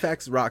 Train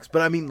Facts rocks.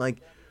 But I mean, like,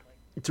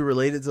 to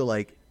relate it to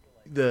like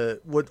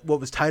what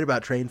was tight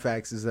about Train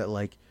Facts is that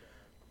like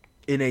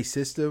in a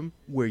system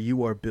where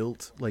you are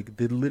built, like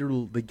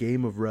the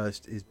game of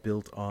Rust is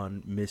built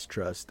on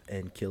mistrust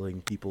and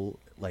killing people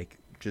like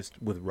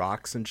just with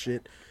rocks and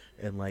shit,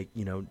 and like,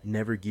 you know,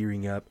 never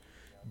gearing up.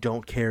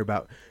 Don't care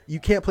about, you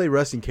can't play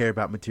Rust and care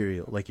about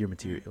material, like your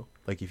material.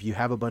 Like if you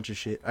have a bunch of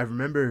shit, I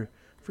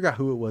forgot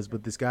who it was,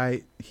 but this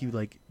guy, he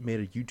like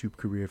made a YouTube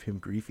career of him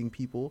griefing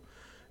people,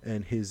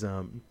 and his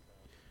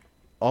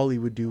all he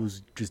would do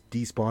was just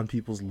despawn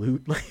people's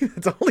loot. Like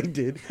that's all he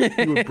did. He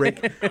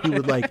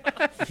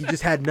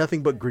just had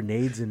nothing but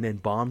grenades and then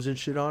bombs and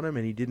shit on him,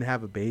 and he didn't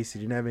have a base, he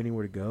didn't have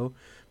anywhere to go,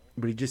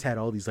 but he just had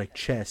all these like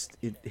chests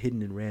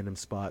hidden in random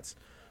spots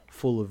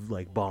full of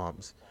like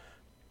bombs.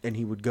 And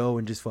he would go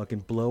and just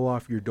fucking blow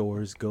off your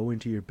doors, go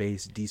into your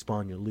base,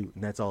 despawn your loot,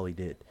 and that's all he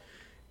did.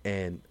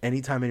 And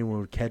anytime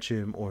anyone would catch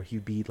him, or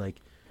he'd be like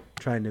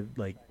trying to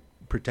like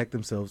protect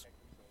themselves,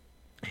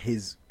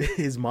 his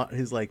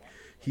like,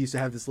 he used to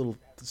have this little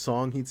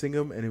song he'd sing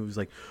him, and it was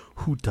like,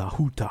 "Hoota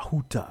hoota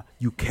hoota,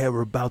 you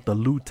care about the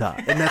loota,"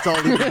 and that's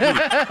all he would do,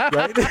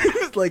 right?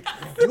 It's like,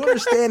 do you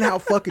understand how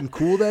fucking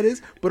cool that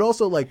is? But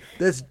also like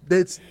that's.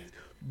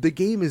 The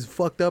game is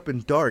fucked up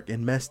and dark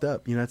and messed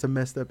up. You know, it's a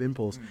messed up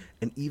impulse.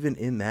 And even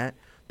in that,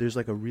 there's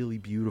like a really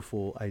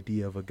beautiful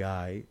idea of a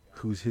guy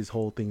whose his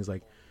whole thing is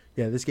like,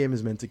 yeah, this game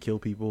is meant to kill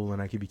people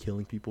and I could be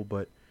killing people,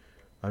 but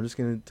I'm just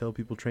going to tell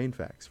people train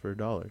facts for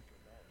 $1.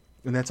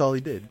 And that's all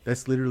he did.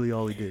 That's literally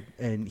all he did.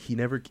 And he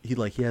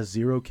has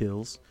 0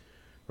 kills,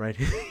 right?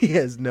 He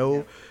has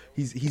no,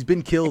 he's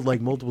been killed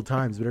like multiple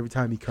times, but every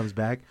time he comes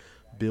back,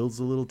 builds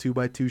a little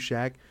 2x2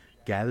 shack,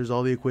 gathers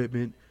all the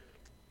equipment,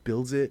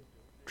 builds it.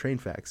 Train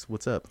facts.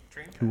 What's up?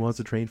 Who wants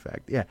a train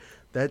fact? Yeah,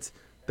 that's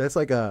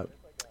like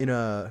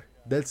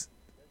that's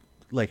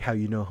like how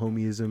you know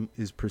homieism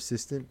is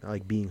persistent.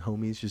 Like being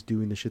homies, just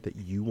doing the shit that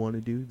you want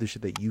to do, the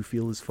shit that you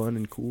feel is fun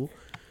and cool,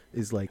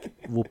 is like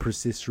will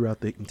persist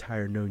throughout the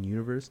entire known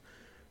universe.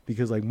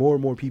 Because like more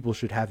and more people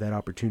should have that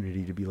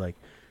opportunity to be like,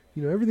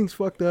 you know, everything's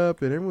fucked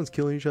up and everyone's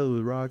killing each other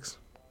with rocks.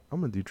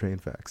 I'm gonna do train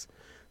facts.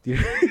 Do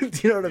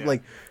you know what I'm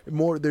like?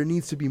 More, there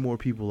needs to be more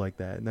people like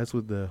that, and that's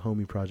what the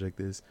homie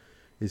project is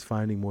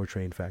finding more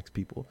train facts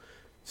people,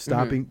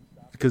 stopping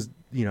because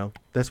you know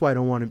that's why I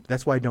don't want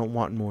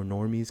more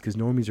normies, because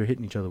normies are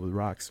hitting each other with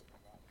rocks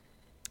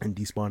and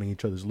despawning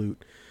each other's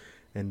loot,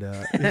 and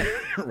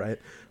right.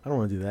 I don't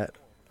want to do that.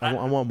 I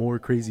want more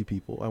crazy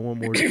people. I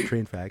want more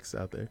train facts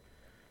out there.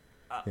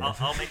 Yeah.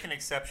 I'll make an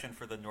exception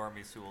for the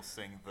normies who will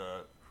sing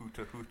the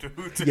hoota hoota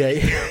hoota. Yeah,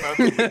 About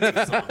the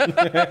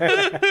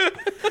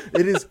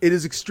song. It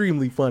is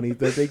extremely funny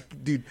that they,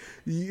 dude.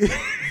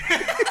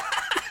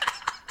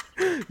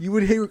 You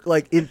would hear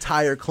like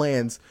entire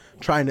clans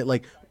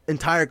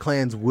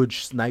would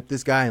snipe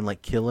this guy and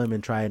like kill him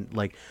and try and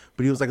like,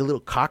 but he was like a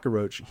little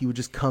cockroach. He would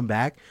just come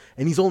back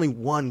and he's only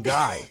one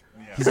guy.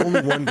 Yeah. He's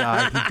only one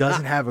guy. He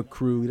doesn't have a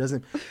crew.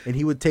 And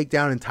he would take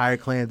down entire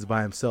clans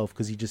by himself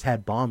because he just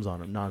had bombs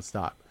on him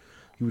nonstop.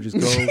 He would just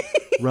go,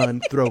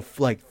 run, throw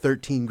like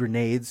 13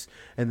 grenades,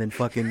 and then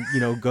fucking, you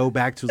know, go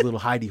back to his little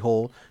hidey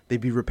hole.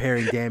 They'd be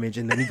repairing damage,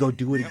 and then he'd go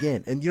do it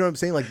again. And you know what I'm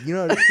saying? Like, you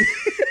know what I mean?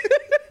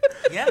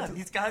 Yeah,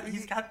 he's got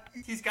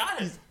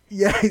it.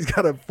 Yeah, he's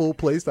got a full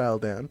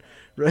playstyle down,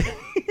 right?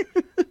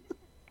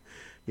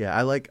 Yeah,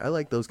 I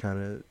like those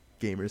kind of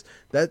gamers.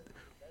 That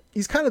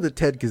he's kind of the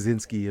Ted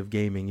Kaczynski of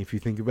gaming, if you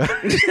think about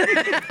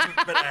it.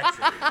 But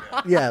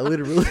actually, yeah,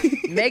 literally.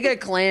 Mega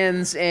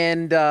clans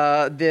and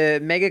the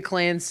mega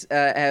clans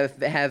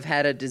have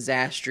had a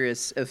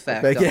disastrous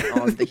effect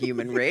on the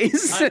human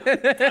race. I'm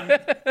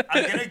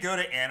gonna go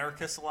to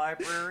Anarchist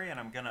Library and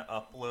I'm gonna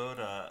upload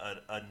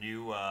a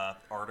new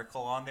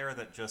article on there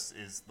that just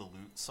is the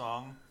loot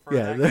song for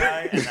that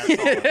guy, and that's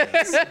all it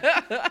is.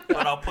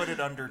 But I'll put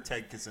it under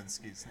Ted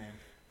Kaczynski's name.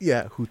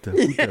 Yeah, Huta.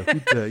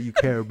 You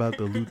care about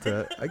the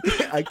Luta.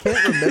 I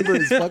can't remember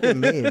his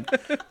fucking name,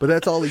 but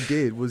that's all he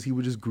did was he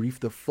would just grief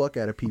the fuck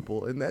out of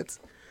people, and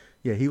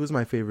he was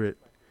my favorite.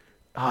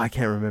 Oh, I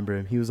can't remember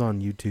him. He was on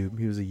YouTube.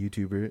 He was a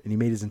YouTuber, and he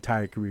made his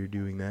entire career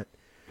doing that.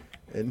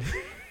 And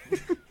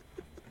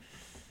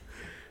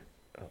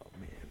oh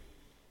man,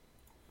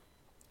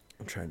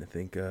 I'm trying to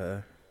think.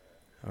 All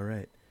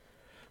right.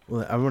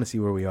 Well, I want to see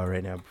where we are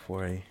right now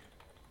before I.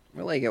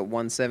 We're like at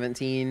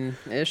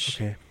 117-ish.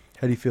 Okay.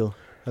 How do you feel?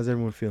 How's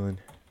everyone feeling?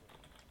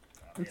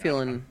 I'm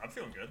feeling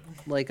good.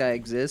 like I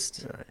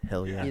exist. All right,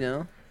 hell yeah. You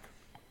know?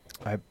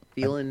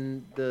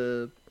 Feeling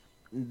the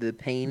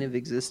pain of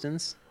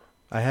existence.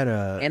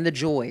 And the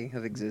joy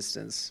of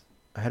existence.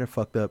 I had a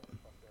fucked up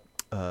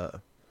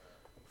well,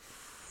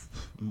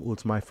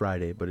 it's my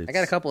Friday, but I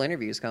got a couple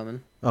interviews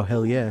coming. Oh,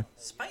 hell yeah.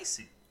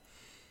 Spicy.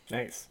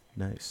 Nice.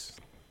 You're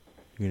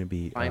gonna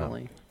be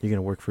finally. You're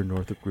gonna work for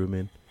Northrop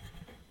Grumman.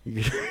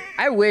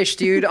 I wish,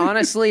 dude.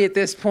 Honestly, at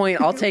this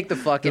point, I'll take the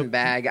fucking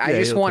bag. I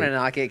just want to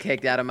not get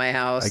kicked out of my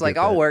house. Like,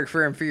 I'll work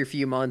for him for a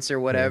few months or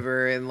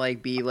whatever, and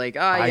like be like,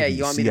 oh yeah,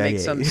 you want me to make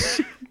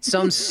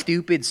some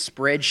stupid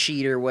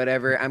spreadsheet or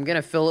whatever? I'm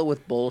gonna fill it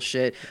with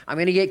bullshit. I'm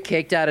gonna get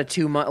kicked out of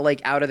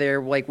out of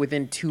there like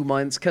within 2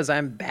 months because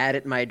I'm bad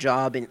at my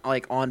job and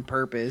like on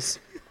purpose,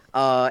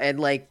 and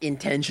like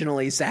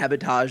intentionally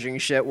sabotaging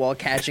shit while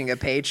catching a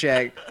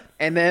paycheck.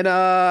 And then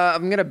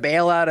I'm going to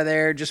bail out of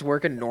there, just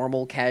work a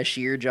normal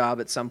cashier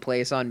job at some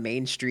place on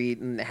Main Street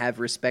and have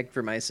respect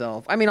for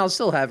myself. I mean, I'll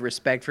still have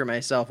respect for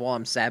myself while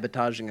I'm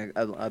sabotaging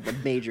a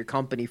major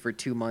company for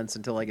 2 months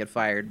until I get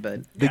fired.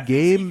 But the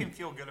game you can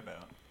feel good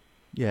about.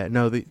 Yeah,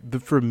 no,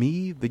 for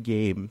me, the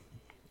game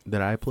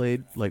that I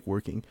played, like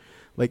working,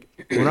 like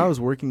when I was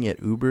working at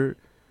Uber,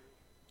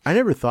 I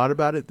never thought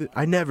about it.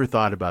 I never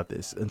thought about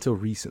this until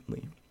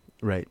recently,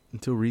 right?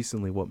 Until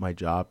recently, what my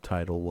job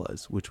title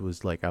was, which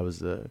was like I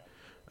was a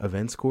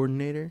events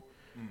coordinator,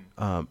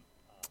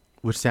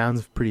 which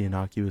sounds pretty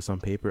innocuous on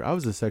paper. I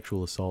was a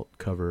sexual assault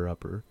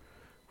cover-upper.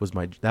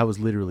 That was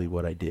literally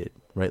what I did,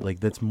 right? Like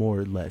that's more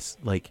or less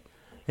like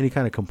any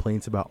kind of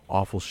complaints about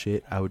awful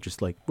shit. I would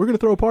just like, we're gonna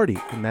throw a party,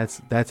 and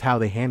that's how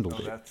they handled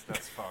it.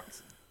 That's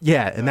fucked.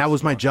 Yeah, and that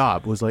was my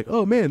job. Was like,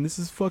 oh man, this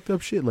is fucked up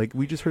shit. Like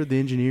we just heard the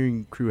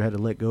engineering crew had to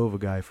let go of a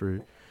guy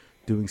for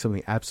doing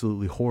something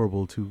absolutely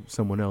horrible to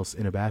someone else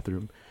in a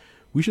bathroom.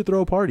 We should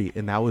throw a party.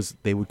 And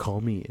they would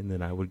call me, and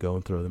then I would go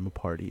and throw them a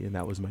party, and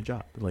that was my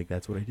job. Like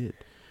that's what I did,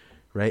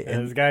 right?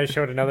 And this guy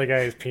showed another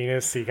guy his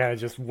penis. He kind of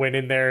just went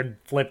in there and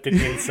flipped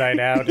it inside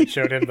out and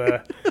showed him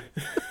the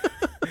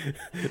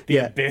the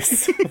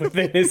abyss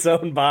within his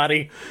own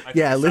body. I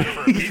Yeah, think it's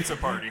time for a pizza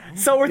party.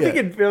 So we're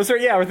thinking, we're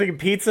thinking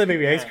pizza,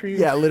 maybe ice cream.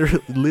 Yeah,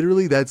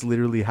 literally, that's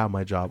literally how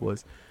my job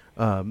was.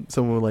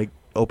 Someone would like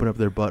open up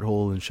their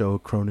butthole and show a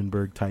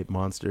Cronenberg type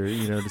monster,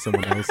 to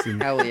someone else.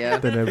 And Hell yeah.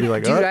 then I'd be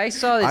like, Dude, oh, I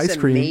saw this ice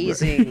cream.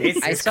 amazing.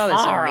 It's I saw this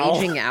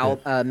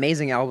Carl.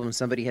 amazing album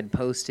somebody had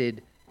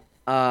posted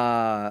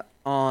on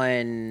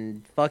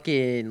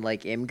fucking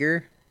like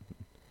Imgur,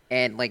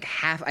 and like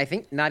half, I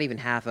think not even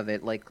half of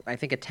it, like I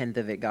think a tenth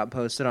of it got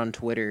posted on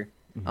Twitter,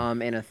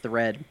 in a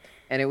thread.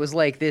 And it was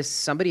like this,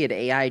 somebody had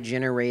AI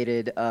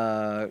generated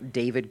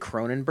David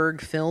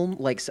Cronenberg film,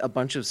 like a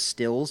bunch of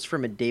stills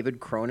from a David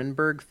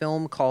Cronenberg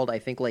film called, I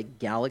think, like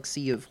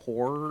Galaxy of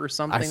Horror or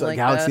something I saw like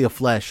Galaxy that. of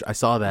Flesh. I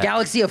saw that.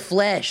 Galaxy of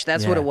Flesh,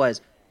 that's what Yeah. it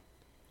was.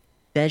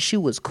 That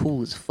shit was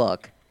cool as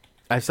fuck.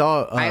 I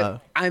saw.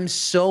 I'm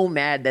so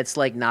mad that's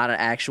like not an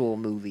actual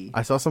movie.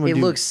 I saw someone It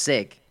do looks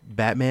sick.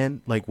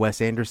 Batman, like Wes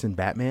Anderson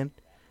Batman.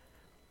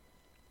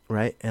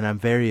 Right, and I'm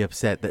very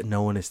upset that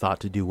no one has thought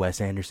to do Wes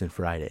Anderson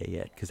Friday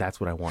yet, because that's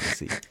what I want to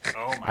see.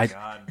 Oh my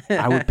god.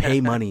 I would pay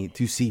money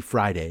to see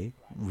Friday.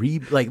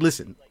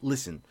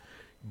 Listen.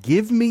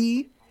 Give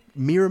me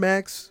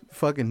Miramax,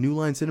 fucking New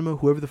Line Cinema,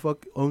 whoever the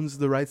fuck owns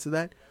the rights to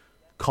that.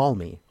 Call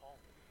me,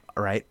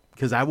 all right?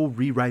 Because I will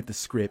rewrite the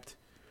script.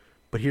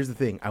 But here's the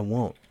thing: I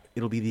won't.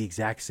 It'll be the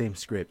exact same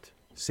script,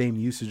 same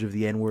usage of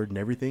the N-word and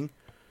everything.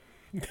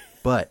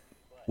 But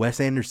Wes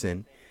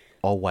Anderson,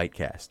 all white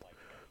cast.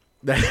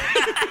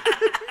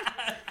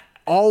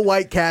 All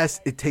white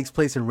cast. It takes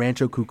place in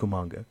Rancho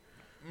Cucamonga,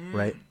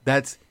 right?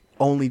 That's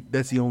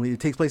the only. It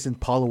takes place in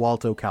Palo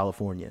Alto,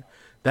 California.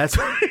 That's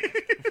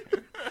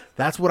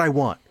what I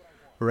want.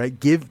 Right?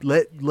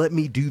 Let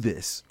me do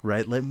this.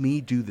 Right? Let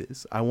me do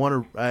this. I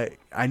want to.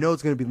 I know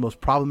it's going to be the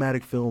most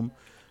problematic film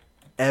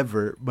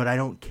ever, but I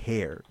don't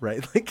care.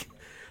 Right? Like,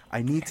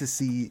 I need to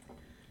see.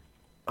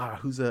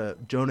 Who's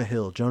Jonah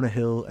Hill? Jonah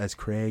Hill as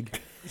Craig,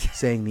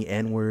 saying the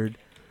N-word.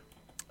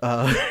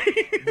 When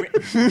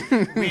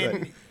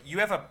you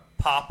have a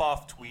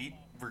pop-off tweet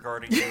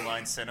regarding New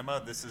Line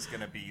Cinema, this is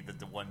going to be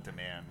the one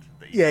demand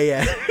that you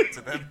give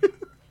to them.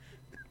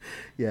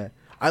 Yeah.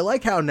 I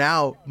like how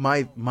now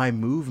my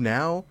move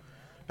now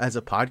as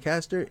a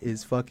podcaster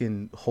is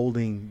fucking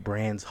holding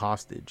brands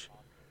hostage.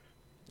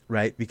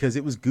 Right? Because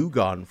it was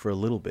Gugon for a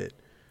little bit.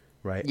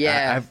 Right?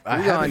 Yeah, I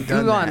haven't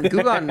done that.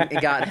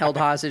 Gugon got held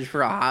hostage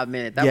for a hot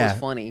minute. That was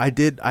funny. I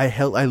did. I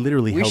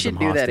literally We held should him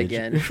do hostage. that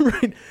again.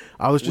 Right?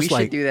 I was just We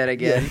like, should do that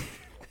again. yeah.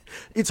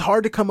 It's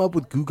hard to come up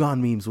with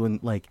Gugon memes when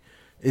like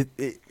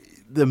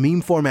the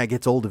meme format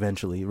gets old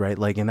eventually, right?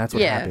 Like, and that's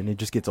what Yeah. happened. It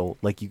just gets old.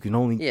 Like, you can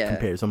only Yeah.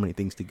 compare so many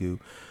things to Goo.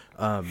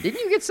 Didn't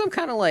you get some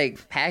kind of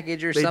like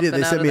package or They something? did.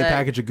 They out sent of me a that?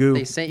 package of goo.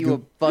 They sent you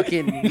a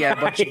fucking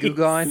bunch of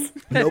Gugon.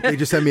 Nope, they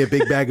just sent me a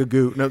big bag of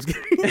goo. No, I was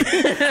kidding.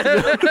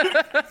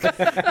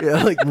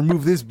 Yeah, like,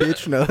 remove this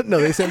bitch. No,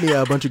 they sent me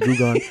a bunch of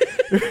Gugon.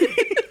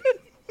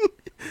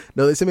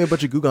 No, they sent me a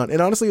bunch of Gugon.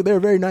 And honestly, they're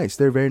very nice.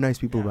 They're very nice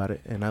people about it,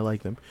 and I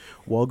like them.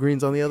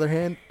 Walgreens, on the other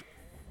hand,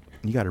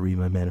 you got to read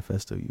my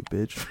manifesto, you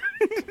bitch.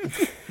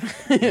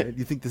 Yeah,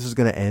 you think this is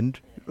going to end?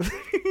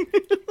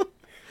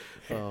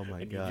 Oh,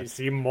 my You God.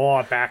 see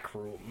more back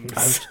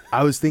rooms.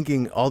 I was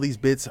thinking all these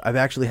bits. I've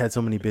actually had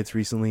so many bits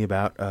recently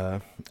about.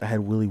 I had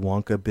Willy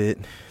Wonka bit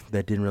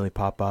that didn't really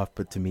pop off,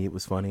 but to me it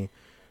was funny,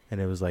 and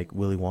it was like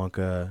Willy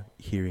Wonka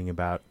hearing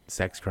about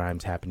sex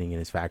crimes happening in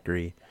his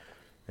factory,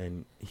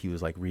 and he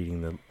was like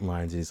reading the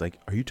lines, and he's like,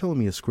 "Are you telling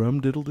me a scrum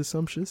diddled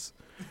assumptious?"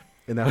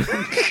 And that was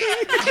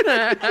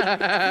right.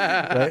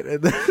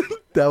 And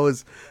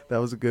that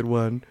was a good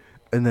one.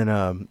 And then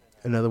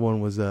another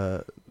one was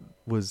a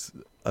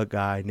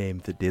guy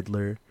named the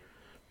Diddler.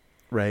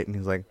 Right, and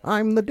he's like,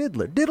 "I'm the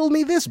Diddler. Diddle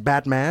me this,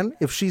 Batman.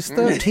 If she's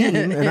 13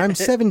 and I'm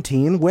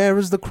 17, where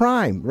is the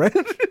crime?" Right?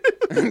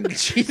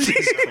 Jesus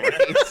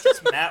Christ.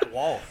 It's Matt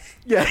Walsh.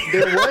 Yeah.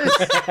 There was.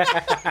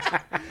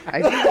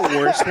 I think the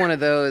worst one of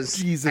those.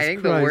 Jesus I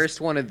think the Christ. worst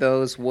one of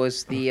those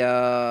was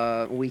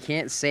the. We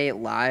can't say it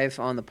live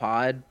on the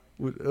pod.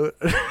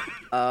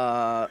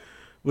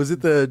 Was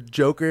it the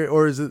Joker,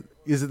 or is it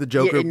the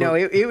Joker? Yeah,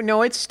 no,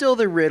 no, it's still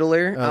the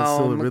Riddler. Oh,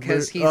 still the Riddler?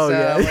 Because he's Oh,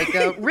 yeah.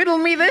 like, riddle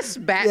me this,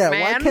 Batman.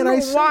 why can't I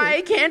say Why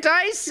it? can't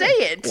I say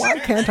it? Why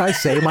can't I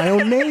say my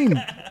own name,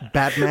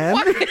 Batman?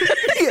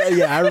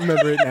 Yeah, I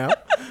remember it now.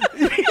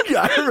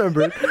 Yeah, I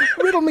remember it.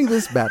 Riddle me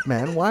this,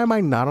 Batman. Why am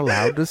I not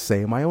allowed to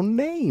say my own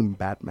name,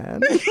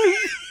 Batman?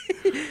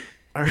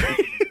 All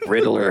right.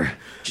 Riddler,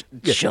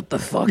 shut the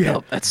fuck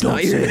up. That's Don't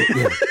not your. say it.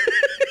 Yeah.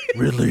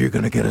 Riddler, you're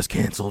gonna get us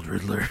canceled,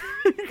 Riddler.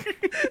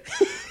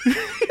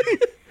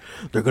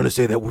 They're gonna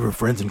say that we were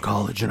friends in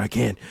college, and I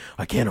can't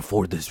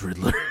afford this,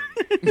 Riddler.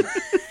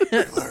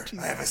 Riddler,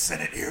 I have a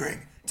Senate hearing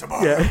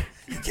tomorrow. Yeah.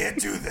 You can't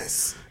do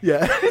this.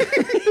 Yeah.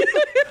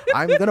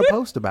 I'm gonna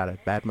post about it,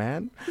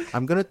 Batman.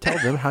 I'm gonna tell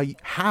them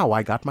how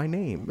I got my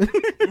name.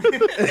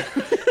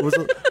 It was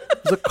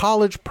a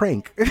college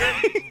prank.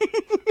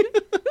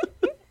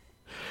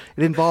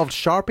 It involved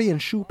Sharpie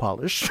and shoe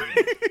polish.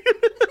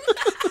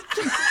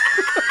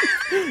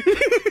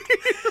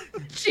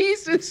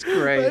 Jesus Jesus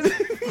Christ.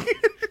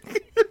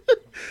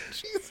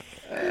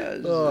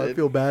 Oh, I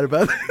feel bad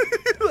about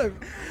that.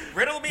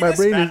 Riddle me My this,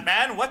 brain is-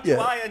 Batman. What do yeah.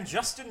 I and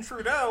Justin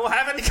Trudeau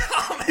have in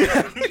common?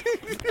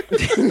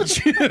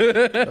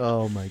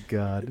 Oh my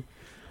god.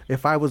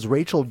 If I was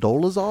Rachel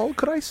Dolezal,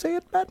 could I say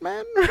it,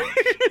 Batman?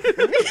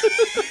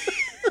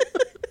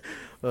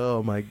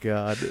 Oh my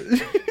god.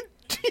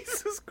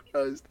 Jesus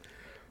Christ.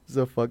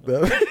 So fucked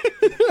up.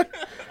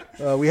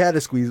 We had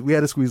to squeeze a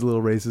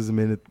little racism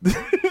in it.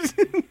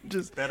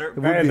 Just Better- it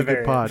wouldn't at be the a good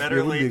very pod. Better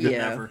It wouldn't be a late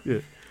good,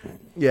 than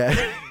Yeah.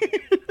 never. yeah.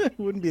 It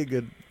wouldn't be a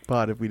good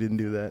pod if we didn't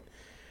do that.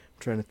 I'm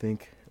trying to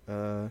think.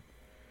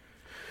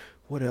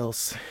 What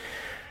else?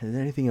 Is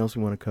there anything else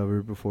we want to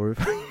cover before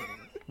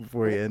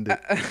we end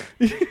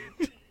it?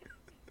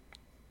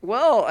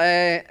 Well,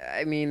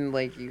 I mean,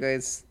 like, you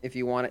guys, if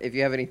you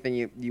have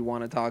anything you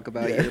want to talk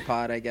about your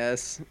pod, I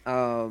guess.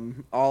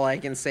 All I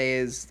can say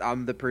is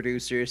I'm the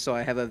producer, so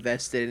I have a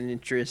vested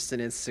interest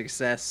in its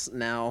success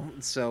now.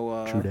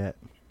 So, True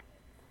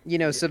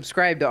that.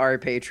 subscribe to our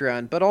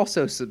Patreon, but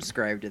also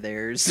subscribe to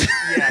theirs.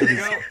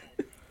 Yeah,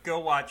 go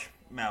watch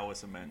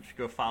Maoist Mensch.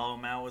 Go follow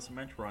Maoist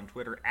Mensch. We're on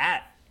Twitter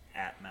at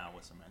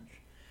Maoist Mensch.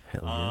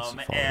 Hell yes. Follow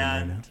me right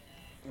And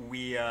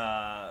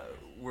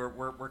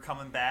we're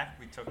coming back.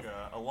 We took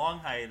a long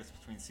hiatus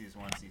between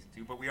season 1 and season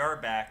 2, but we are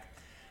back.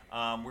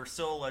 We're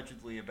still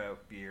allegedly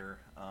about beer.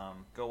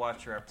 Go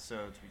watch our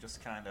episodes. We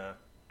just kind of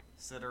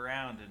sit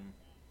around and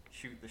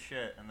shoot the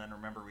shit, and then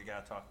remember we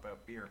gotta talk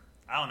about beer.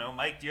 I don't know,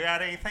 Mike. Do you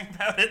add anything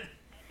about it?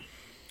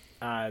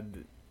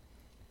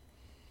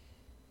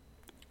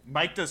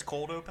 Mike does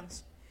cold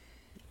opens.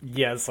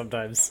 Yeah,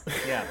 sometimes.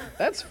 Yeah.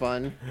 That's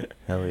fun.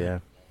 Hell yeah.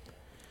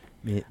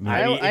 Me,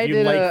 I mean, if I you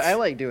did. liked- I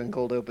like doing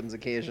cold opens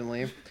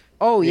occasionally.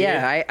 Oh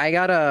yeah, I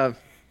got a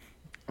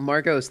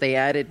Marcos. They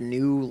added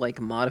new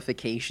like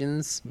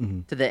modifications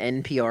to the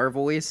NPR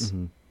voice.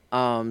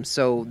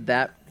 So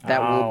that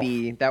Oh.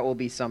 will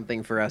be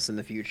something for us in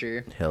the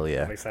future. Hell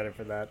yeah. I'm excited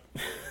for that.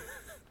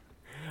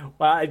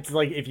 Well, it's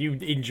like if you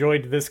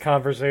enjoyed this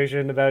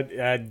conversation about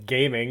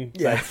gaming,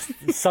 Yeah.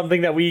 that's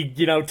something that we,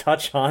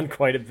 touch on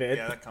quite a bit.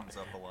 Yeah, that comes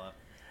up a lot.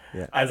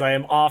 As I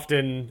am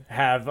often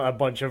have a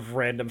bunch of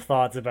random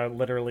thoughts about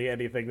literally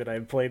anything that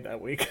I've played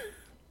that week.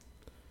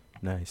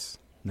 Nice.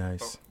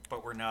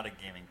 But we're not a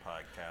gaming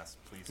podcast.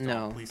 Please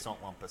No.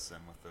 don't lump us in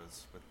with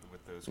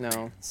those No.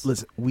 ratings.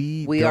 Listen,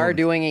 We are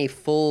doing a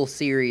full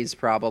series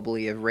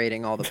probably of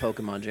rating all the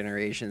Pokemon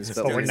generations,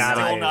 but But we're not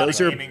Still a- not a those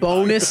are gaming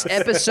bonus podcast.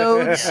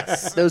 episodes.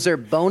 Yes. Those are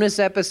bonus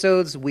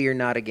episodes. We are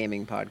not a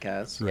gaming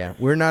podcast. Yeah,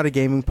 we're not a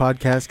gaming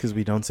podcast because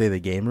we don't say the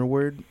gamer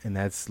word, and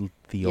that's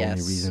the only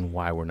Yes. reason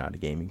why we're not a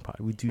gaming pod.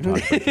 We do talk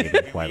about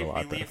gaming quite a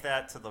lot, We though. leave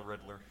that to the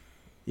Riddler.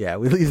 Yeah,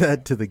 we leave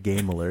that to the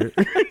game alert.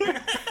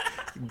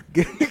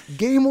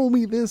 Game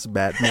me this,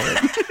 Batman.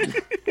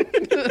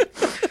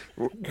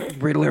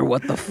 Riddler,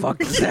 what the fuck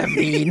does that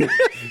mean?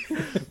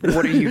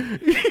 What are you?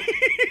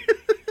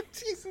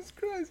 Jesus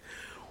Christ.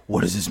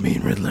 What does this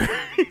mean, Riddler?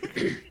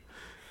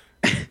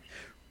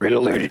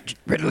 Riddler,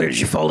 did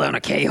you fall down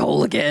a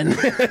K-hole again?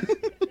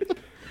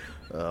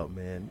 Oh,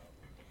 man.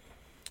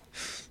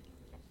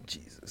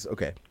 Jesus.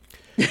 Okay.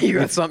 You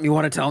got something you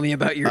want to tell me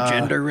about your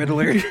gender,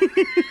 Riddler?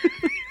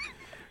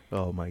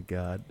 Oh, my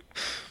God.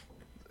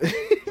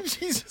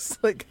 Jesus,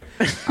 like,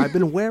 I've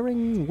been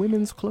wearing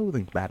women's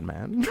clothing,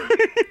 Batman.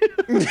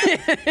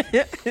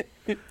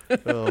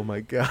 Oh, my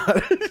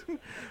God.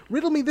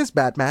 Riddle me this,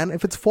 Batman.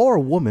 If it's for a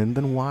woman,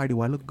 then why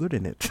do I look good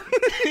in it?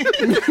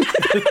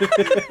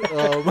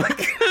 Oh, my God.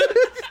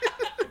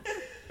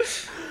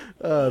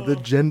 The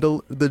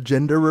genderer. The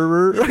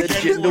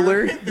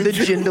Gindler.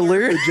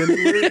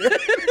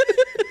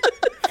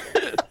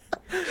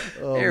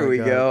 Oh There my we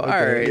God. go. Okay,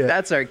 All right, yeah.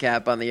 that's our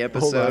cap on the Hold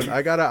episode.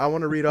 on. I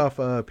want to read off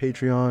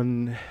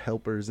Patreon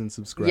helpers and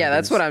subscribers. Yeah,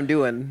 that's what I'm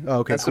doing. Oh,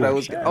 okay, that's what I cool.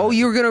 was. Oh,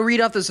 you were gonna read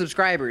off the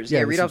subscribers. Yeah,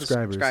 Yeah, the read off the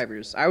subscribers.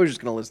 subscribers. I was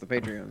just gonna list the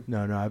Patreon.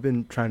 No, I've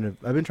been trying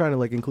to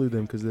like include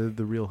them because they're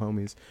the real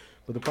homies.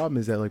 But the problem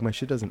is that like my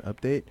shit doesn't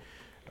update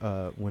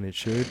when it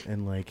should,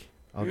 and like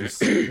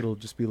it'll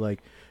just be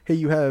like, hey,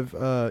 you have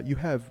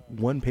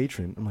one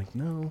patron. I'm like,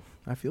 no,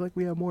 I feel like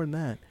we have more than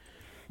that.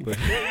 But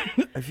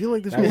I feel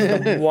like this was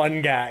The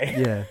one guy.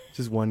 yeah,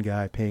 just one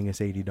guy paying us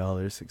 $80.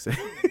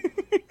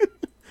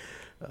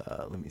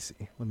 Let me see.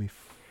 Let me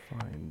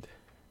find.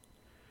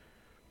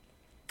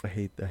 I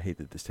hate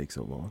that this takes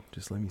so long.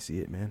 Just let me see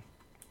it, man.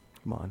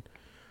 Come on.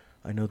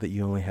 I know that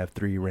you only have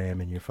 3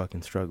 RAM and you're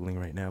fucking struggling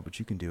right now, but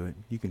you can do it.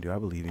 You can do it. I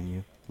believe in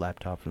you.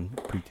 Laptop from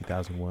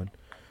pre-2001.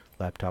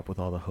 Laptop with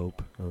all the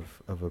hope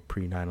of a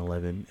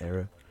pre-9/11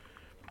 era.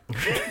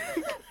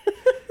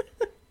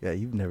 Yeah,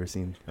 you've never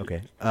seen.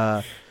 Okay.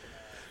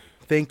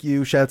 Thank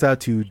you. Shouts out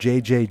to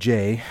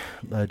JJJ,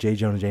 J.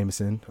 Jonah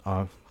Jameson.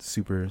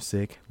 Super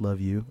sick. Love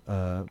you.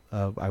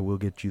 I will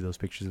get you those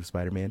pictures of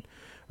Spider-Man.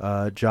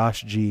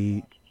 Josh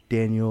G,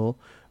 Daniel,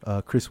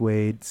 Chris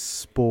Wade,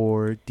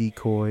 Spore,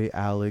 Decoy,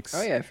 Alex.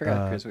 Oh yeah, I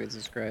forgot Chris Wade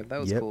subscribed. That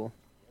was yep. cool.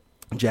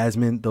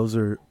 Jasmine. Those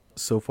are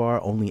so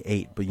far only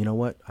 8, but you know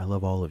what? I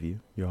love all of you.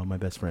 You're all my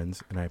best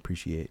friends, and I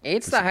appreciate.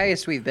 Eight's the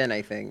highest we've been,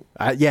 I think.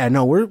 Yeah,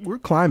 no, we're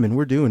climbing.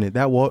 We're doing it.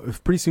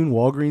 Pretty soon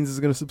Walgreens is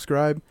gonna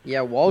subscribe. Yeah,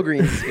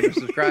 Walgreens is gonna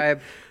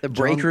subscribe. The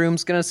break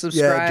room's gonna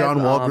subscribe. Yeah, John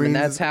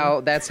Walgreens.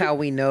 And that's how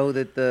we know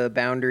that the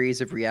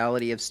boundaries of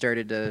reality have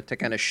started to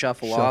kind of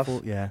shuffle off.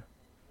 Yeah.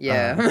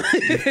 Yeah.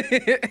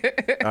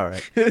 All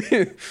right.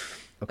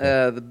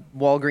 The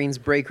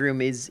Walgreens break room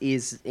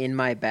is in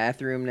my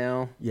bathroom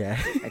now. Yeah.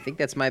 I think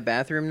that's my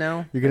bathroom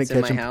now. You're gonna It's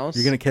catch in my house.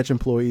 You're gonna catch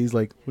employees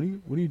like, what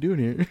are you doing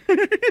here?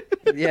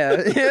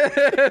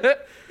 Yeah.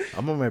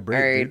 I'm on my break.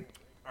 All right. Dude.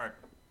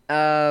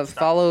 All right.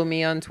 Follow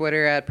me on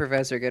Twitter at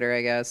Professor Gooder,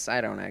 I guess.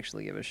 I don't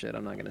actually give a shit.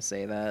 I'm not going to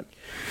say that.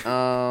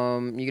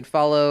 You can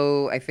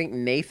follow, I think,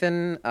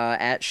 Nathan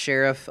at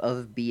Sheriff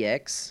of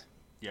BX,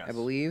 Yes. I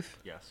believe.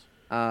 Yes.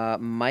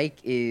 Mike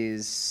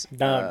is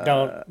Don't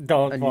no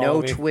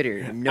follow me.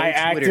 Twitter. No I Twitter.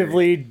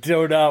 actively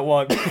do not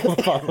want people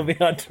to follow me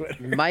on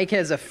Twitter. Mike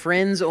has a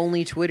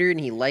friends-only Twitter, and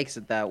he likes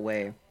it that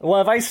way. Well,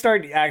 if I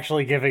start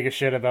actually giving a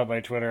shit about my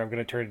Twitter, I'm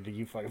gonna turn into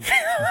you fucking.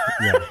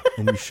 Yeah,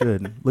 and you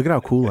should. Look at how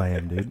cool I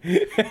am, dude.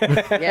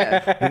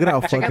 Yeah. Look at how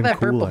fucking out that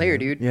cool purple I hair, am.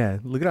 dude. Yeah,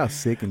 look at how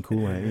sick and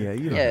cool I am. Yeah,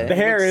 you know. Yeah. The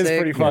hair Looks is sick,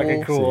 pretty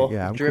fucking cool.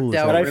 Yeah, I'm Dripped cool as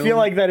out hell. But I Really? feel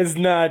like that is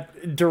not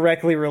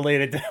directly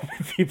related to how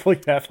many people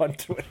you have on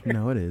Twitter.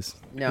 No, it is.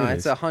 No, It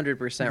it's is. 100%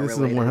 This is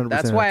a related. 100%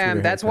 That's why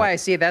Twitter That's why I haircut.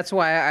 see. That's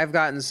why I've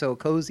gotten so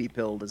cozy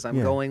pilled. Is I'm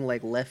Yeah. going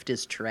like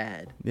leftist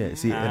trad. Yeah,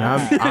 see,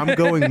 and I'm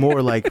going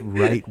more like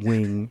right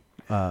wing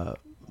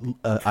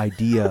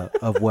idea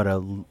of what a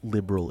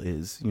liberal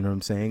is. You know what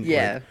I'm saying?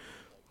 Yeah. Like,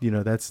 you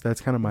know, that's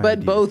kind of my. But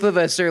idea. both of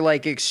us are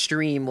like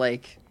extreme,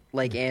 like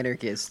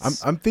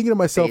anarchists. I'm thinking to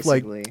myself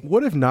basically. like,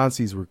 what if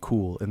Nazis were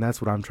cool? And that's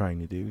what I'm trying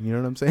to do. You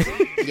know what I'm saying?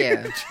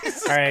 Yeah.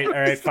 All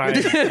right, fine.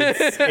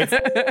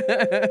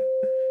 It's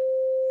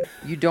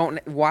You don't.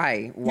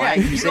 Why? Yeah,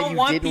 You you said don't you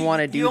want didn't the- want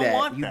to you do don't that.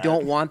 want You that.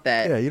 don't want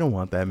that. Yeah, you don't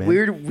want that, man.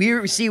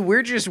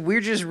 We're just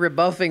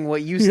rebuffing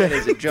what you said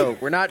as a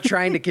joke. We're not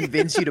trying to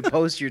convince you to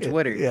post your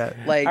Twitter. Yeah.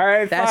 Like all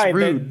right, that's fine.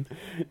 rude.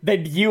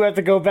 Then you have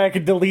to go back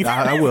and delete.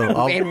 I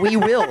will. And we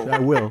will. I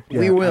will. Yeah,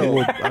 We will.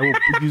 I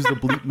will use the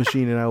bleep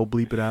machine and I will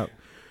bleep it out.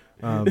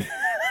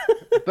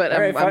 But All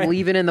right, I'm fine.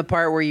 leaving in the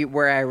part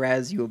where I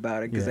razz you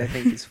about it because Yeah. I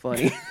think it's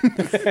funny.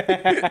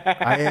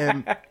 I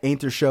am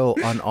Ain't There Show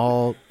on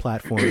all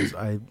platforms.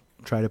 I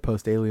try to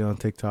post daily on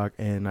TikTok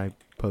and I'm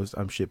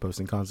shit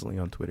posting constantly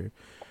on Twitter.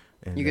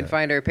 And, You can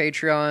find our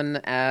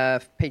Patreon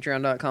at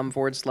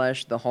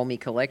patreon.com/the Homie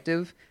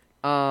Collective.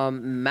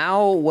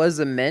 Mao was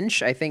a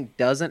mensch. I think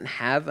doesn't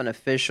have an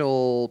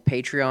official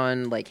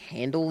Patreon like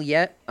handle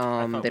yet.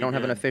 thought They we don't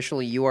have an did. official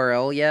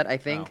URL yet. I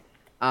think.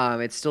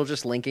 It's still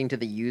just linking to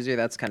the user.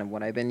 That's kind of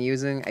what I've been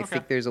using. I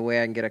think there's a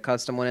way I can get a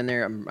custom one in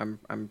there.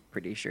 I'm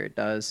pretty sure it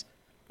does.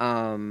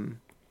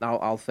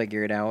 I'll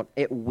figure it out.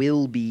 It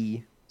will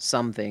be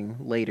something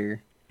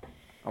later.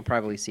 I'll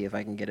probably see if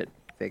I can get it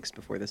fixed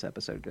before this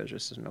episode goes,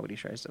 just so nobody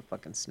tries to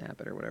fucking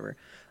snap it or whatever.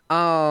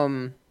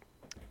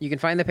 You can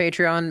find the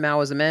Patreon,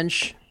 Mao is a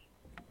mensch.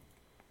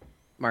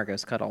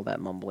 Marcos, cut all that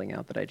mumbling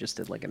out that I just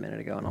did like a minute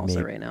ago and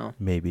also right now.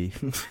 Maybe.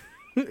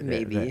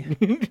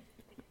 Maybe.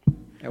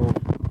 I will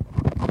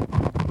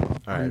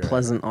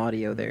unpleasant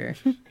audio there.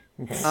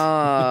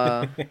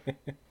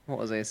 What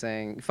was I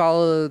saying?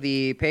 Follow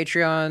the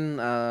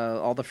Patreon.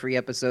 All the free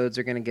episodes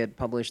are going to get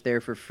published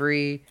there for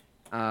free.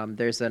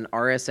 There's an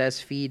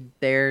RSS feed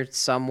there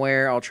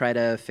somewhere. I'll try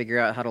to figure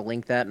out how to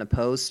link that in a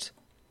post.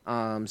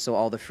 So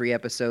all the free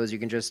episodes, you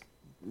can just,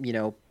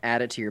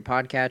 add it to your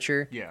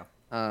podcatcher. Yeah.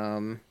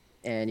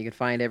 And you can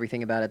find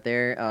everything about it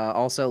there.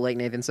 Also, like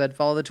Nathan said,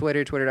 follow the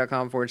Twitter,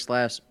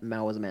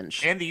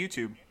 twitter.com/MaoIsAmensch. And the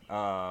YouTube.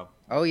 Oh,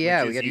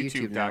 yeah, which we is got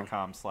a YouTube now.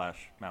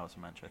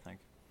 youtube.com/MaoIsAmensch, I think.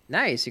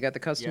 Nice, you got the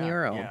custom Yeah,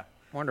 URL. yeah.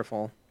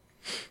 Wonderful.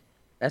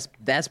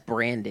 That's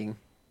branding.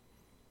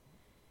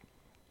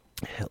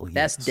 Hell yes.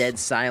 That's dead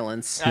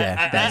silence.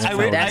 Yeah, that's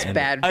that's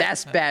bad.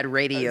 That's bad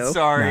radio.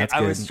 Sorry, No, it's I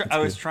good. was It's I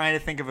was good. trying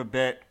to think of a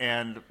bit,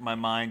 and my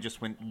mind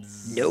just went.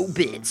 Zzz. No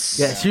bits.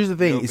 Yeah, here's the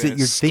thing: no is that bits.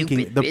 you're Stupid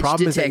thinking. The bitch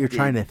problem is that you're detective.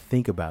 trying to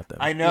think about them.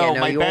 I know. Yeah, no,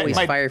 my you be- always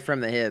my, fire from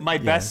the hip. my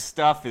best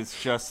stuff is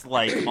just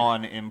like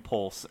on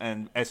impulse,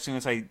 and as soon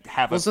as I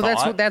have a well, so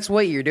thought, that's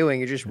what you're doing.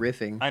 You're just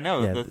riffing. I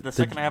know. Yeah, the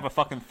second I have a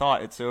fucking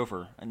thought, it's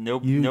over. And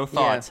no You-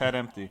 thoughts, head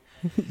empty.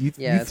 you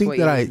Yeah, that's think what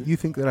that you need. you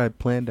think that I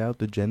planned out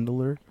the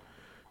gender,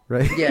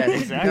 right? Yeah,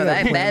 Exactly.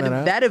 no, Plan that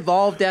out. that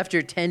evolved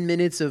after 10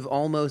 minutes of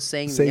almost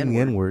saying Saying the the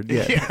N-word.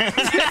 N-word. Yeah.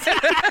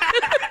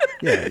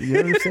 Yeah. You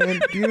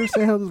understand? Do you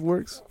understand how this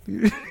works?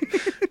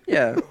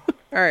 Yeah.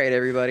 All right,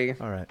 everybody.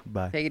 All right.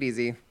 Bye. Take it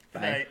easy.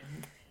 Right.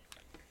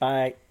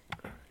 Bye.